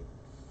have been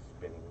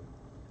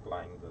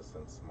plying this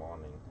since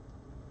morning.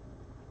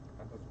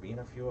 And it's been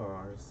a few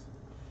hours.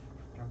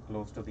 I'm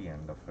close to the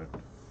end of it.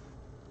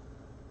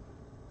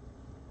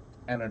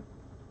 And a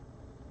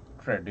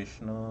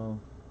traditional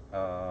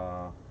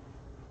uh,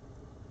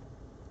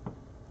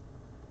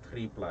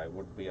 3-ply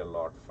would be a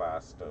lot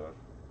faster,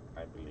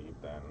 I believe,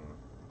 than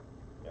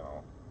you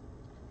know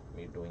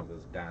me doing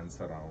this dance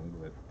around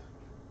with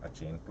a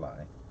chain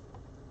ply.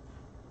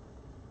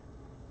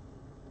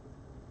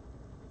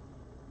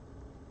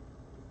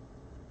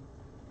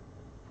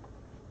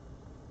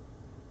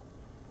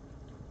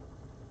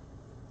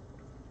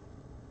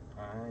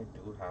 I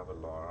do have a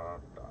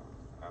lot.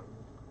 I'm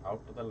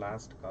out to the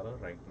last color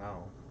right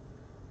now.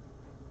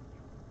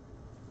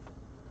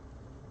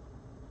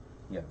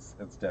 Yes,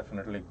 it's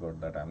definitely good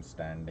that I'm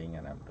standing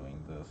and I'm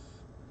doing this.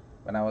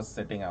 When I was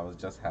sitting, I was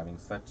just having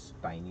such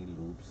tiny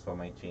loops for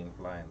my chain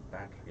ply, and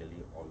that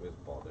really always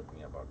bothered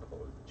me about the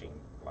whole chain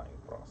plying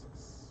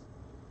process.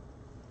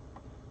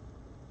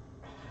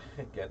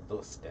 Get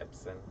those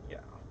steps in, yeah.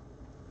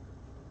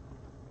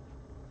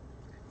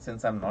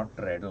 Since I'm not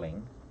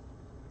treadling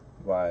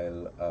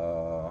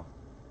while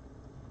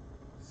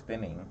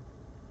spinning,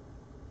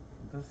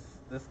 this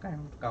this kind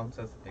of counts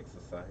as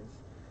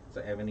exercise.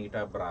 So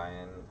Evanita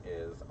Brian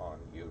is on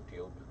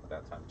YouTube.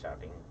 That's I'm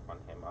chatting on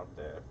him out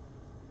there.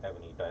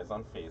 Evanita is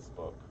on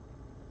Facebook.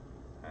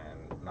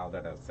 And now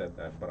that I've said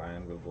that,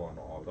 Brian will go on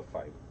all the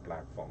 5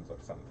 platforms or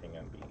something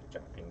and be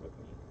chatting with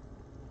me,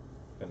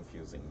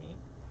 confusing me.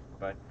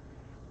 But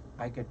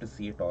I get to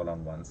see it all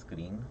on one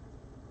screen.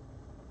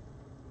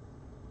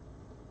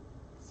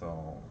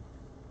 So,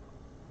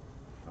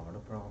 not a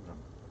problem.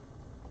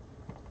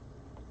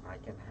 I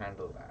can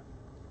handle that.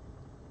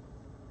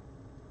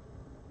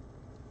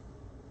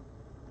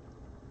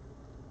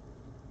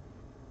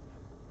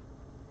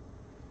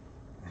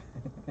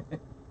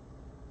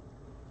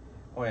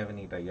 Oh,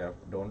 Evanita,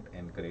 don't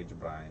encourage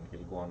Brian.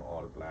 He'll go on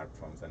all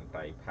platforms and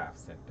type half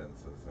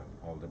sentences and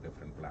all the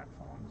different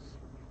platforms.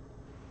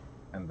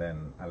 And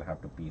then I'll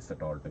have to piece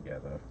it all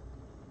together.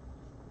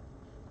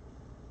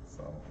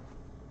 So,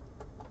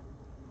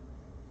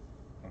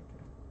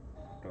 okay.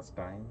 It was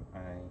time.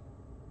 There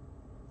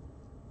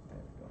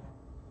we go.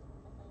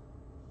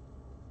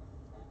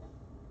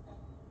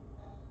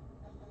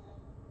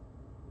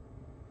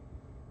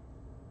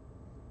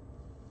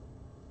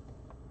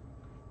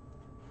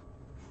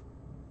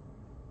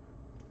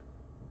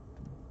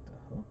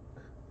 The hook.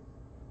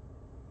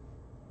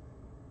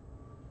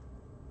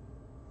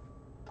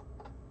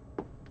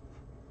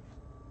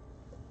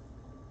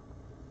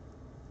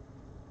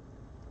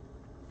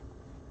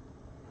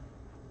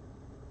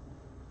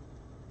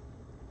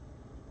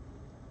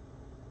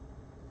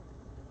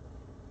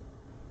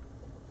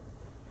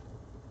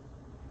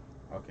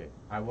 Okay,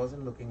 I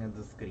wasn't looking at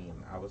the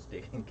screen. I was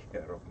taking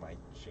care of my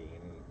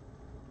chain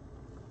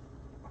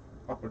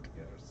out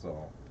here.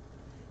 So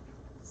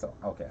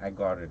okay, I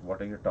got it.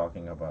 What are you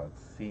talking about?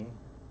 See,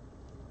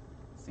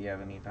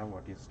 Avenita,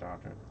 what you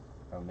started.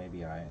 Well,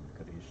 maybe I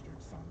encouraged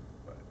it some,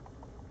 but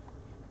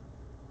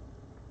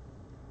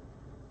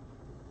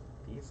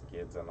these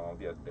kids and all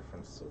their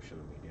different social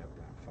media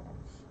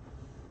platforms.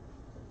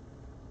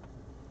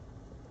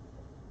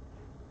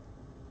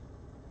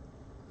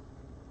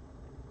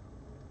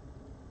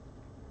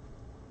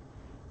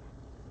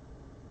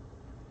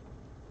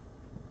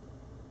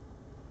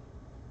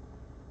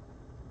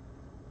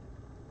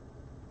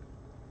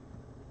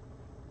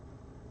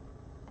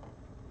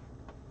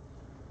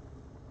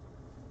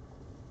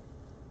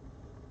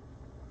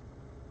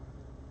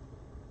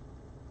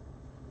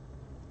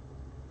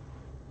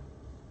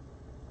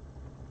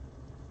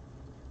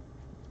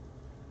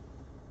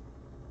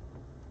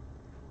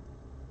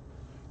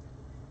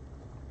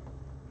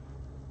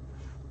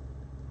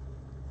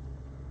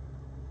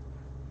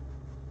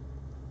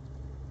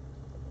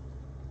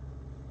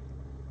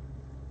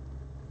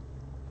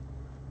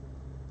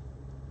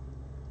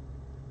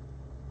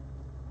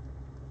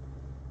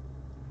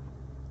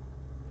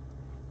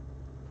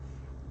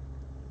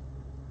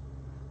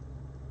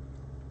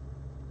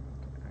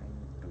 I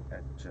need to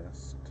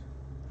adjust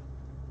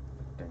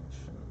the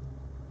tension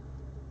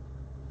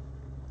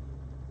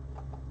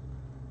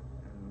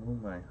and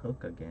move my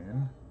hook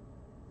again.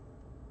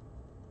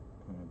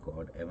 Oh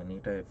God,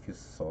 Evanita, if you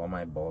saw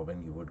my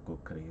bobbin, you would go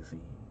crazy.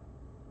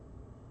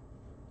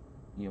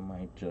 You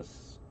might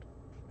just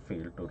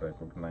fail to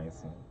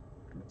recognize me.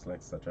 It looks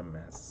like such a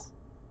mess.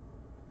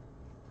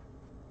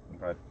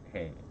 But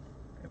hey,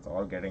 it's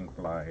all getting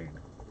plied.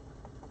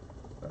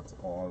 That's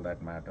all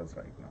that matters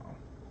right now.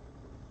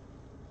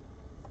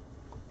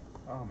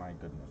 Oh my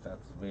goodness,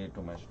 that's way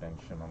too much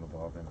tension on the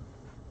bobbin.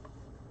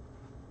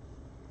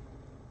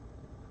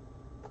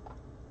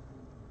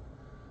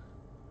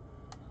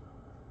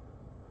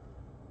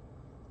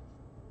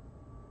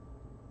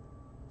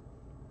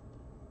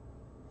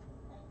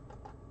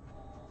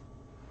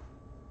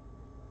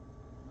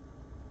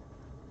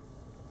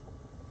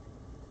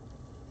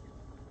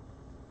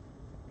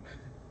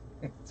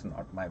 It's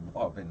not my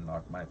bobbin,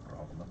 not my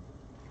problem.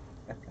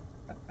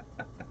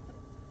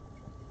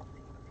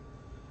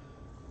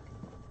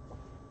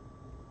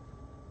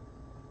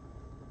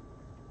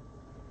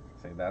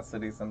 See, that's the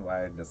reason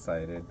why I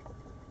decided.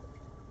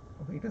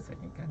 Wait a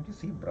second, can't you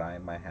see,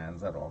 Brian? My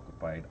hands are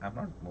occupied. I'm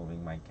not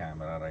moving my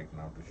camera right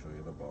now to show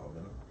you the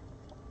bobbin.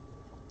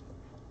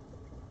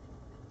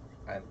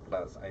 And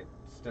plus, I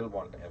still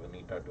want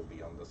Evanita to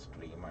be on the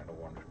stream. I don't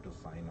want her to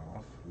sign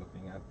off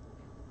looking at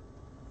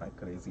my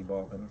crazy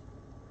bobbin.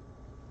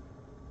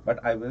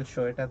 But I will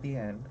show it at the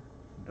end.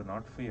 Do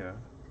not fear.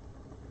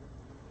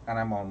 And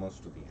I'm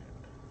almost to the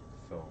end.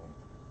 So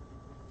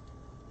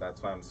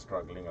that's why I'm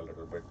struggling a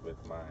little bit with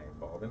my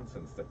bobbin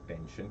since the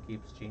tension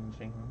keeps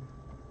changing.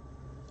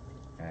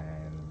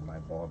 And my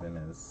bobbin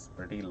is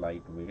pretty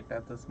lightweight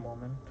at this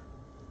moment.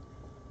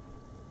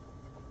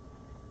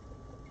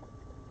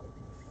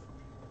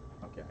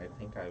 I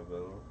think I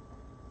will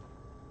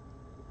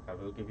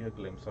give you a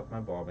glimpse of my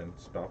bobbin.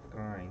 Stop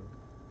crying.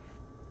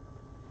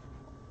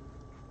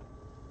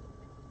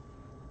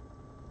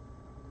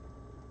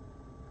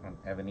 And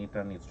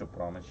Evanita needs to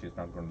promise she's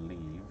not going to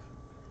leave.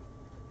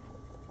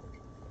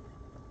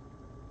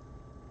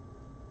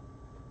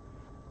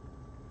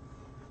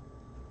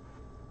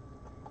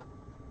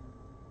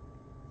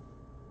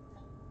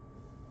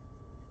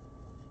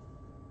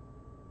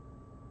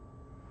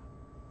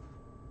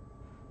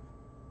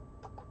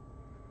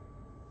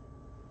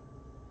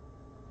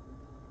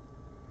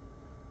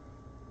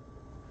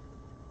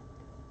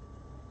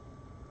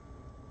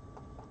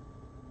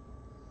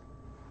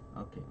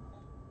 Okay,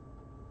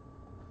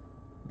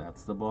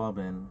 that's the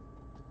bobbin.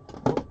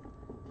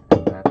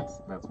 And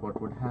that's what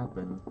would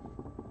happen.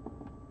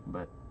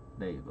 But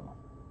there you go.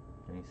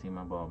 Can you see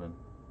my bobbin?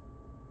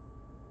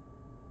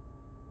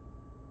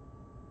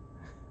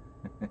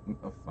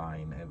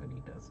 Fine,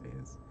 Evanita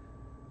says.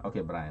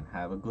 Okay, Brian,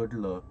 have a good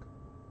look.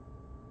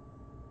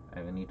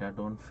 Evanita,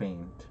 don't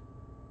faint.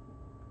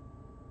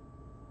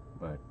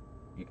 But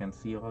you can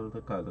see all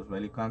the colors.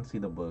 Well, you can't see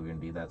the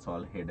burgundy. That's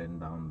all hidden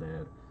down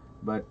there.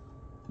 But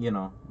you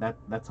know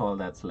that's all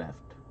that's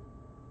left.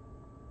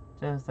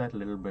 Just that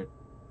little bit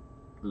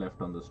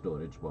left on the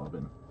storage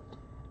bobbin.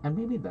 And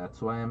maybe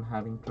that's why I'm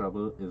having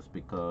trouble, is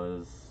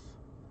because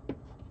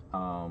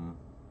um,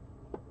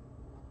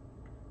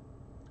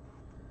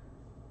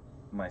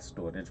 my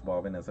storage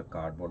bobbin is a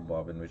cardboard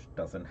bobbin which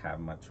doesn't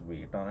have much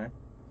weight on it.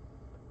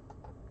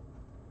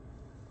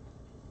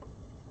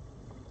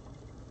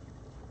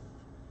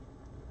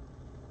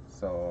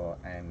 So,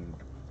 and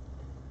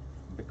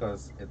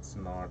because it's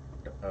not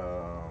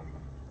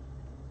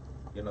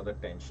the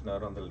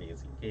tensioner on the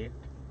lazy gate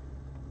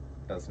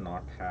does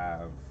not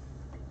have,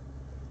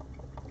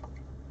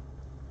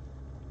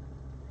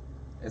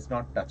 it's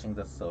not touching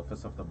the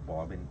surface of the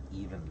bobbin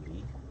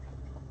evenly.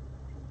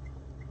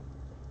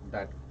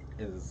 That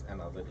is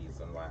another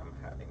reason why I'm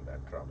having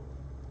that trouble.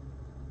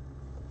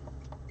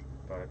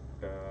 But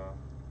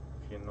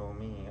if you know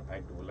me, I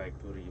do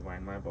like to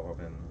rewind my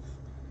bobbins,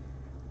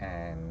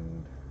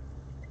 and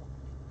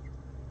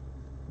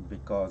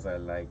because I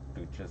like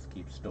to just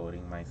keep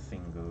storing my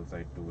singles,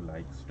 I do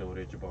like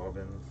storage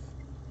bobbins.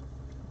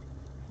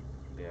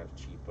 They are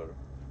cheaper,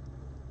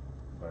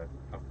 but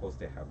of course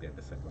they have their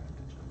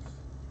disadvantages.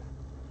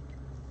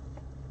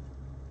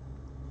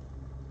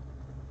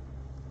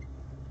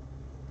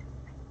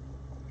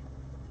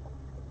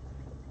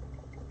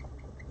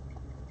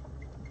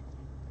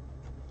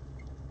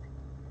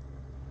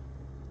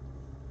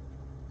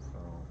 So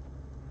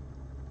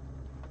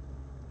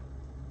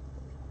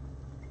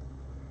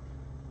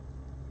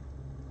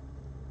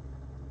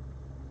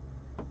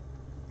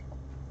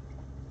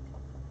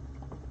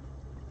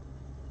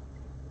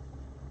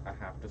I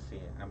have to say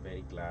I'm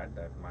very glad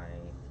that my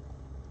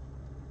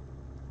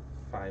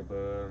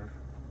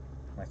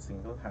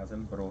single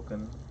hasn't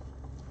broken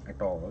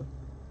at all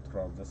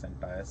throughout this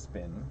entire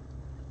spin,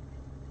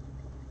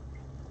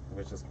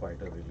 which is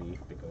quite a relief,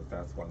 because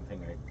that's one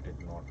thing I did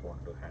not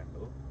want to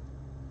handle,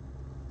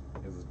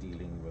 is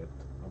dealing with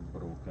a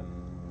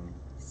broken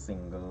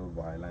single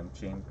while I'm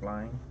chain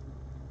plying.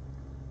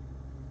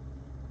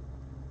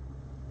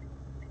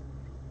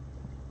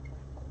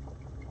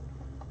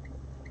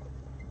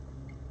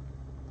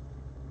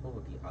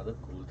 Oh, the other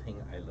cool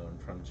thing I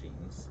learned from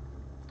James,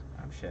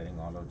 I'm sharing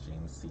all of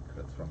James'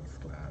 secrets from his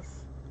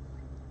class,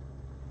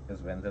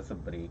 is when there's a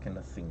break in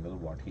a single,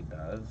 what he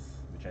does,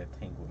 which I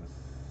think was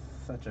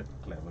such a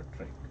clever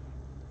trick.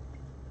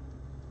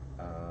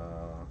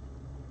 So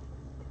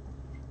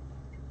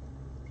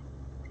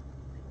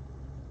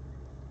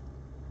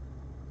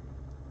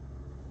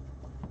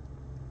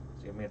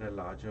you made a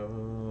larger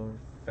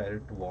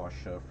felt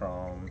washer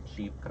from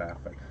cheap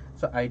craft felt.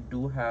 So I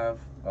do have,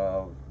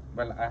 well,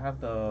 I have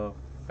the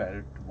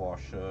felt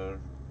washer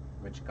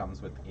which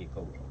comes with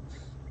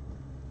AcoWorks.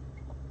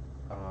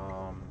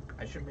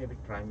 I should maybe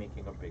try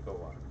making a bigger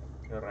one.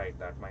 You're right,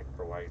 that might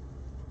provide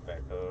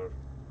better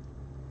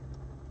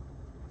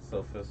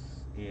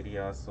surface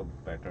area, so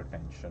better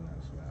tension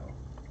as well.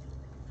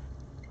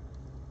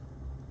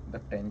 The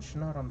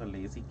tensioner on the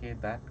lazy K,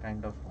 that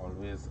kind of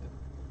always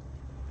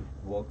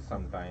works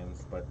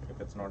sometimes, but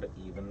if it's not an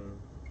even,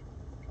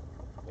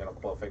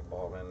 perfect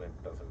bobbin,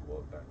 it doesn't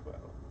work that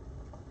well.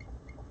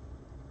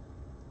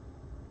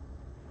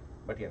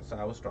 But yes, so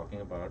I was talking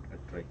about a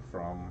trick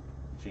from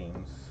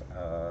James'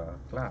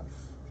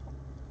 class.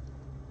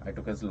 I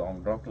took his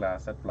long draw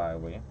class at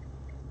Flyaway.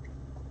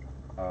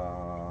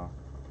 But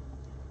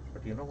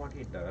you know what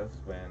he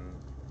does when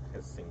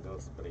his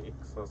singles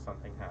breaks or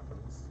something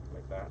happens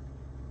like that?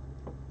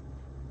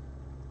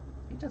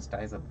 He just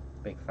ties a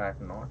big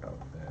fat knot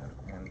out there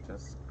and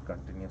just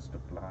continues to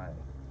ply.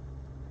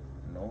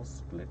 No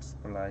split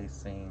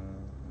splicing,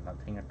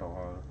 nothing at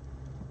all.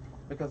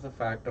 Because the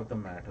fact of the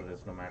matter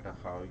is, no matter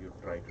how you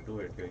try to do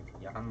it, your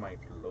yarn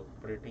might look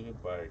pretty,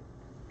 but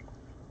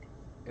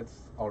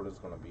it's always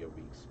going to be a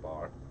weak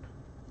spot,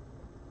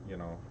 you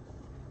know,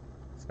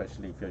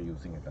 especially if you're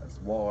using it as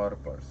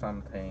warp or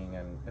something.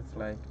 And it's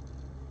like,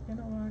 you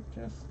know what,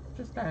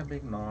 just tie a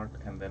big knot,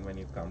 and then when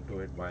you come to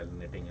it while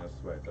knitting your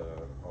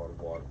sweater or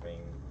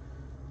warping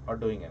or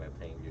doing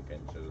anything, you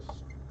can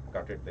just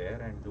cut it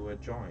there and do a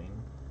join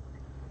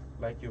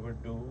like you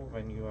would do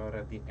when you are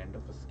at the end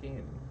of a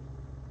skein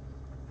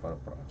for a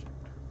project.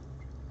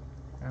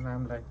 And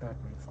I'm like, that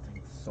makes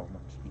things so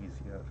much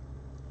easier.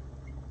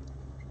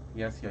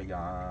 Yes, your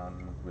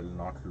yarn will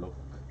not look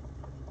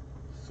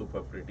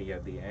super pretty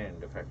at the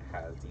end if it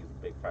has these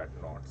big fat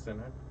knots in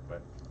it,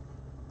 but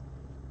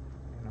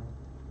you know,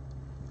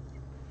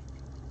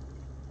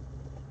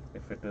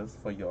 if it is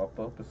for your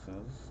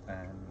purposes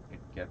and it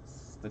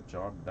gets the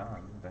job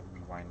done, then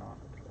why not?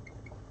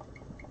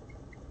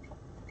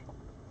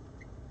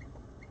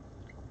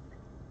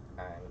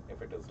 And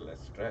if it is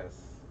less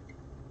stress,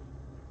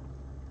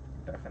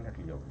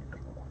 definitely a way to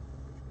go.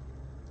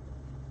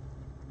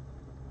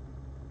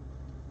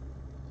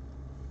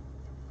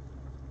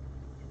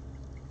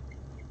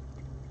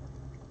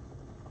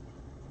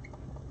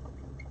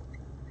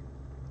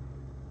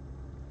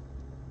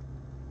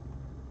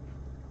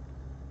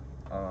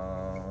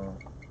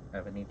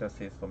 Avenita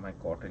says for my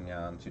cotton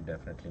yarns, you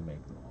definitely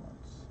make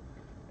knots.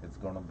 It's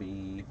gonna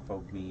be for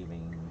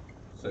weaving,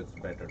 so it's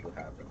better to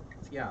have it.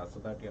 Yeah, so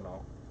that you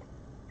know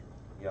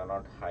you're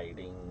not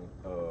hiding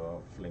a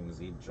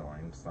flimsy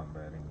joint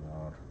somewhere in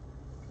your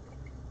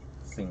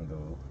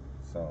single.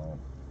 So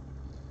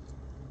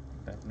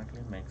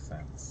definitely makes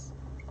sense.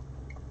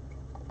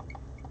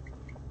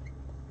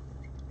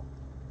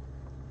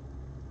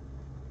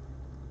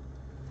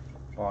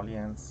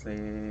 Polyan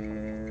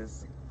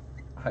says,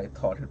 I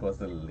thought it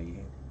was a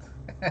lathe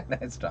and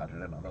I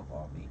started another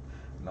hobby.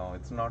 No,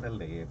 it's not a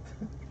lathe.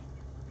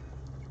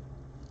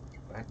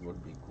 That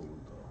would be cool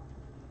though.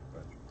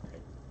 But hey,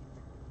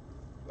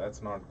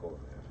 let's not go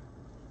there.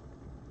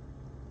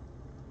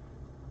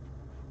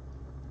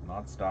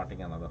 Not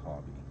starting another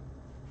hobby.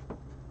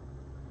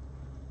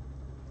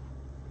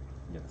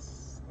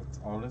 Yes, it's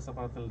always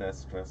about the less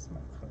stress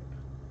method,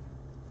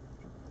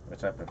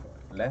 which I prefer.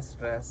 Less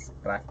stress,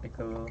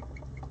 practical.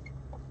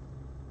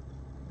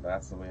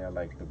 That's the way I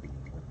like to be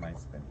with my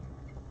spinning.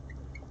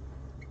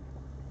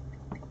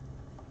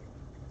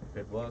 If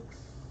it works,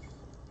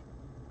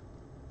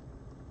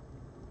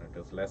 it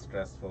is less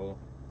stressful,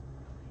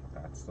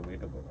 that's the way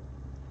to go.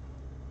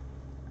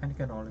 And you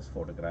can always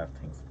photograph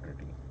things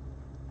pretty.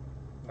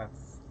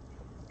 That's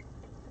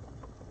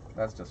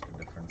that's just a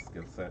different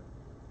skill set.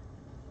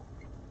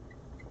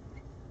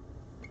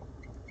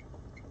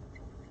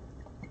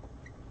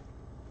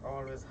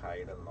 Always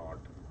hide a knot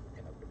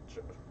in a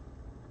picture.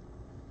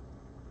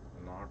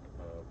 Not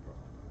a problem.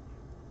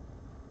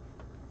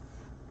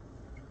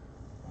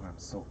 I'm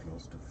so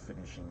close to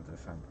finishing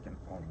this, I can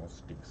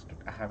almost taste it.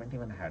 I haven't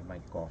even had my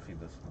coffee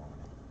this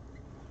morning.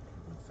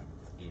 Since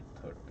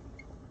 8:30.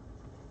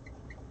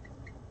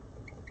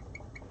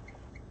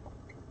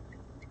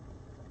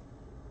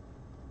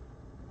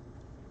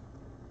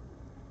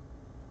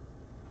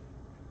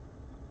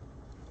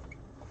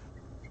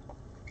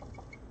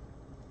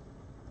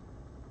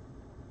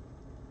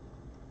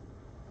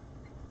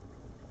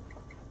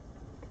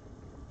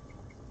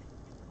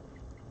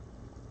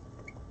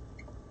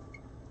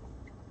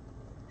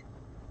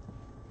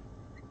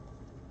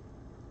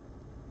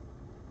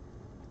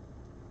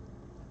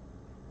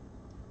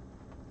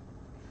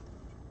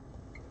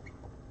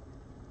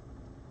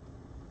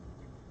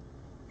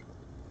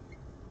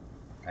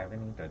 I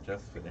haven't eaten, I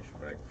just finished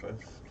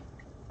breakfast.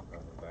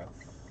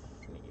 That's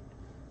neat.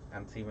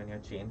 And see, when you're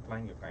chain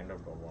flying, you kind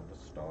of don't want to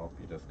stop.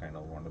 You just kind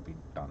of want to be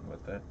done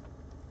with it.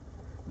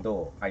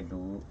 Though I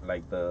do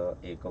like the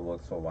acre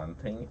works for one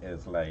thing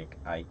is like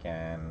I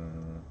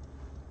can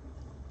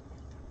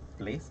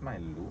place my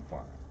loop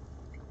on it.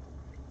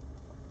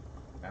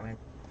 And I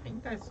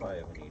think I saw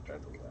Evanita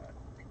do that.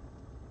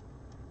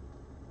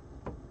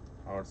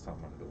 Or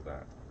someone do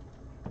that.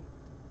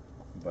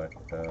 But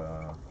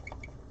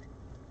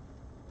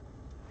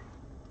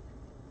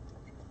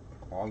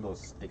all those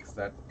sticks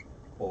that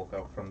poke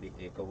up from the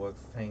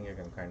Acreworks thing, you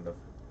can kind of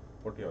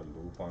put your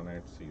loop on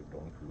it so you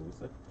don't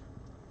lose it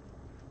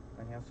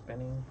when you're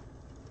spinning,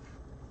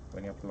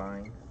 when you're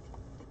flying.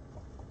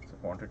 So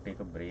if I want to take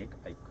a break,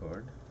 I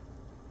could,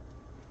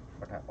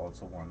 but I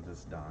also want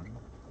this done.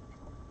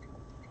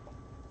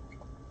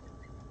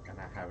 And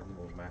I haven't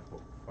moved my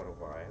hook for a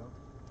while,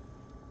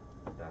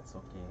 but that's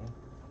okay.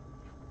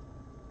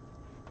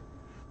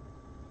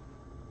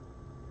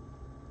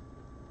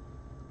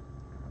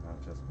 And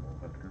I'll just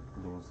move a little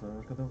closer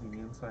to the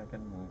wheel so I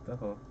can move the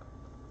hook,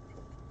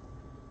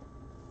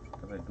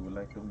 because I do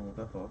like to move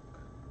the hook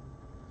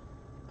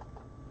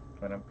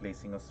when I'm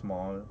placing a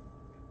small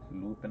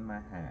loop in my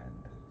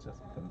hand. It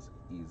just becomes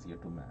easier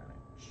to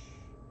manage.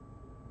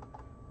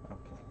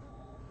 Okay.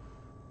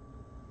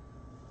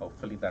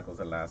 Hopefully that was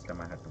the last time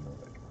I had to move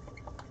it.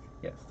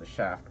 Yes, the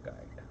shaft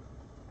guide.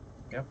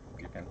 Yep,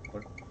 you can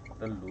put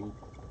the loop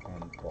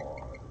on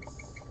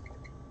pause.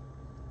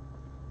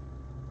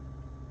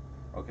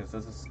 Okay, so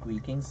there's a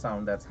squeaking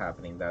sound that's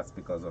happening. That's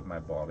because of my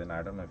bobbin.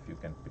 I don't know if you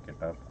can pick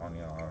it up on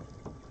your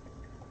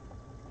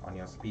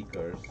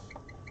speakers.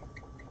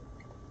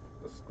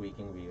 The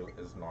squeaking wheel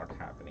is not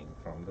happening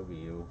from the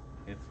wheel,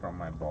 it's from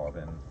my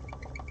bobbin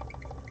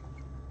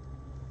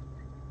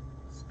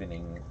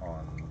spinning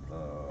on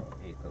the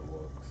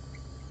Acreworks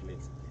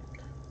lazy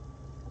kit.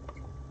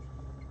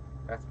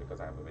 That's because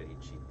I have a very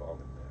cheap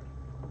bobbin there.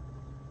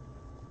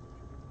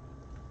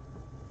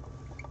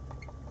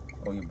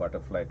 Oh, you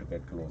butterfly to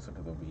get closer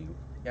to the wheel.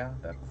 Yeah,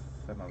 that's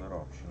another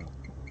option.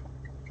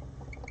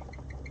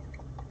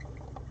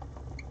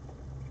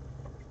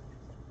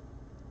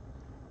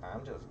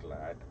 I'm just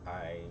glad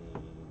I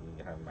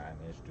have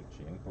managed to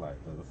chain ply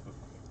this.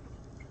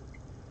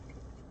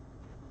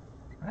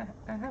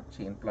 I have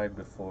chain plied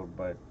before,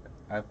 but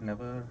I've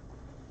never.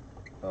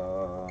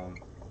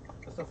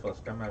 This is the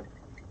first time I've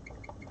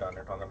done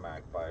it on the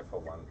Magpie for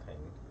one thing,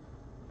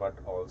 but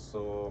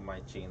also my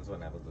chains were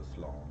never this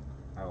long.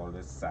 I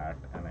always sat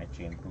and I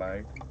chain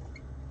plied.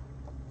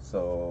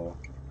 So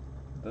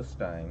this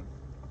time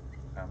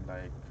I'm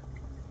like,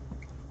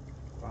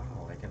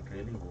 wow, I can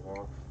really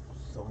walk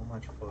so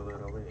much further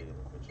away,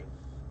 which is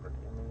pretty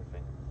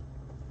amazing.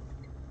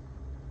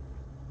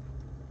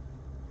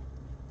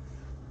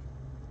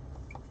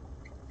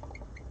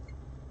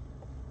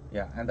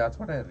 Yeah, and that's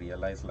what I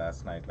realized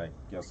last night. Like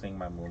you're saying,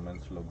 my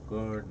movements look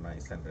good,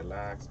 nice and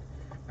relaxed,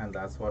 and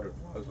that's what it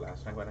was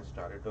last night when I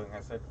started doing.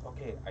 I said,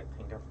 okay, I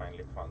think I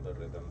finally found the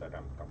rhythm that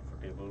I'm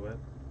comfortable with,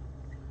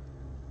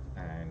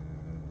 and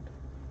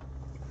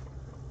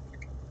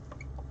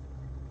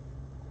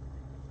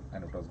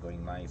it was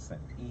going nice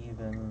and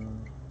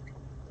even,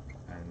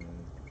 and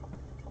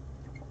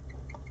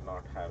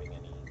not having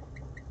any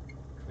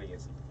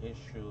crazy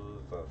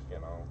issues of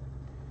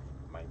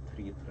my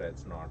three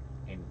threads not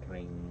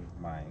entering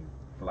my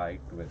ply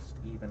twist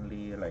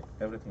evenly. Like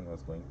everything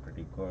was going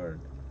pretty good,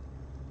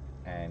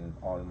 and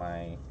all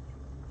my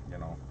you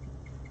know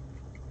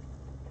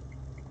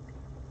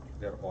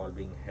they're all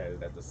being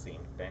held at the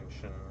same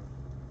tension.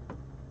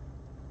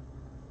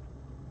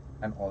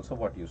 And also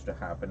what used to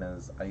happen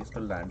is I used to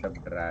land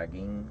up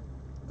dragging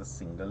the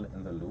single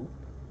in the loop,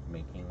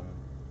 making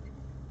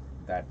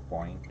that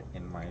point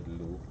in my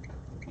loop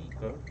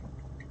weaker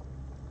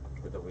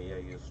with the way I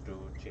used to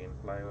chain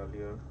ply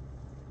earlier.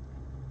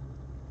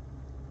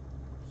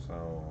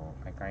 So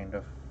I kind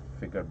of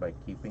figured by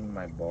keeping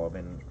my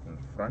bobbin in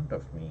front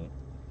of me,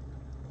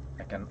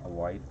 I can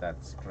avoid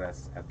that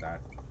stress at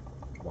that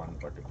one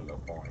particular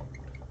point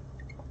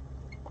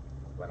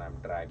when I'm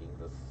dragging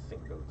the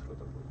single through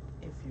the loop,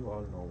 if you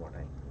all know what I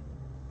mean.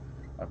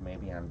 Or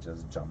maybe I'm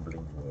just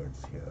jumbling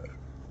words here.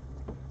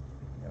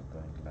 You're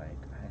going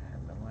like, I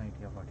have no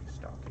idea what he's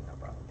talking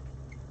about,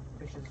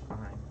 which is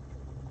fine.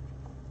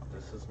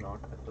 This is not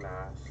a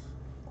class.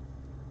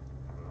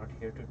 I'm not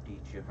here to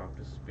teach you how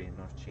to spin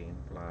or chain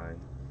ply.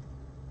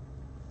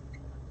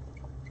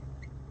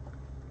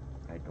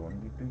 I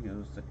don't need to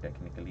use the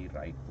technically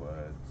right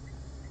words.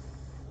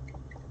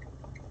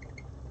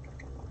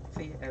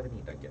 See,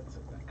 Avenita gets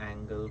it. The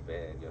angle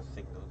where your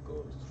signal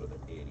goes through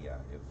the area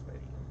is very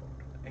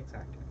important.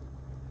 Exactly.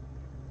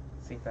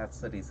 See, that's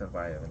the reason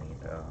why,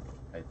 Avenita,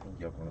 I think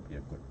you're going to be a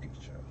good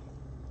teacher.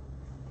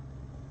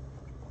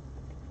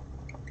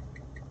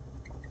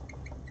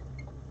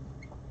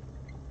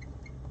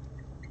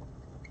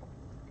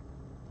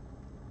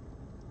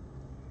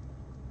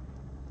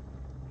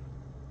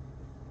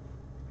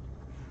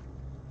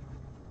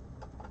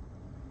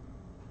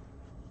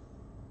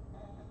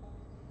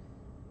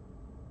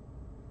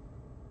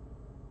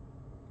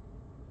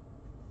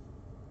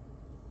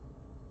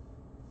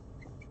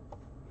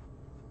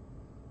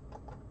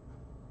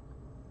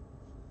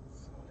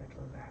 So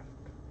little left.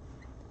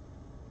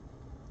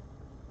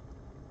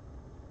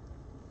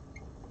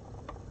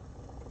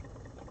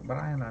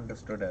 Brian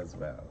understood as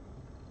well.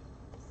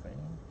 See?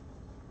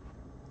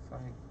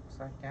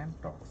 So I can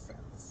talk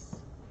sense.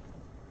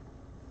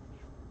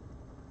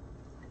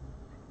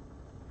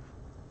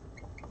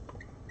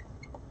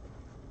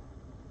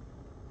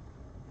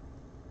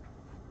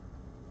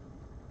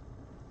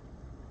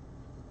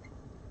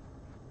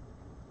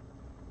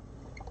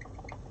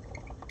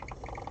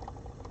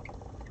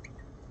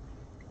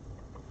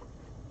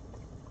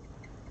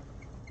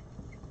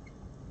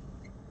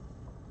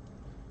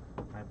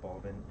 My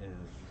bobbin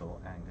is so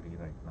angry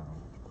right now.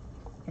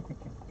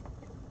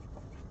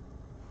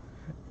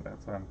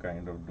 That's why I'm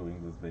kind of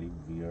doing this very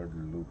weird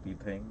loopy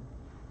thing,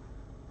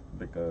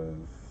 because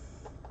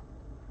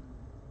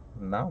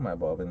now my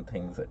bobbin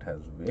thinks it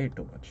has way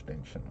too much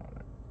tension on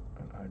it,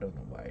 and I don't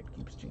know why it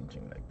keeps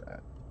changing like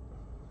that.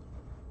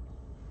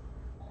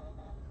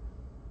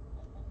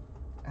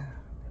 There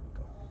we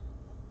go.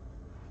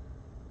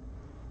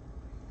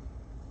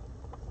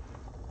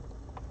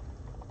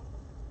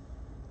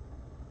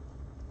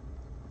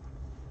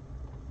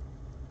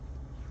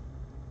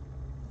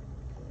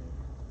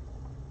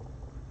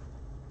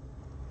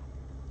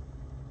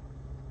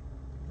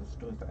 This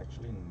too is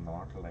actually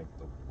not like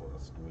the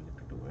worst way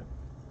to do it,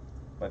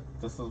 but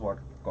this is what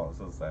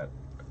causes that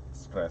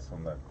stress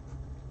on that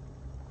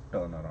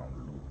turnaround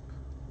loop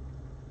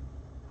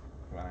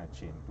when I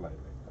chain ply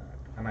like that.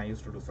 And I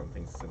used to do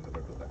something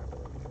similar to that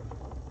earlier.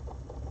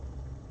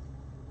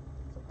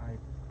 So I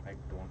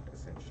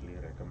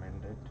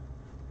recommend it.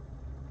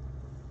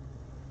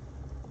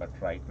 But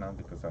right now,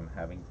 because I'm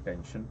having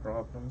tension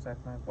problems at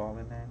my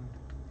bobbin end,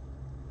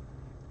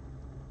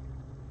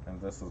 and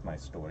this is my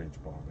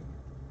storage bobbin.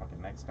 Okay,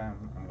 next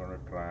time I'm gonna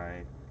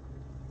try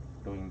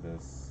doing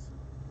this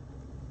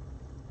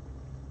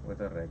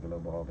with a regular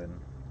bobbin,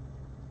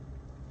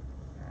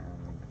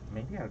 and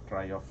maybe I'll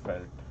try your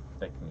felt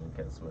technique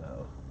as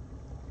well.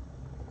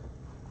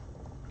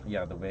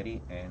 Yeah, the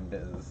very end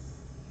is,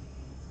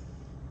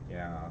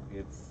 yeah,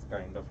 it's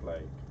kind of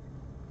like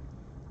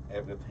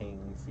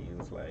everything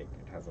feels like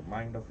it has a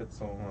mind of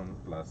its own,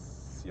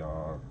 plus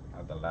you're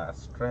at the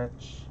last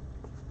stretch,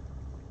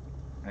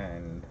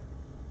 and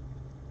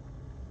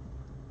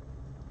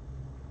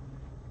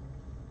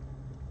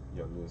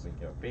you're losing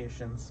your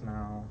patience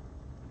now.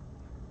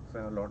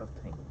 So a lot of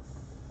things.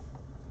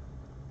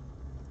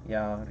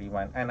 Yeah,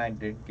 rewind. And I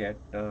did get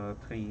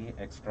 3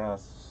 extra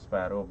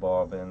Sparrow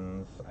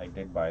bobbins. I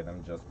did buy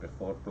them just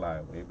before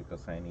flyaway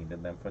because I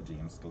needed them for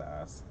James'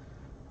 class.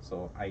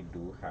 So I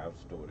do have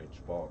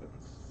storage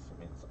bobbins.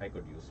 Means I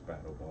could use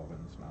Sparrow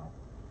bobbins now.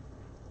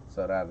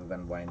 So rather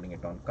than winding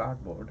it on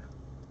cardboard,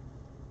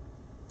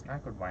 I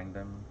could wind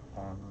them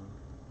on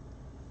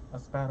a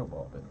Sparrow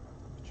bobbin,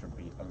 which should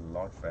be a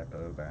lot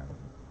better than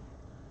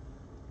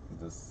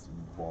this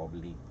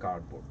wobbly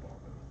cardboard bobbin.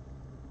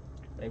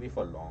 Maybe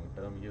for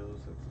long-term use,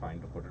 it's fine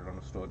to put it on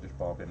a storage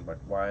bobbin, but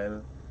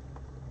while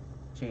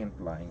chain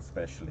plying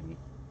especially,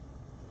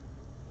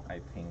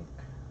 I think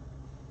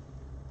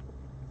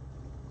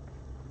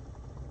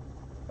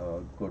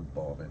a good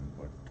bobbin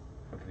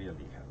would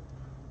really help.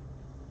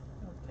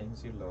 You know,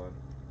 things you learn,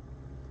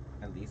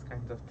 and these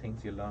kinds of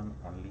things you learn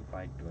only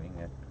by doing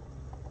it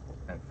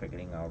and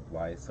figuring out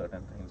why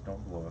certain things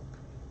don't work.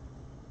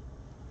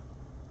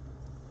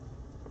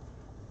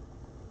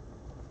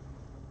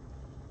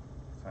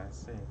 So I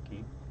say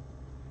keep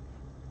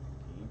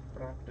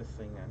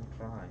practicing and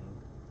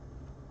trying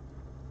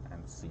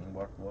and seeing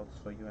what works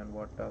for you and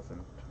what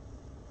doesn't.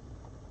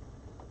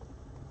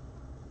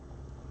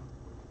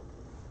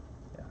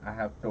 Yeah, I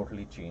have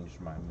totally changed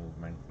my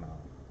movement now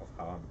of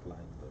how I'm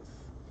plying this.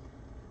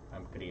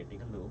 I'm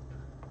creating a loop,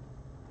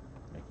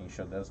 making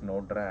sure there's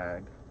no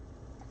drag,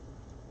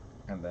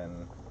 and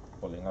then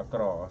pulling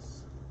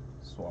across,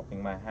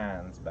 swapping my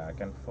hands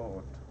back and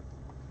forth,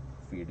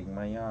 feeding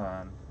my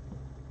yarn,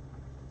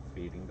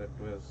 feeding the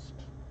twist,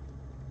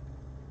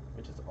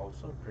 which is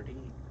also a pretty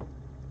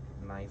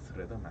nice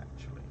rhythm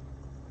actually.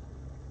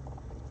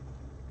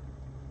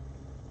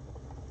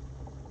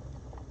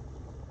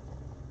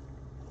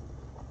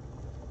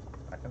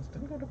 I can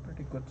still get a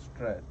pretty good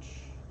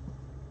stretch.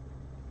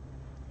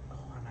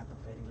 Oh, I'm at the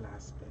very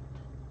last bit.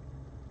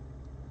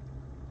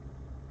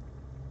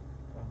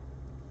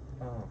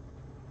 Oh, oh,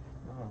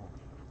 oh,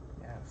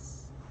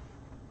 yes.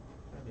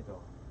 There we go.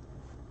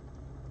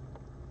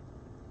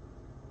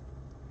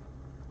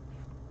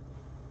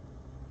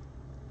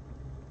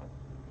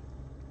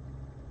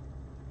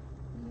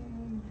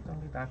 Yay,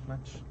 only that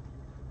much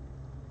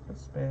to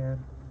spare.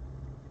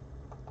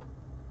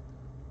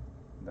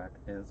 That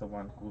is the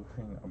one cool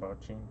thing about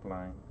chain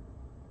plying.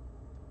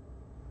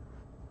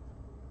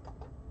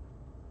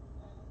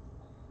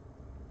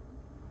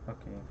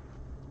 Okay,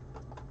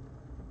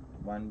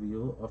 one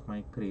view of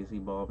my crazy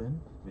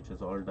bobbin, which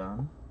is all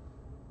done.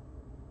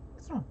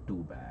 It's not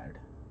too bad.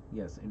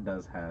 Yes, it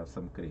does have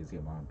some crazy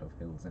amount of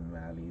hills and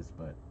valleys,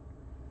 but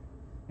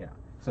yeah.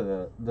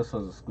 So this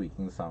was a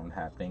squeaking sound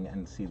happening,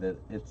 and see that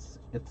it's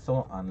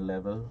so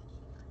unlevel,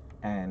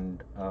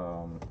 and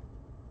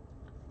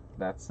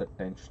that's the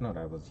tensioner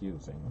I was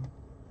using,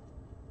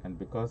 and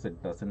because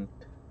it doesn't.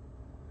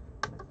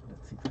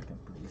 Let's see if I can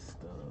place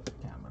the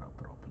camera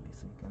properly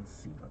so you can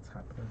see what's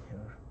happening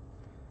here.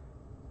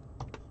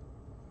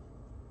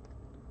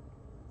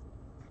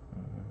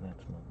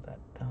 Let's move that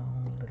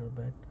down a little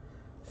bit.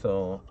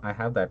 So I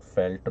have that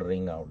felt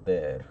ring out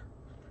there,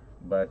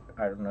 but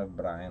I don't know if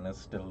Brian is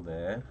still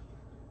there.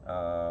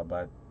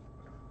 But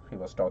he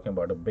was talking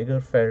about a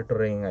bigger felt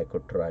ring. I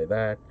could try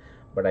that,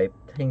 but I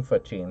think for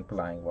chain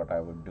plying, what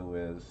I would do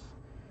is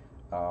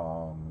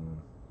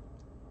um,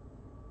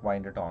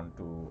 wind it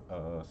onto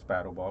a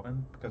Sparrow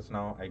bobbin, because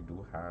now I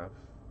do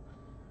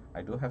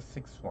have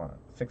six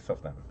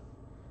of them.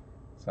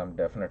 So I'm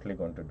definitely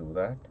going to do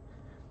that.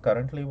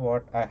 Currently,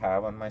 what I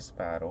have on my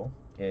Sparrow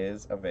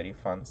is a very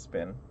fun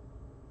spin.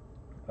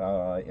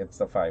 It's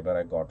the fiber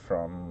I got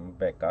from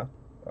Becca,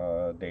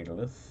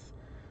 Daedalus.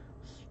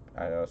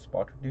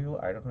 Spotted You.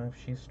 I don't know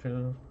if she's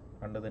still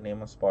under the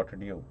name of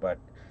Spotted You, but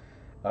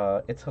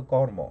it's her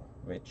Cormo,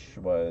 which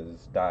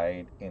was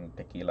dyed in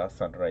tequila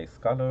sunrise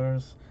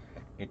colors.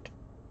 It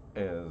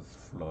is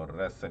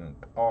fluorescent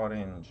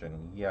orange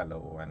and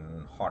yellow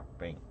and hot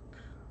pink,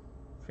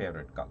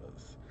 favorite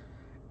colors.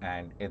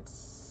 And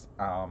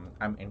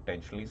I'm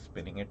intentionally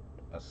spinning it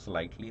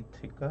slightly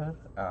thicker.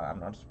 I'm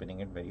not spinning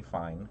it very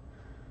fine.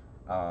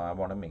 I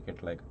want to make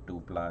it like a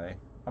 2-ply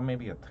or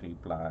maybe a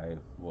 3-ply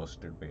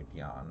worsted weight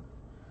yarn.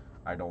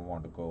 I don't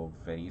want to go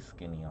very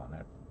skinny on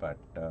it, but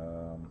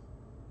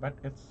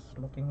it's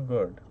looking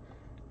good.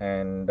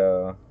 And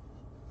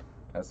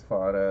As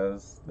far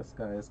as this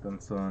guy is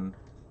concerned,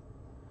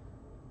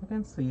 you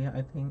can see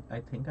I think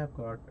I've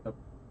got a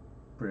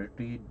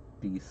pretty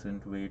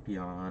decent weight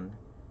yarn.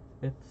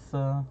 It's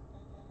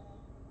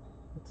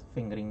it's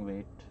fingering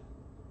weight,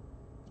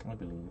 I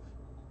believe.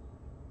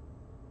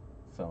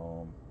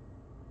 So,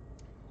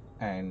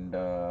 and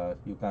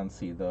you can't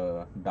see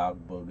the dark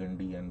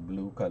burgundy and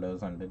blue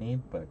colors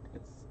underneath, but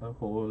it's a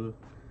whole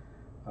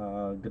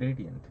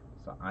gradient.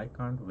 So I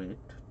can't wait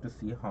to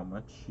see how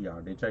much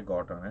yardage I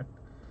got on it.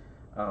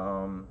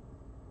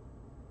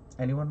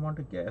 Anyone want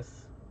to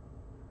guess?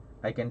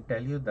 I can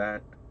tell you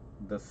that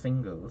the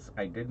singles,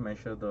 I did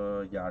measure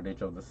the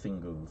yardage of the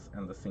singles,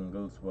 and the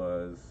singles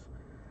was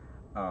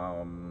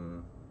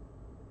um,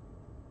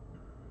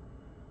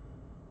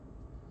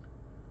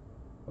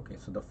 okay.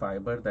 So the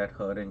fiber that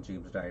her and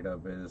James dyed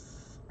up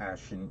is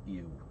Ashen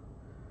Ewe.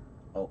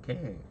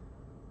 Okay,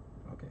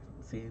 okay.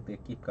 See, they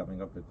keep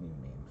coming up with new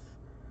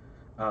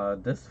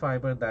names. This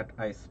fiber that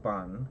I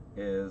spun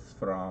is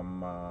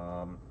from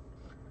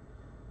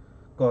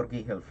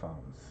Corgi Hill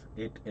Farms.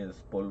 It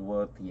is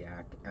Pulworth,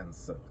 yak, and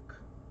silk.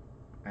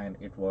 And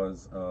it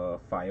was a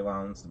 5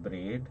 ounce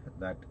braid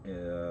that,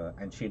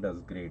 and she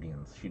does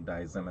gradients. She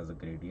dyes them as a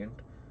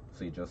gradient.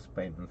 So you just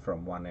spin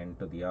from one end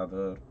to the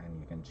other, and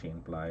you can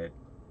chain ply it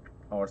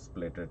or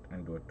split it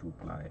and do a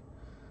 2-ply.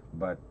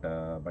 But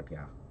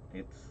yeah,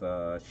 it's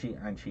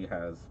she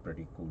has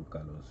pretty cool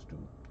colors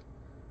too.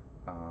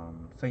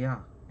 So yeah.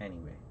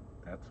 Anyway,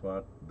 that's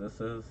what this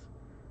is.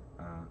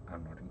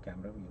 I'm not in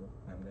camera view.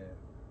 I'm there.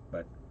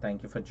 But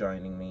thank you for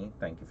joining me.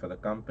 Thank you for the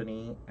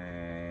company,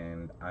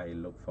 and I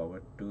look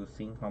forward to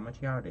seeing how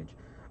much yardage.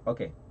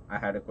 Okay, I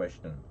had a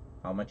question.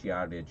 How much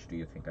yardage do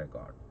you think I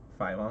got?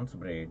 5 ounce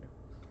braid.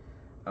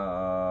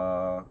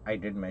 I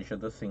did measure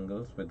the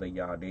singles with the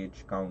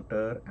yardage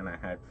counter, and I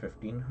had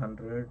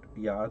 1500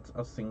 yards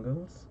of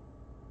singles.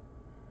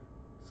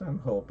 So I'm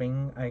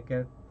hoping I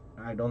get.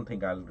 I don't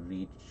think I'll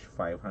reach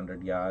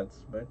 500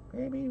 yards, but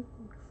maybe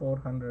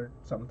 400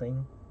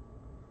 something.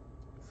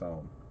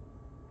 So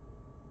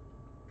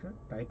sure,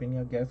 type in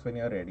your guess when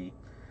you're ready.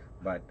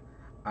 But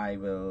I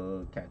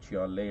will catch you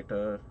all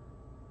later.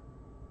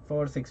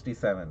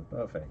 467,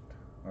 perfect.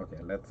 Okay,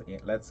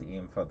 let's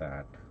aim for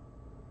that.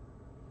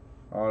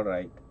 All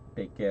right,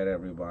 take care,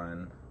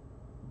 everyone.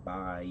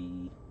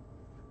 Bye.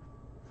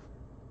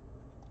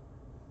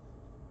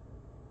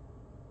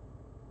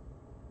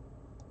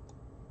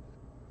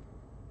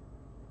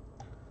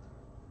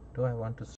 Do I want to